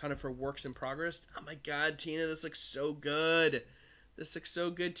 Kind of her works in progress. Oh my god, Tina, this looks so good. This looks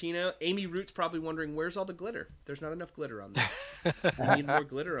so good, Tina. Amy Root's probably wondering, where's all the glitter? There's not enough glitter on this. We need more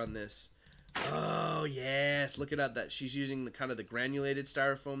glitter on this. Oh, yes. Look at that. She's using the granulated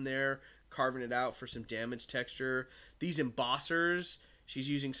styrofoam there, carving it out for some damage texture. These embossers, she's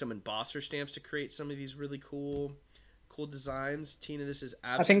using some embosser stamps to create some of these really cool designs. Tina, this is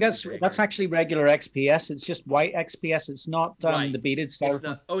absolutely I think that's actually regular XPS. It's just white XPS. It's not the beaded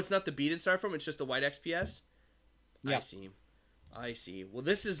styrofoam. It's not the beaded styrofoam. It's just the white XPS. Yeah. I see. Well,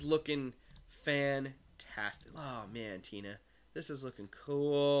 this is looking fantastic. Oh man, Tina, this is looking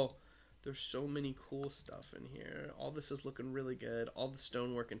cool. There's so many cool stuff in here. All this is looking really good. All the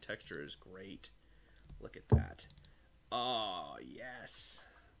stonework and texture is great. Look at that. Oh yes.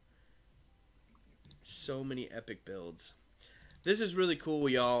 So many epic builds. This is really cool,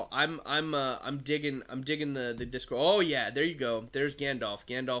 y'all. I'm digging the Discord. Oh yeah, there you go. There's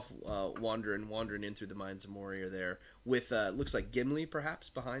Gandalf. Wandering in through the Mines of Moria there with looks like Gimli perhaps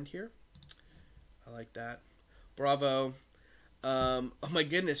behind here. I like that. Bravo. Oh my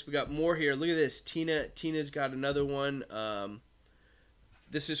goodness, we got more here. Look at this. Tina's got another one.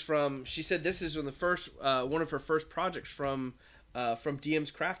 This is from. She said this is one of her first projects from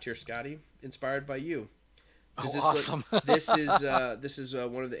DM's Craft here, Scotty. Inspired by you. Awesome. This is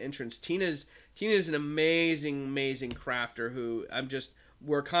one of the entrants. Tina's an amazing crafter who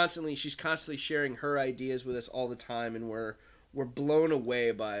she's constantly sharing her ideas with us all the time, and we're blown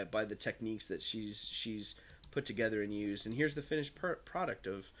away by the techniques that she's put together and used. And here's the finished product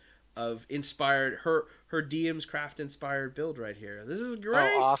of inspired her DM's Craft inspired build right here. This is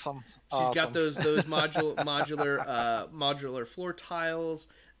great. Oh, awesome. She's got those modular floor tiles.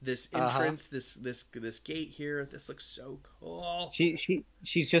 This entrance, this gate here. This looks so cool.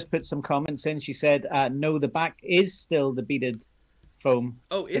 She's just put some comments in. She said, "No, the back is still the beaded foam.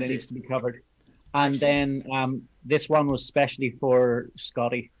 Oh, is it? It needs to be covered." And then this one was specially for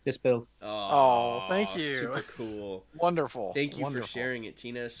Scotty. This build. Oh, thank you. Super cool. Wonderful. Thank you for sharing it,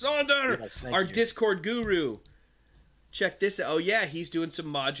 Tina. Sonder, yes, our Discord guru. Check this out. Oh, yeah, he's doing some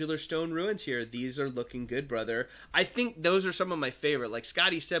modular stone ruins here. These are looking good, brother. I think those are some of my favorite. Like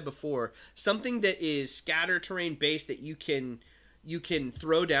Scotty said before, something that is scatter terrain based that you can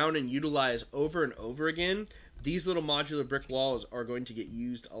throw down and utilize over and over again. These little modular brick walls are going to get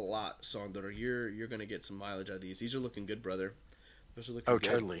used a lot, Sonder. You're going to get some mileage out of these. These are looking good, brother. Those are looking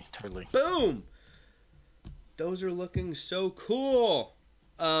good. Totally. Boom! Those are looking so cool.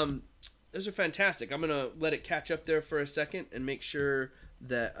 Those are fantastic. I'm gonna let it catch up there for a second and make sure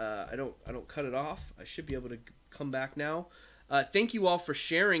that I don't cut it off. I should be able to come back now. Thank you all for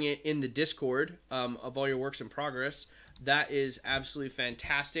sharing it in the Discord of all your works in progress. That is absolutely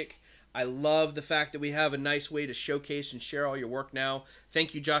fantastic. I love the fact that we have a nice way to showcase and share all your work now.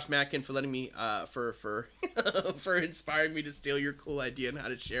 Thank you, Josh Mackin, for letting me for for inspiring me to steal your cool idea on how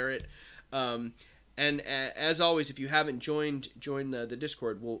to share it. And as always, if you haven't joined the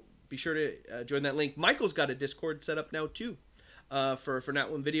Discord, we'll be sure to join that link. Michael's got a Discord set up now too. For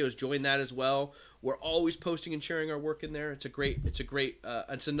Nat One Videos, join that as well. We're always posting and sharing our work in there. It's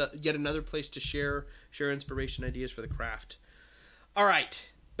yet another place to share inspiration, ideas for the craft. All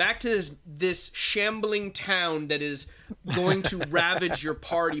right, back to this shambling town that is going to ravage your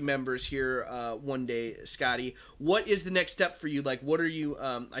party members here one day, Scotty. What is the next step for you? Like, what are you?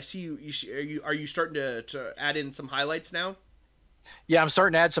 I see you. Are you starting to add in some highlights now? Yeah, I'm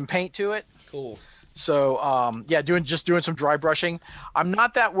starting to add some paint to it. Cool. So yeah, doing some dry brushing. I'm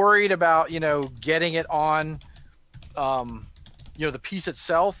not that worried about getting it on the piece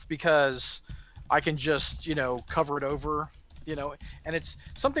itself, because I can just cover it over, and it's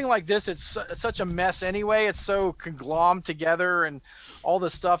something like this. It's such a mess anyway. It's so conglom together and all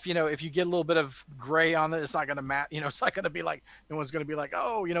this stuff. If you get a little bit of gray on it, it's not gonna matter. It's not gonna be like, no one's gonna be like,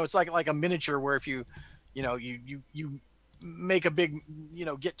 oh, it's like a miniature where if you make a big,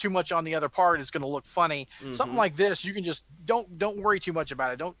 get too much on the other part, it's going to look funny. Mm-hmm. Something like this, you can just don't worry too much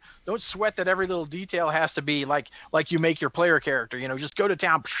about it. Don't sweat that every little detail has to be like you make your player character. Just go to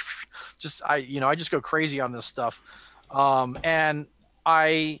town. I just go crazy on this stuff. And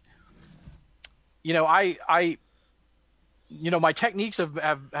my techniques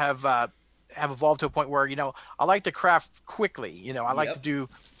have evolved to a point where I like to craft quickly. I like to do.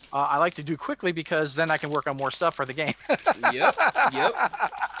 I like to do quickly because then I can work on more stuff for the game. Yep.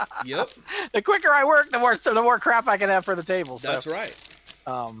 The quicker I work, the more crap I can have for the table. So, that's right.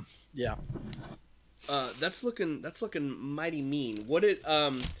 Yeah. That's looking mighty mean. What it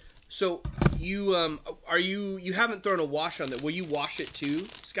so you you haven't thrown a wash on that. Will you wash it too,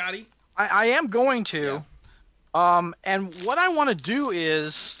 Scotty? I am going to. Yeah. And what I want to do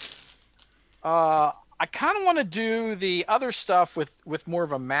is I kind of want to do the other stuff with more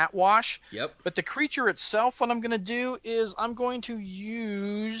of a matte wash. Yep. But the creature itself, what I'm going to do is I'm going to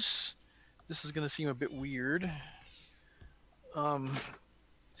use... This is going to seem a bit weird. Let's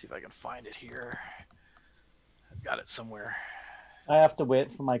see if I can find it here. I've got it somewhere. I have to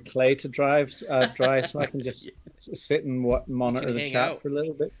wait for my clay to dry so I can just sit and monitor the chat for a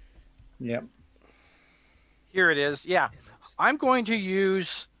little bit. Yep. Here it is. Yeah. I'm going to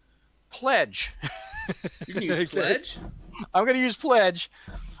use Pledge. You can use Pledge? I'm going to use Pledge.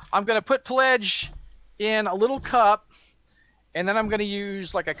 I'm going to put Pledge in a little cup, and then I'm going to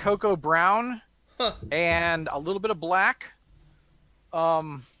use like a cocoa brown and a little bit of black.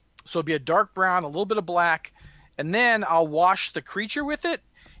 So it'll be a dark brown, a little bit of black, and then I'll wash the creature with it,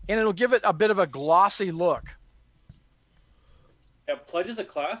 and it'll give it a bit of a glossy look. Yeah, Pledge is a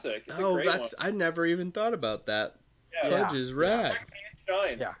classic. It's a great one. I never even thought about that. Yeah. Pledge is rad.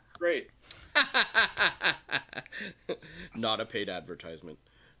 Shines. Yeah. Great. Not a paid advertisement.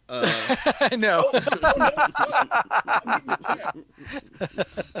 No.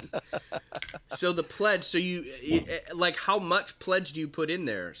 So the Pledge. So you like, how much Pledge do you put in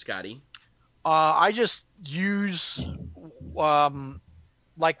there, Scotty? I just use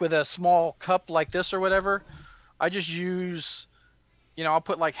like with a small cup like this or whatever. I just use, I'll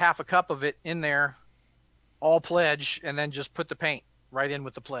put like half a cup of it in there, all Pledge, and then just put the paint right in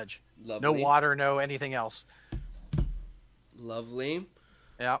with the Pledge. Lovely. No water, no anything else. Lovely.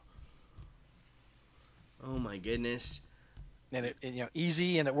 Yeah. Oh my goodness. And it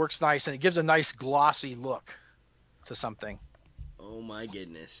easy, and it works nice, and it gives a nice glossy look to something. Oh my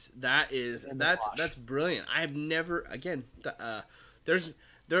goodness. That's brilliant. I have never, again,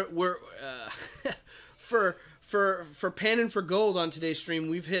 for panning for gold on today's stream,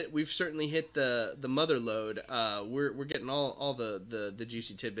 we've certainly hit the mother load. We're getting all the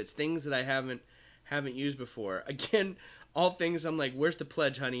juicy tidbits, things that I haven't used before. Again, all things I'm like, where's the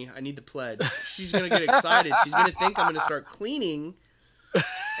Pledge, honey? I need the Pledge. She's gonna get excited. She's gonna think I'm gonna start cleaning,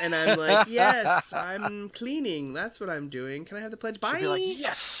 and I'm like, yes, I'm cleaning. That's what I'm doing. Can I have the Pledge? Bye. She'll be like,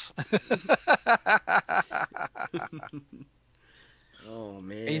 yes. Oh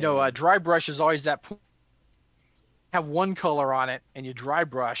man. And, dry brush is always that. Have one color on it, and you dry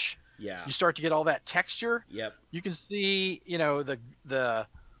brush. Yeah. You start to get all that texture. Yep. You can see,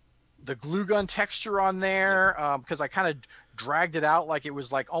 the glue gun texture on there, because I kind of dragged it out like it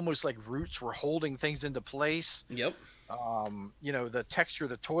was like almost like roots were holding things into place. Yep. The texture of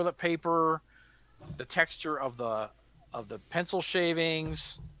the toilet paper, the texture of the pencil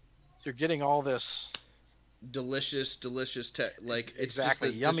shavings. So you're getting all this delicious like it's exactly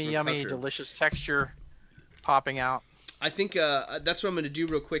just yummy culture. delicious texture popping out. I think that's what I'm going to do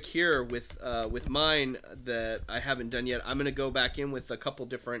real quick here with mine that I haven't done yet. I'm going to go back in with a couple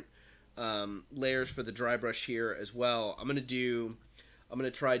different layers for the dry brush here as well. I'm going to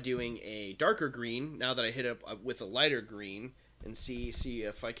try doing a darker green now that I hit up with a lighter green, and see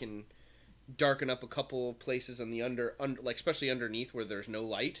if I can darken up a couple places on the under like especially underneath where there's no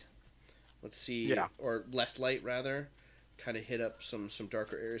light. Let's see, or less light rather. Kind of hit up some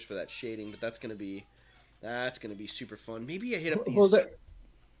darker areas for that shading, but that's gonna be super fun. Maybe I hit up these.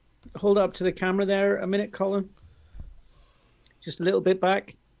 Hold up to the camera there a minute, Colin. Just a little bit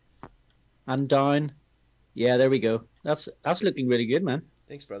back and down. Yeah, there we go. That's looking really good, man.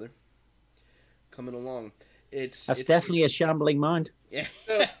 Thanks, brother. Coming along. It's definitely a Shambling Mound. Yeah.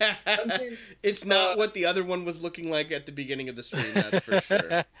 It's not what the other one was looking like at the beginning of the stream, that's for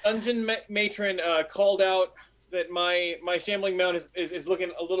sure. Dungeon Matron called out that my Shambling Mound is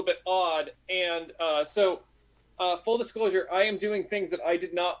looking a little bit odd, and so full disclosure, I am doing things that I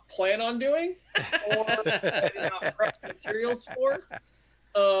did not plan on doing, or I did not prep materials for.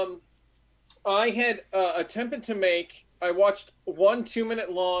 I had attempted to make. I watched one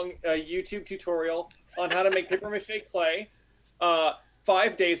 2-minute long YouTube tutorial on how to make paper mache clay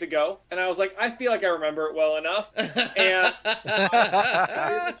 5 days ago, and I was like, I feel like I remember it well enough, and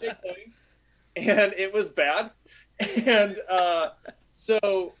and it was bad, and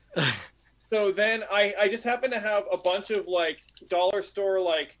so then I just happened to have a bunch of like dollar store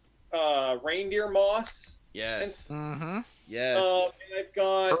like reindeer moss. Yes. And, yes. And I've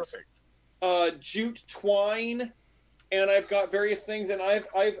got jute twine. And I've got various things, and I've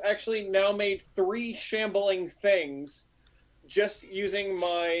actually now made 3 shambling things, just using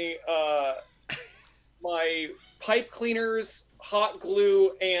my my pipe cleaners, hot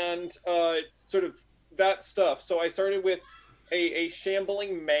glue, and sort of that stuff. So I started with a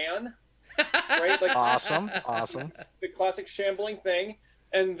shambling man, right? Like awesome. The classic shambling thing,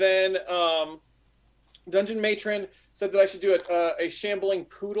 and then Dungeon Matron said that I should do a shambling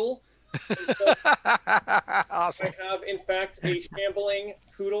poodle. Awesome. I have, in fact, a shambling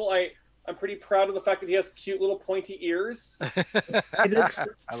poodle. I'm pretty proud of the fact that he has cute little pointy ears. It looks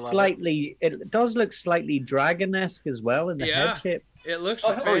slightly. It does look slightly dragon-esque as well in the head shape. It looks.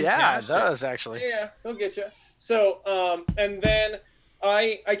 Oh yeah, it does actually. Yeah, he'll get you. So, and then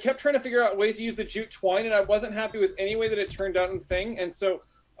I kept trying to figure out ways to use the jute twine, and I wasn't happy with any way that it turned out in the thing, and so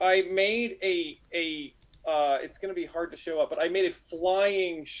I made a it's going to be hard to show up, but I made a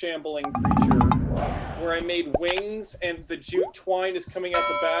flying shambling creature where I made wings and the jute twine is coming out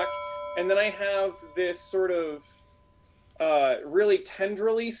the back. And then I have this sort of really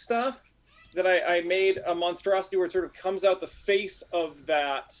tendrily stuff that I made a monstrosity where it sort of comes out the face of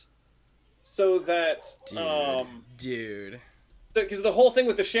that so that... Dude. Because the whole thing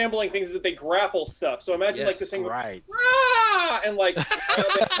with the shambling things is that they grapple stuff. So imagine like the thing with, and like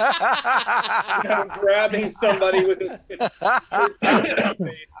grabbing somebody with its face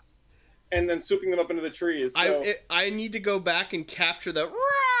and then swooping them up into the trees. So. I need to go back and capture the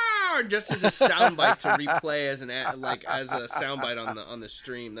just as a soundbite to replay as a soundbite on the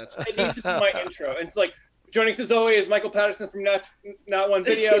stream. That's it needs to be my intro. And it's like joining us as always, Michael Patterson from Not One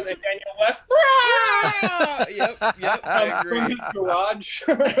Videos and Daniel West. Yep, I agree. From his garage.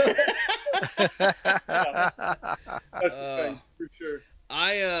 That's the thing for sure.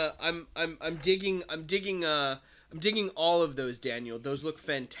 I'm digging all of those, Daniel. Those look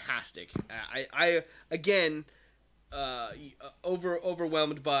fantastic. I again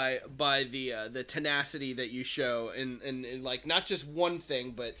overwhelmed by the tenacity that you show and like not just one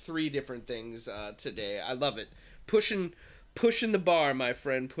thing but 3 different things today. I love it. Pushing the bar, my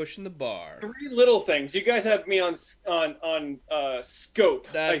friend, pushing the bar. 3 little things. You guys have me on scope.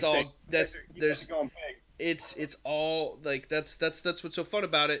 That's all. Think. That's there's going big. It's all like that's what's so fun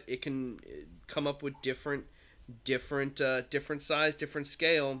about it. It can come up with different size, different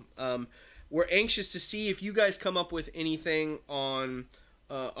scale. We're anxious to see if you guys come up with anything on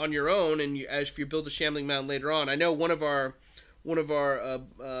your own, and if you build a Shambling Mound later on. I know one of our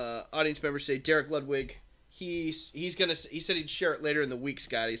audience members, say Derek Ludwig, he said he'd share it later in the week,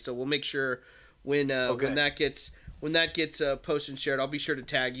 Scotty. So we'll make sure when that gets posted and shared, I'll be sure to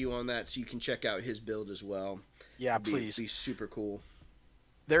tag you on that so you can check out his build as well. Yeah, please. It'd be super cool.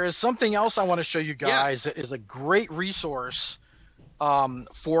 There is something else I want to show you guys that is a great resource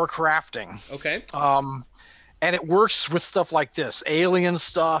for crafting. Okay. And it works with stuff like this, alien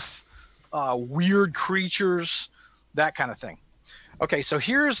stuff, weird creatures, that kind of thing. Okay, so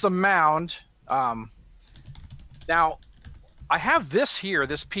here's the mound. Now, I have this here,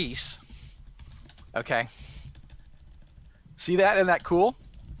 this piece. Okay. See that? Isn't that cool?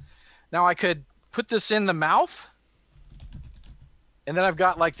 Now I could put this in the mouth And then I've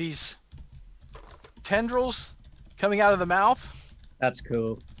got like these tendrils coming out of the mouth. That's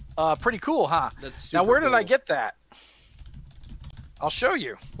cool. Pretty cool, huh? That's super now, where cool. did I get that? I'll show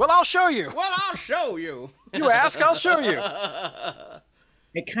you. Well, I'll show you. Well, I'll show you. You ask, I'll show you.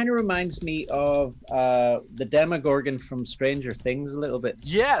 It kind of reminds me of the Demogorgon from Stranger Things a little bit.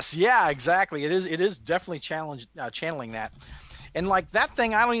 Yes, yeah, exactly. It is definitely channeling that. And like that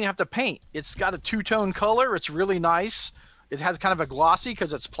thing, I don't even have to paint. It's got a two-tone color. It's really nice. It has kind of a glossy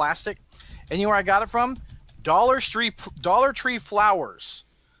because it's plastic. And you know where I got it from? Dollar Tree flowers.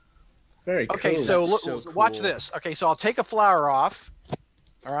 Very cool. Okay, so look, watch this. Okay, so I'll take a flower off.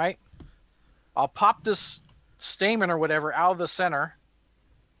 All right. I'll pop this stamen or whatever out of the center.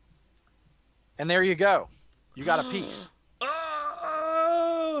 And there you go. You got a piece.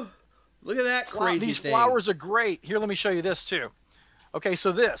 Oh, look at that crazy These thing. flowers are great. Here, let me show you this too. Okay,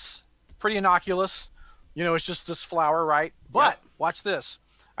 so this, pretty innocuous. You know, it's just this flower, right? But watch this.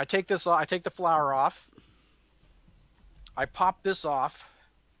 I take this off. I take the flower off. I pop this off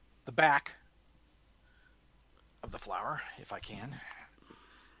the back of the flower, if I can.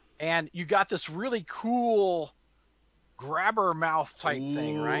 And you got this really cool grabber mouth type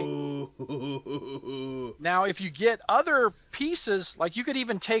thing, right? Now, if you get other pieces, like you could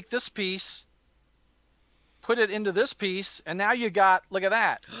even take this piece, put it into this piece, and now you got, look at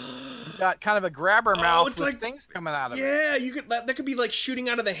that. You got kind of a grabber mouth with like things coming out of it. Yeah, you could. That could be like shooting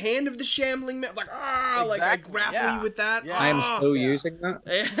out of the hand of the Shambling Mound, like Exactly, like I grapple you with that. Yeah. I'm still using that.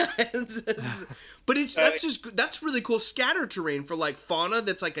 But that's really cool scatter terrain for like fauna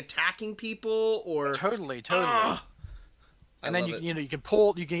that's like attacking people or Totally. And then you can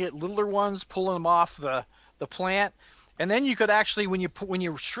get littler ones, pulling them off the plant, and then you could actually when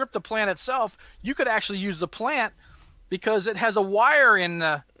you strip the plant itself, you could actually use the plant because it has a wire in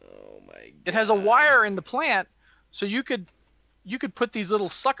the. Oh my God. It has a wire in the plant, so you could put these little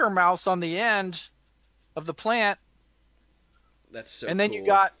sucker mouths on the end of the plant. That's so. And then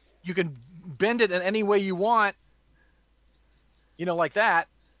cool. you can bend it in any way you want, like that,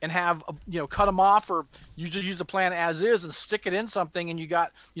 and have cut them off, or you just use the plant as is and stick it in something, and you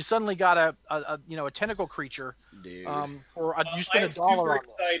suddenly got a tentacle creature. Dude. You spend $1 on this.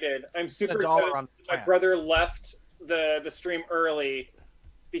 Excited. I'm super $1 excited. on the My plant. brother left the stream early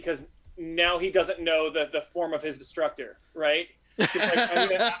because now he doesn't know the form of his destructor, right? Like, I'm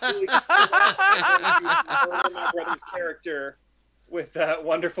gonna absolutely murder my brother's character with that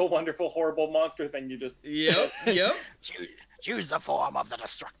wonderful, wonderful, horrible monster thing you just. Yep. Choose the form of the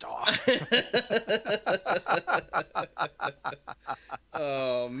destructor.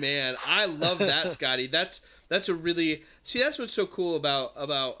 Oh man, I love that, Scotty. That's a really that's what's so cool about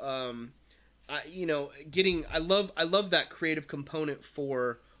I love that creative component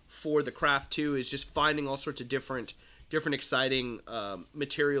for the craft too, is just finding all sorts of different exciting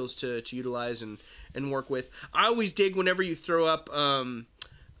materials to utilize and work with. I always dig whenever you throw up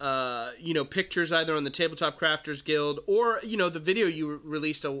pictures either on the Tabletop Crafters Guild or the video you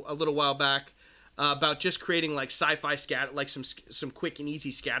released a little while back about just creating like sci-fi scatter, like some quick and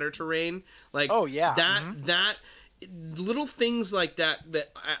easy scatter terrain. Like that little things like that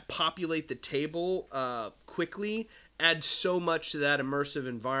populate the table quickly add so much to that immersive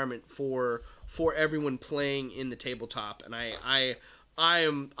environment for everyone playing in the tabletop. And I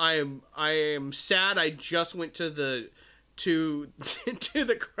am sad I just went to the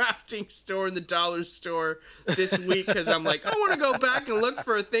crafting store and the dollar store this week because I'm like, I want to go back and look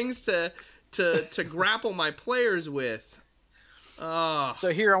for things to grapple my players with. So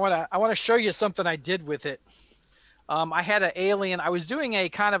here I want to show you something I did with it. I had an alien. I was doing a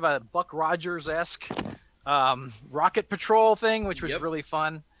kind of a Buck Rogers-esque rocket patrol thing, which was really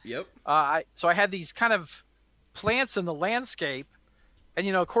fun. Yep. So I had these kind of plants in the landscape, and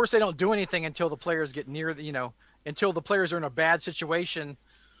of course they don't do anything until the players get near until the players are in a bad situation,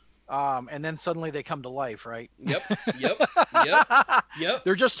 and then suddenly they come to life, right? Yep.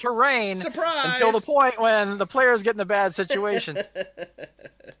 They're just terrain. Surprise! Until the point when the players get in a bad situation.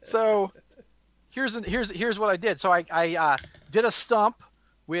 So here's what I did. So I did a stump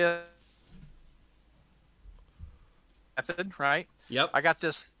with method, right? Yep. I got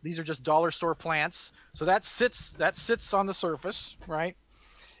this. These are just dollar store plants. So that sits on the surface, right?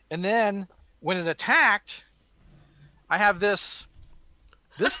 And then when it attacked, I have this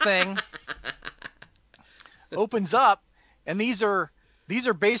thing opens up, and these are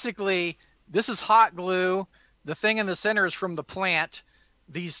basically, this is hot glue. The thing in the center is from the plant.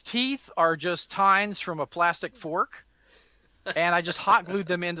 These teeth are just tines from a plastic fork, and I just hot glued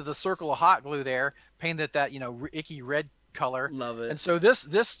them into the circle of hot glue there, painted that icky red color. Love it. And so this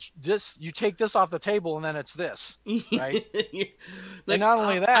you take this off the table and then it's this, right? Like, and not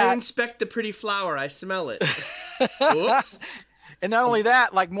only that, I inspect the pretty flower, I smell it. Whoops. And not only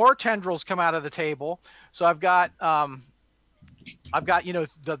that, like more tendrils come out of the table. So I've got you know,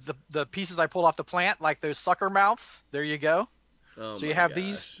 the pieces I pulled off the plant, like those sucker mouths. There you go. Oh, so you have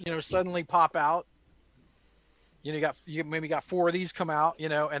these, you know, suddenly pop out. You know, you maybe got 4 of these come out, you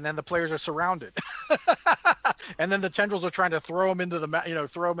know, and then the players are surrounded. And then the tendrils are trying to throw them into the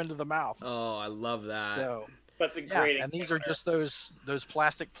mouth. Oh, I love that. So that's a great. And these are just those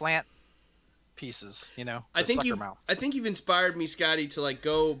plastic plant pieces, you know. I think you've inspired me, Scotty, to like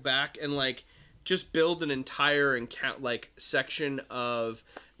go back and like just build an entire section of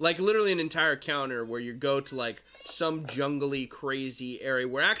like literally an entire counter where you go to like some jungly crazy area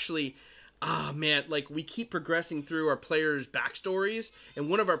where actually man, like we keep progressing through our players' backstories, and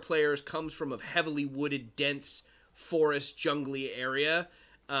one of our players comes from a heavily wooded, dense forest, jungly area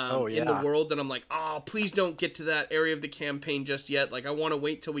in the world, and I'm like, oh, please don't get to that area of the campaign just yet. Like, I want to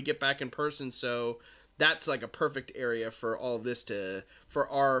wait till we get back in person, so that's like a perfect area for all of this for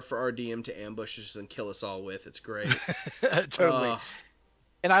our DM to ambush us and kill us all with. It's great. Totally.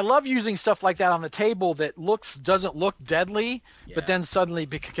 And I love using stuff like that on the table that doesn't look deadly, but then suddenly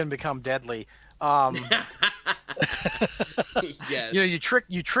can become deadly. Yes. You know,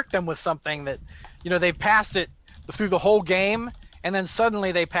 you trick them with something that, you know, they've passed it through the whole game, and then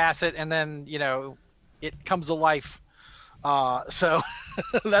suddenly they pass it, and then, you know, it comes to life. So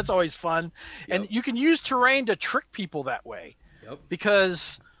that's always fun. Yep. And you can use terrain to trick people that way. Yep.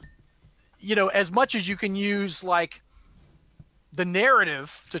 Because, you know, as much as you can use like the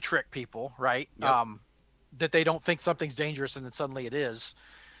narrative to trick people, right? Yep. That they don't think something's dangerous and then suddenly it is.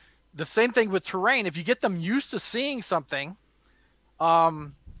 The same thing with terrain. If you get them used to seeing something,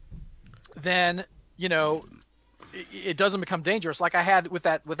 then, you know, it doesn't become dangerous. Like I had with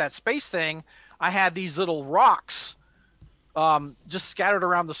that space thing, I had these little rocks just scattered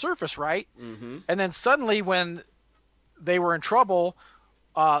around the surface, right? Mm-hmm. And then suddenly when they were in trouble,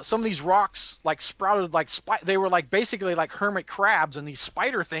 some of these rocks like sprouted like they were like basically like hermit crabs, and these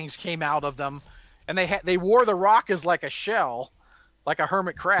spider things came out of them, and they wore the rock as like a shell, like a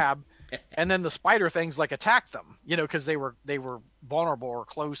hermit crab, and then the spider things like attacked them, you know, because they were vulnerable or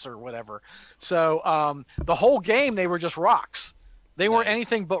close or whatever. So the whole game they were just rocks. They weren't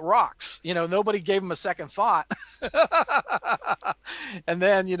anything but rocks. You know, nobody gave them a second thought. And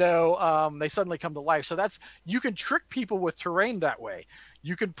then, you know, they suddenly come to life. So you can trick people with terrain that way.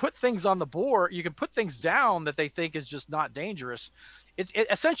 You can put things on the board. You can put things down that they think is just not dangerous.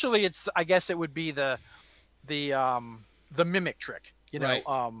 Essentially, I guess it would be the mimic trick, you know, right.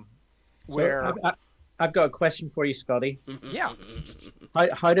 Where I've got a question for you, Scotty. Yeah.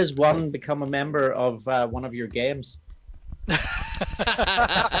 How does one become a member of one of your games? I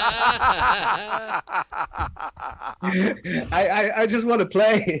just want to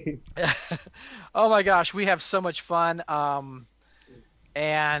play. Oh my gosh, we have so much fun.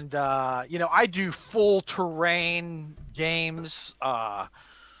 And you know, I do full terrain games.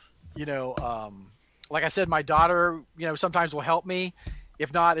 You know, like I said, my daughter, you know, sometimes will help me.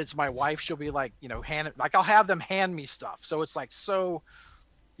 If not, it's my wife. She'll be like, you know, I'll have them hand me stuff. So it's like, so,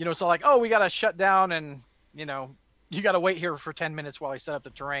 you know, so like, oh, we got to shut down, and, you know, you got to wait here for 10 minutes while I set up the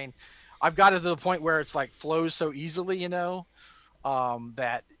terrain. I've got it to the point where it's like flows so easily, you know,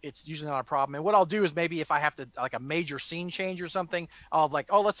 that it's usually not a problem. And what I'll do is maybe if I have to like a major scene change or something, I'll like,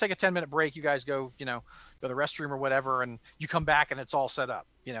 oh, let's take a 10-minute break. You guys go, you know, go to the restroom or whatever, and you come back and it's all set up,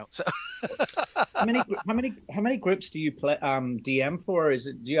 you know. So how many groups do you play DM for?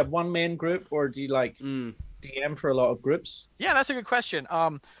 Do you have one main group, or do you like DM for a lot of groups? Yeah, that's a good question.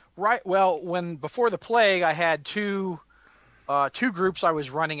 Right. Well, before the plague, I had two groups I was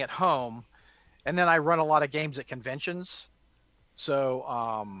running at home, and then I run a lot of games at conventions. So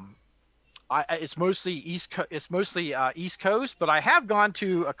it's mostly East Coast, but I have gone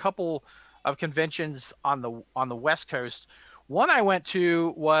to a couple of conventions on the West Coast. One I went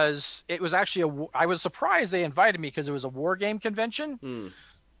to was actually I was surprised they invited me because it was a war game convention,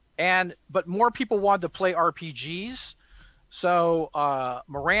 but more people wanted to play RPGs. So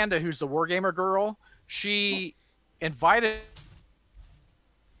Miranda, who's the Wargamer girl, she invited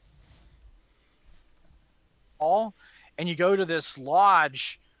all, and you go to this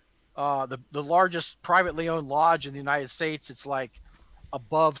lodge, the largest privately owned lodge in the United States. It's like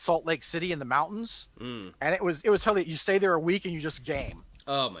above Salt Lake City in the mountains, and it was totally, you stay there a week and you just game.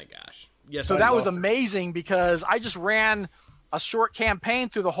 Oh my gosh! Yes. So that was amazing because I just ran a short campaign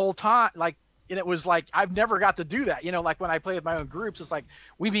through the whole time, like. And it was like, I've never got to do that. You know, like when I play with my own groups, it's like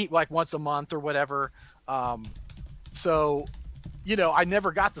we meet like once a month or whatever. So, you know, I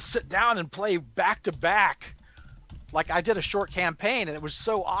never got to sit down and play back to back. Like I did a short campaign, and it was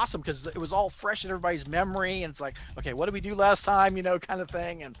so awesome because it was all fresh in everybody's memory, and it's like, okay, what did we do last time, you know, kind of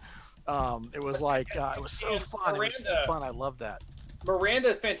thing. And it was like it was so fun. Miranda, it was so fun. I love that. Miranda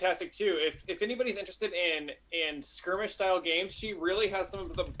is fantastic too. If anybody's interested in skirmish style games, she really has some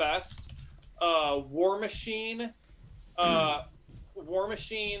of the best War Machine battle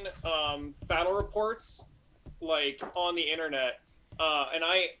reports like on the internet. And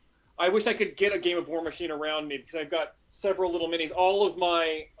I wish I could get a game of War Machine around me because I've got several little minis. All of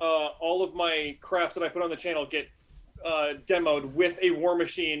my crafts that I put on the channel get demoed with a War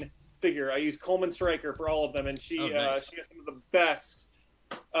Machine figure. I use Coleman Striker for all of them, and she has some of the best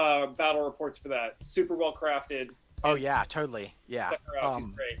battle reports for that. Super well crafted. Oh yeah, totally. Yeah. She's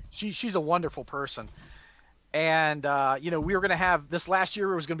great. She's a wonderful person. And you know, we were gonna have this last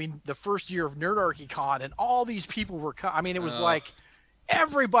year. It was gonna be the first year of Nerdarchy Con, and all these people were. I mean, it was like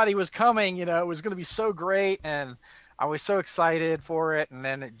everybody was coming. You know, it was gonna be so great, and I was so excited for it. And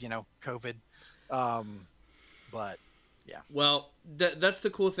then, you know, COVID. But yeah. Well, that's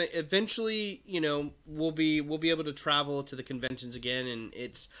the cool thing. Eventually, you know, we'll be able to travel to the conventions again,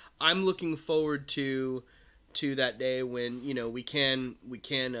 and I'm looking forward to that day when, you know, we can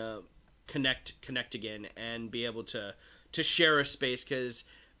connect again and be able to share a space, because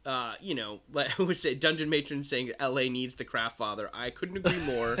you know, like I would say, Dungeon Matron saying LA needs the Craft Father. I couldn't agree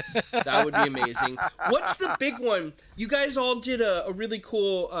more. That would be amazing. What's the big one? You guys all did a really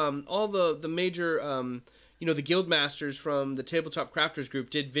cool all the major you know, the guild masters from the Tabletop Crafters group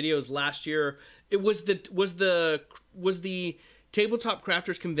did videos last year. It was the Tabletop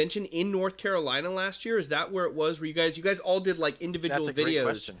Crafters convention in North Carolina last year. Is that where it was? Where you guys all did like individual That's a videos? great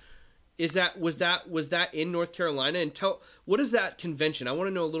question. Was that in North Carolina? And what is that convention? I want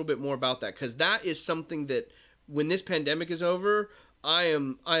to know a little bit more about that, because that is something that when this pandemic is over, I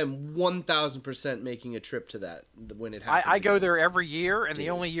am 1000% making a trip to that when it happens. I go there every year, and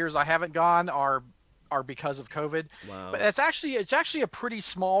the only years I haven't gone are because of COVID. Wow. But it's actually a pretty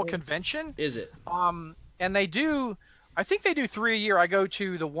small convention. Is it? And I think they do 3 a year. I go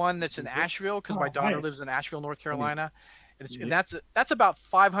to the one that's in Asheville because my daughter lives in Asheville, North Carolina. And that's about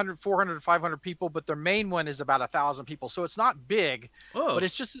 400 to 500 people, but their main one is about 1,000 people. So it's not big, but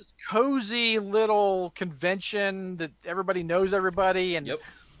it's just this cozy little convention that everybody knows everybody. And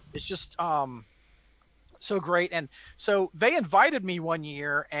it's just so great. And so they invited me one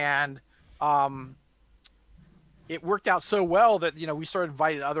year, and it worked out so well that, you know, we started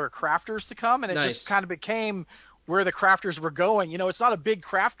inviting other crafters to come, and it just kind of became where the crafters were going. You know, it's not a big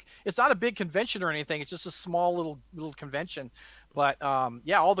convention or anything. It's just a small little convention. But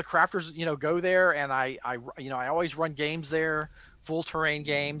yeah, all the crafters, you know, go there, and I always run games there, full terrain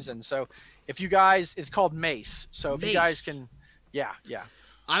games. And so if you guys, it's called Mace. So if you guys can, yeah.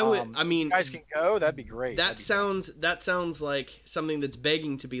 I mean, if you guys can go, that'd be great. That sounds like something that's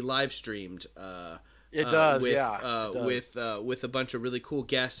begging to be live streamed. It does, with a bunch of really cool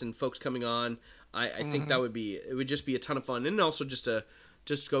guests and folks coming on. I think it would just be a ton of fun, and also just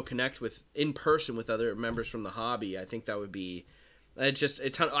go connect in person with other members from the hobby. I think that would be just a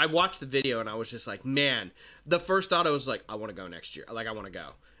ton. I watched the video and I was just like, man. The first thought I was like, I want to go next year. Like, I want to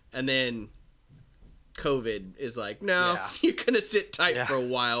go, and then COVID is like, no, you're gonna sit tight for a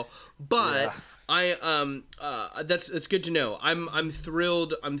while. But that's good to know. I'm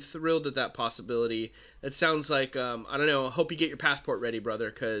thrilled. I'm thrilled at that possibility. That sounds like I don't know. I hope you get your passport ready, brother,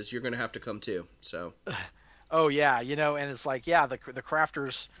 because you're gonna have to come too. So. Oh yeah, you know, and it's like, yeah, the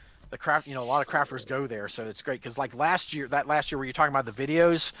crafters, you know, a lot of crafters go there, so it's great because like last year where you're talking about the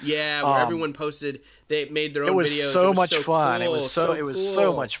videos. Yeah, where everyone posted, they made their own videos. It was so much fun. Cool. It was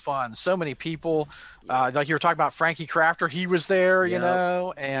so much fun. So many people. Like you were talking about Frankie Crafter, he was there, you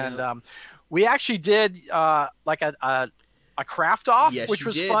know, and we actually did like a craft off, which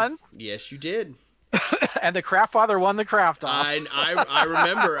was fun. Yes, you did. And the Craft Father won the craft off. I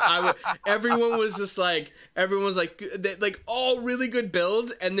remember. Everyone was like all really good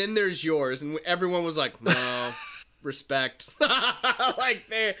builds, and then there's yours, and everyone was like, no, respect. Like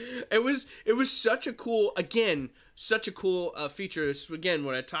it was such a cool feature. It's, again,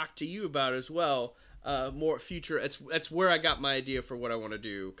 what I talked to you about as well. More future. That's where I got my idea for what I want to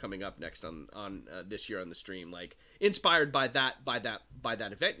do coming up next on this year on the stream. Like, inspired by that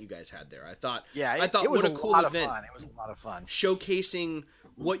event you guys had there. I thought it was what a cool event. Fun. It was a lot of fun. Showcasing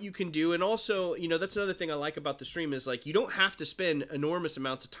what you can do, and also, you know, that's another thing I like about the stream is like you don't have to spend enormous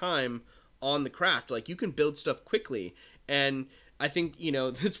amounts of time on the craft. Like, you can build stuff quickly, and I think, you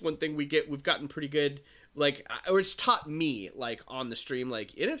know, that's one thing we've gotten pretty good or it's taught me like on the stream,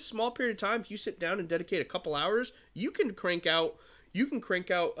 like in a small period of time, if you sit down and dedicate a couple hours, you can crank out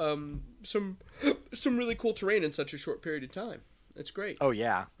some really cool terrain in such a short period of time. It's great. Oh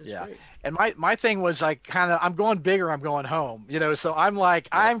yeah, It's yeah. great. And my thing was like I'm going big or I'm going home. So I'm like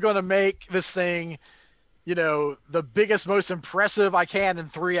I'm going to make this thing, the biggest, most impressive I can in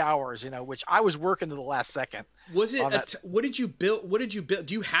 3 hours. Which I was working to the last second. Was it? What did you build? What did you build?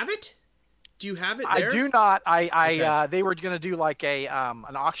 Do you have it? Do you have it there? I do not. Okay. They were going to do like an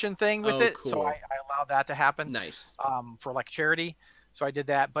auction thing with it, cool. so I allowed that to happen. Nice. For like charity, so I did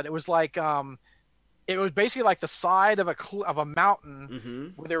that. But it was like it was basically like the side of a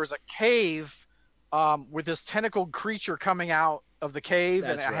mountain where there was a cave with this tentacled creature coming out of the cave.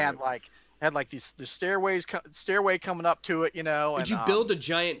 That's and it right. had like these stairway coming up to it, Did you build a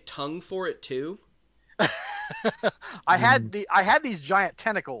giant tongue for it too? I had these giant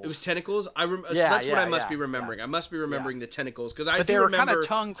tentacles. It was tentacles. Yeah, that's what I must yeah, be remembering. yeah. I must be remembering the tentacles because But they were kind of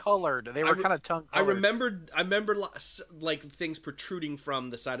tongue colored. They were kind of tongue colored. I remember like things protruding from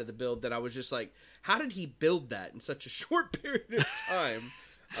the side of the build that I was just like, how did he build that in such a short period of time?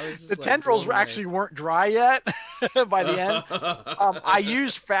 The tendrils actually weren't dry yet by the end. I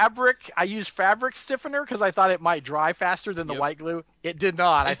used fabric stiffener because I thought it might dry faster than the white glue. It did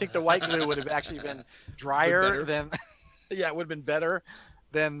not. I think the white glue would have actually been drier than yeah, it would have been better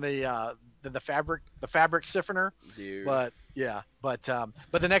than the fabric stiffener. Dude. But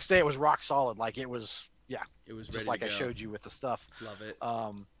the next day it was rock solid. Like it was just ready like I showed you with the stuff. Love it.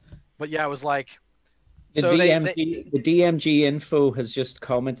 But yeah, it was like the DMG info has just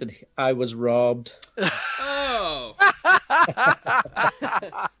commented, I was robbed. Oh.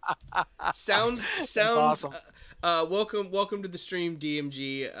 sounds awesome. Welcome to the stream,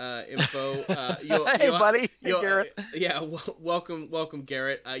 DMG info. Hey buddy, Garrett. Yeah, welcome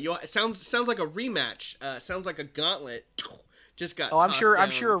Garrett. Sounds like a rematch. Sounds like a gauntlet. Just got. I'm sure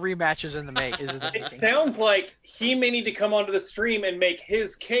a rematch is in the making. It sounds like he may need to come onto the stream and make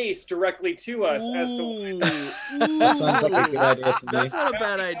his case directly to us as to. That sounds like a good idea to me. That's not a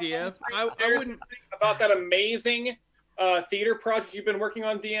bad idea. I wouldn't. About that amazing theater project you've been working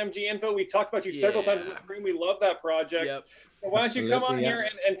on, DMG Info. We've talked about you several times in the stream. We love that project. Yep. So why don't you come on here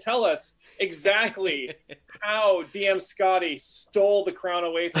and tell us exactly how DM Scotty stole the crown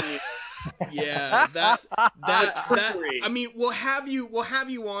away from you? Yeah, that I mean, we'll have you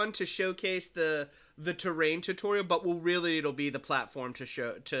on to showcase the terrain tutorial, but it'll be the platform to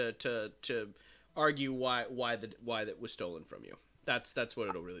show to argue why that was stolen from you. That's what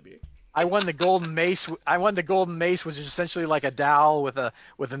it'll really be. I won the golden mace. Which is essentially like a dowel with a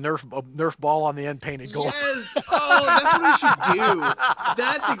Nerf ball on the end painted gold. Yes. Oh, that's what we should do.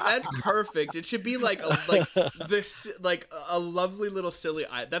 That's perfect. It should be like a lovely little silly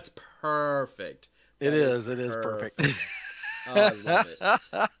eye. That's perfect. It is perfect. Oh, I love it.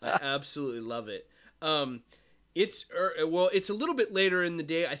 I absolutely love it. It's a little bit later in the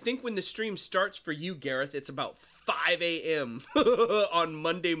day. I think when the stream starts for you, Gareth, it's about 5 a.m. on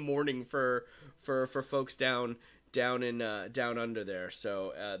Monday morning for folks down under there.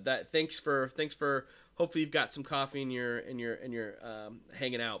 So thanks for hopefully you've got some coffee and you're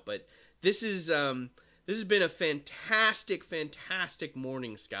hanging out. But this has been a fantastic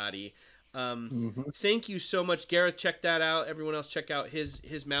morning, Scotty. Thank you so much, Gareth. Check that out. Everyone else, check out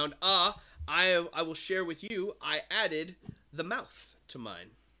his mound. I will share with you. I added the mouth to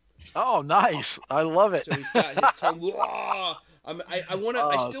mine. Oh, nice! I love it. So he's got his tongue.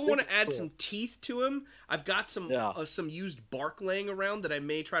 I still want to add some teeth to him. I've got some used bark laying around that I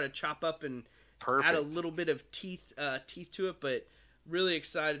may try to chop up and add a little bit of teeth to it. But really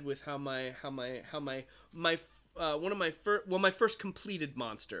excited with how my first completed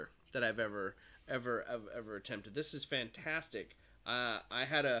monster that I've ever attempted. This is fantastic. I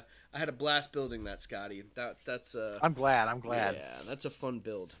had a blast building that, Scotty. That's I'm glad. Yeah, that's a fun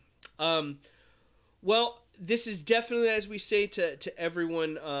build. Well, this is definitely, as we say to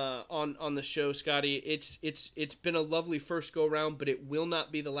everyone on the show, Scotty. It's been a lovely first go round, but it will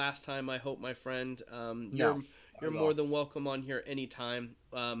not be the last time. I hope, my friend. You're more than welcome on here anytime.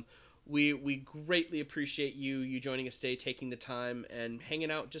 We greatly appreciate you joining us today, taking the time and hanging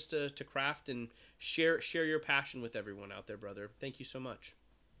out just to craft and share your passion with everyone out there, brother. Thank you so much.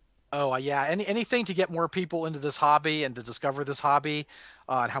 Oh yeah, anything to get more people into this hobby and to discover this hobby,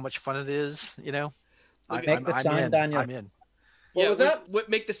 and how much fun it is. I'm in. I'm in. What was that?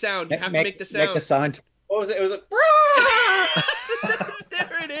 Make the sound. You have to make the sound. Make the sound. What was it? It was like.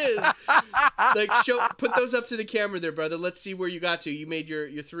 There it is. Put those up to the camera there, brother. Let's see where you got to. You made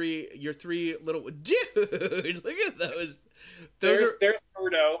your three little dude. Look at those. There's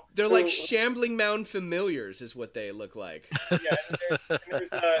Birdo. They're like Shambling Mound familiars, is what they look like. Yeah, and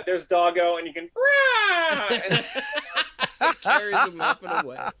there's Doggo, and you can and carries him up and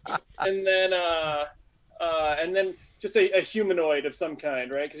away. And then just a humanoid of some kind,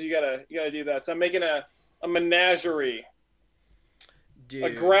 right? Because you gotta do that. So I'm making a menagerie. Dude. A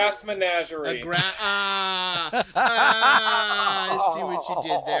grass menagerie. I see what you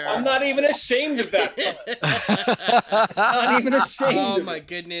did there. I'm not even ashamed of that. Not even ashamed. Oh my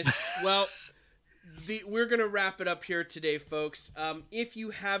goodness. Well, we're gonna wrap it up here today, folks. If you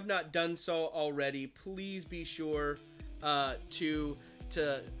have not done so already, please be sure to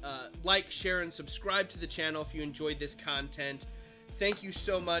like, share, and subscribe to the channel if you enjoyed this content. Thank you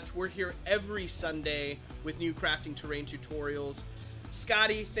so much. We're here every Sunday with new crafting terrain tutorials.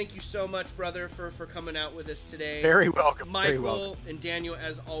 Scotty, thank you so much, brother, for coming out with us today. Very welcome. Michael Very welcome. And Daniel,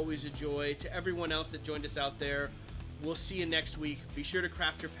 as always, a joy. To everyone else that joined us out there, we'll see you next week. Be sure to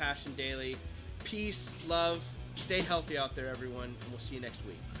craft your passion daily. Peace, love, stay healthy out there, everyone, and we'll see you next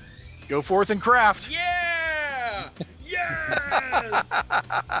week. Go forth and craft. Yeah! Yes!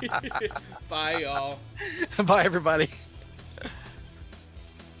 Bye, y'all. Bye, everybody.